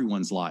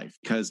everyone's life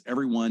because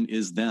everyone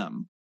is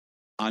them.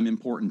 I'm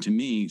important to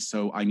me,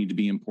 so I need to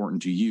be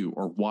important to you.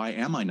 Or why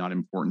am I not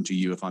important to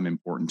you if I'm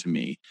important to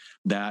me?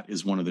 That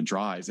is one of the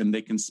drives. And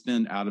they can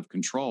spin out of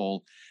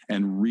control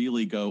and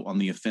really go on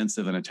the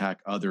offensive and attack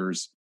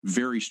others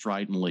very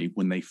stridently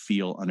when they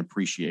feel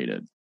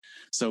unappreciated.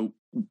 So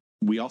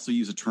we also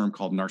use a term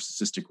called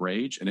narcissistic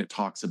rage, and it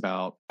talks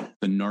about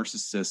the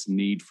narcissist's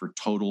need for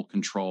total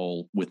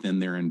control within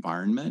their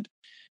environment,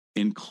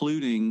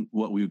 including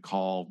what we would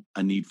call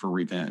a need for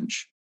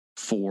revenge,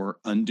 for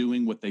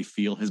undoing what they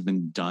feel has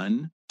been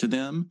done to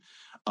them,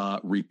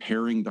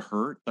 repairing the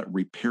hurt, but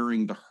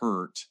repairing the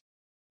hurt,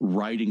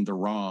 righting the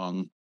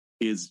wrong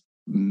is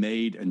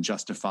made and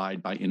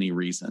justified by any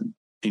reason,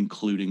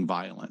 including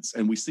violence.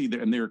 And we see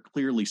that, and there are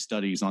clearly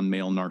studies on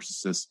male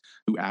narcissists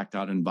who act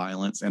out in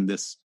violence, and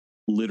this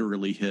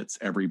literally hits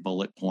every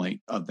bullet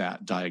point of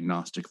that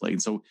diagnostically.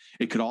 And so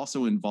it could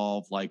also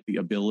involve like the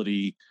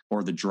ability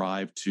or the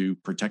drive to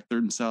protect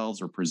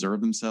themselves or preserve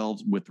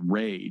themselves with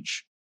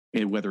rage.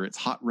 And whether it's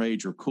hot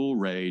rage or cool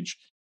rage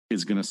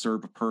is going to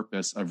serve a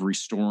purpose of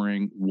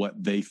restoring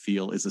what they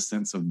feel is a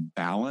sense of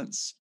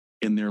balance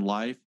in their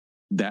life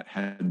that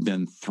had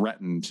been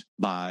threatened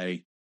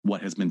by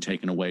what has been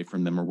taken away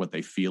from them or what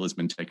they feel has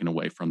been taken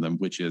away from them,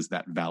 which is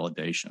that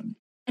validation.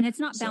 And it's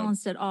not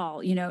balanced at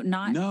all,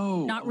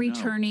 not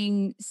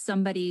returning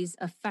somebody's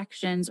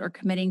affections or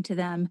committing to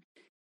them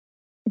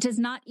does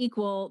not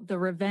equal the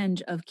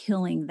revenge of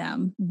killing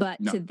them.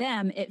 But to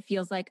them, it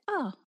feels like,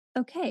 oh,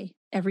 okay,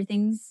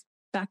 everything's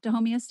back to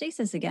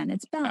homeostasis again.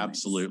 It's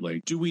balanced.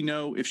 Absolutely. Do we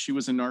know if she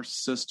was a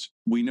narcissist?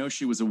 We know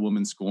she was a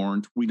woman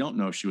scorned. We don't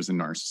know if she was a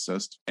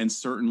narcissist. And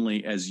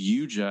certainly, as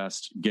you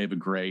just gave a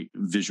great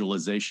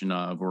visualization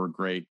of, or a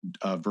great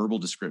verbal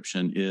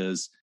description,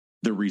 is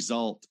the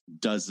result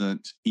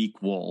doesn't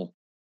equal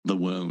the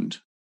wound.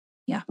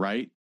 Yeah.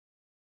 Right?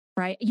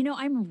 Right.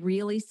 I'm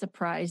really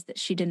surprised that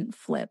she didn't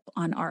flip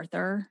on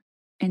Arthur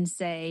and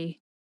say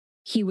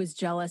he was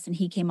jealous and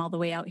he came all the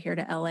way out here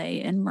to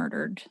LA and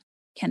murdered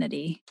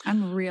Kennedy.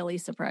 I'm really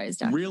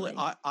surprised. Actually. Really?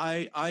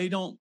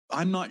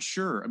 I'm not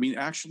sure. I mean,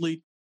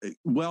 actually,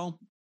 well,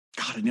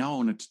 God, now I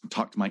want to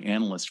talk to my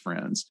analyst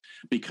friends,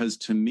 because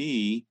to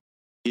me,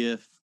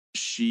 if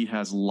she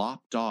has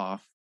lopped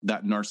off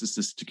that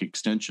narcissistic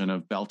extension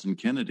of Belton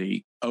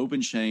Kennedy,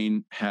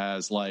 Obenchain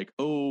has like,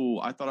 oh,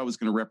 I thought I was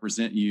going to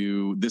represent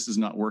you. This is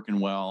not working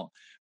well.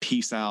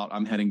 Peace out.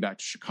 I'm heading back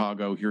to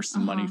Chicago. Here's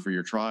some money for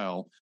your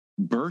trial.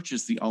 Birch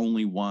is the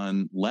only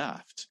one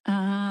left.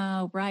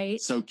 Oh, right.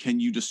 So can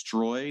you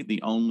destroy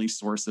the only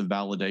source of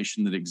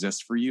validation that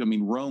exists for you? I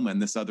mean, Roman,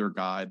 this other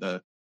guy,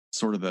 the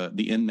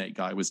inmate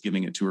guy, was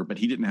giving it to her, but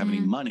he didn't have any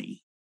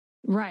money.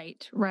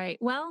 Right.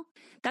 Well,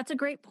 that's a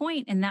great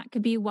point. And that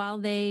could be while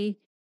they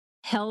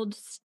held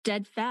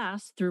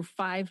steadfast through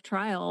 5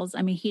 trials.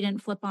 I mean, he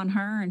didn't flip on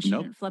her and she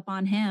didn't flip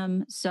on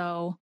him.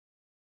 So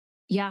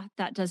yeah,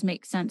 that does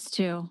make sense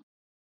too.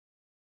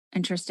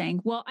 Interesting.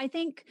 Well, I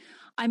think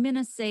I'm going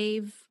to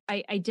save,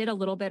 I did a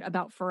little bit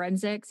about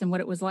forensics and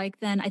what it was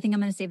like then. I think I'm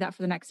going to save that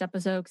for the next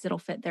episode because it'll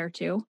fit there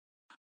too.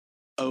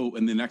 Oh,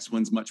 and the next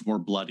one's much more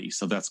bloody.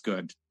 So that's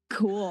good.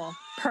 Cool.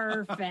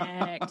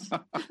 Perfect.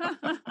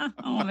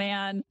 Oh,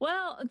 man.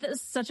 Well, this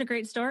is such a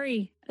great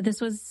story. This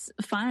was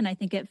fun. I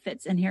think it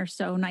fits in here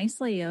so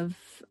nicely of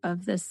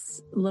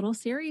this little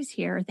series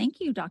here. Thank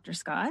you, Dr.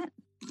 Scott.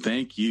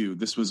 Thank you.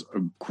 This was a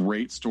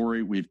great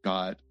story. We've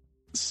got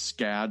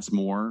scads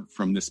more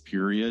from this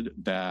period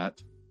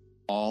that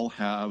all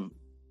have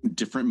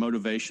different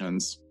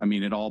motivations. I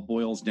mean, it all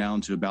boils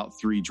down to about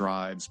 3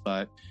 drives,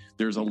 but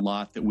there's a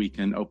lot that we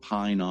can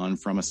opine on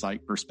from a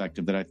psych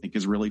perspective that I think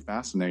is really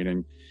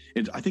fascinating.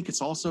 I think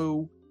it's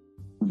also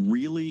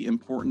really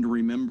important to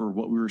remember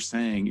what we were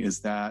saying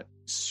is that,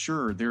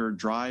 sure, there are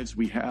drives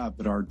we have,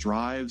 but our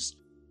drives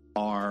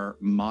are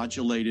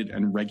modulated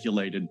and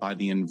regulated by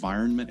the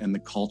environment and the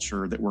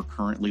culture that we're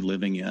currently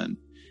living in.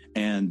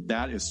 And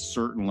that is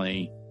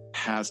certainly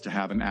has to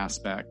have an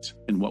aspect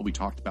in what we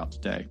talked about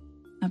today.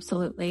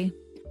 Absolutely.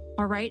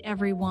 All right,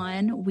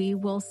 everyone. We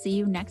will see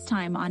you next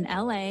time on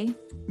LA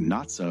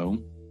Not So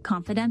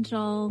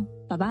Confidential.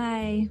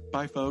 Bye-bye.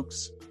 Bye,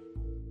 folks.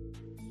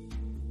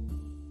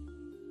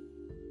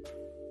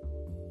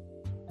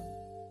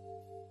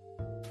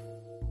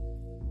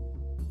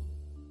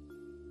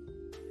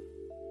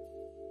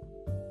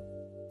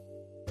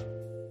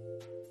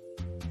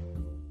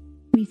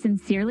 We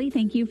sincerely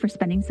thank you for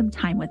spending some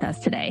time with us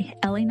today.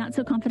 LA Not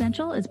So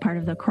Confidential is part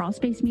of the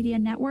Crawlspace Media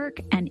Network,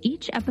 and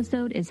each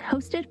episode is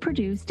hosted,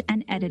 produced,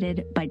 and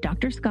edited by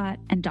Dr. Scott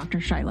and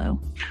Dr.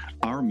 Shiloh.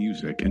 Our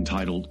music,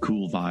 entitled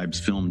Cool Vibes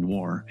Film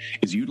Noir,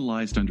 is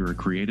utilized under a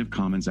Creative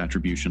Commons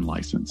Attribution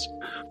license.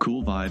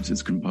 Cool Vibes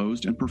is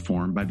composed and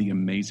performed by the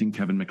amazing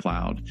Kevin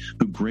MacLeod,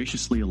 who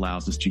graciously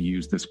allows us to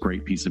use this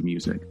great piece of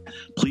music.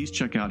 Please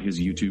check out his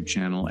YouTube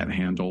channel at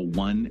handle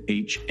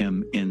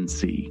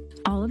 1HMNC.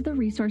 All of the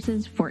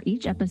resources for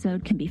each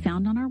episode can be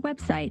found on our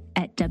website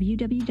at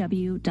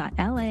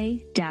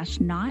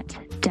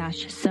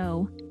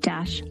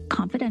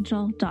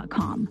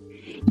www.la-not-so-confidential.com.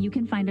 You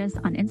can find us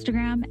on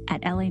Instagram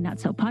at LA Not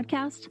So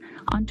Podcast,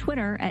 on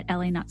Twitter at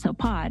LA Not So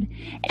Pod,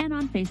 and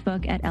on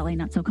Facebook at LA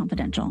Not So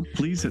Confidential.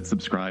 Please hit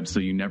subscribe so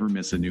you never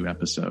miss a new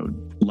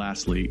episode.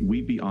 Lastly,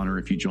 we'd be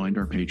honored if you joined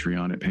our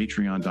Patreon at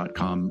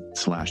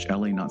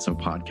patreon.com/LA Not So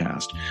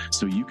Podcast,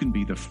 so you can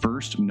be the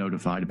first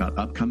notified about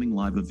upcoming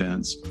live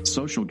events,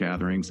 social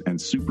gatherings, and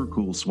super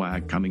cool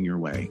swag coming your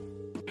way.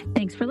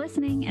 Thanks for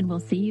listening, and we'll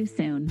see you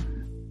soon.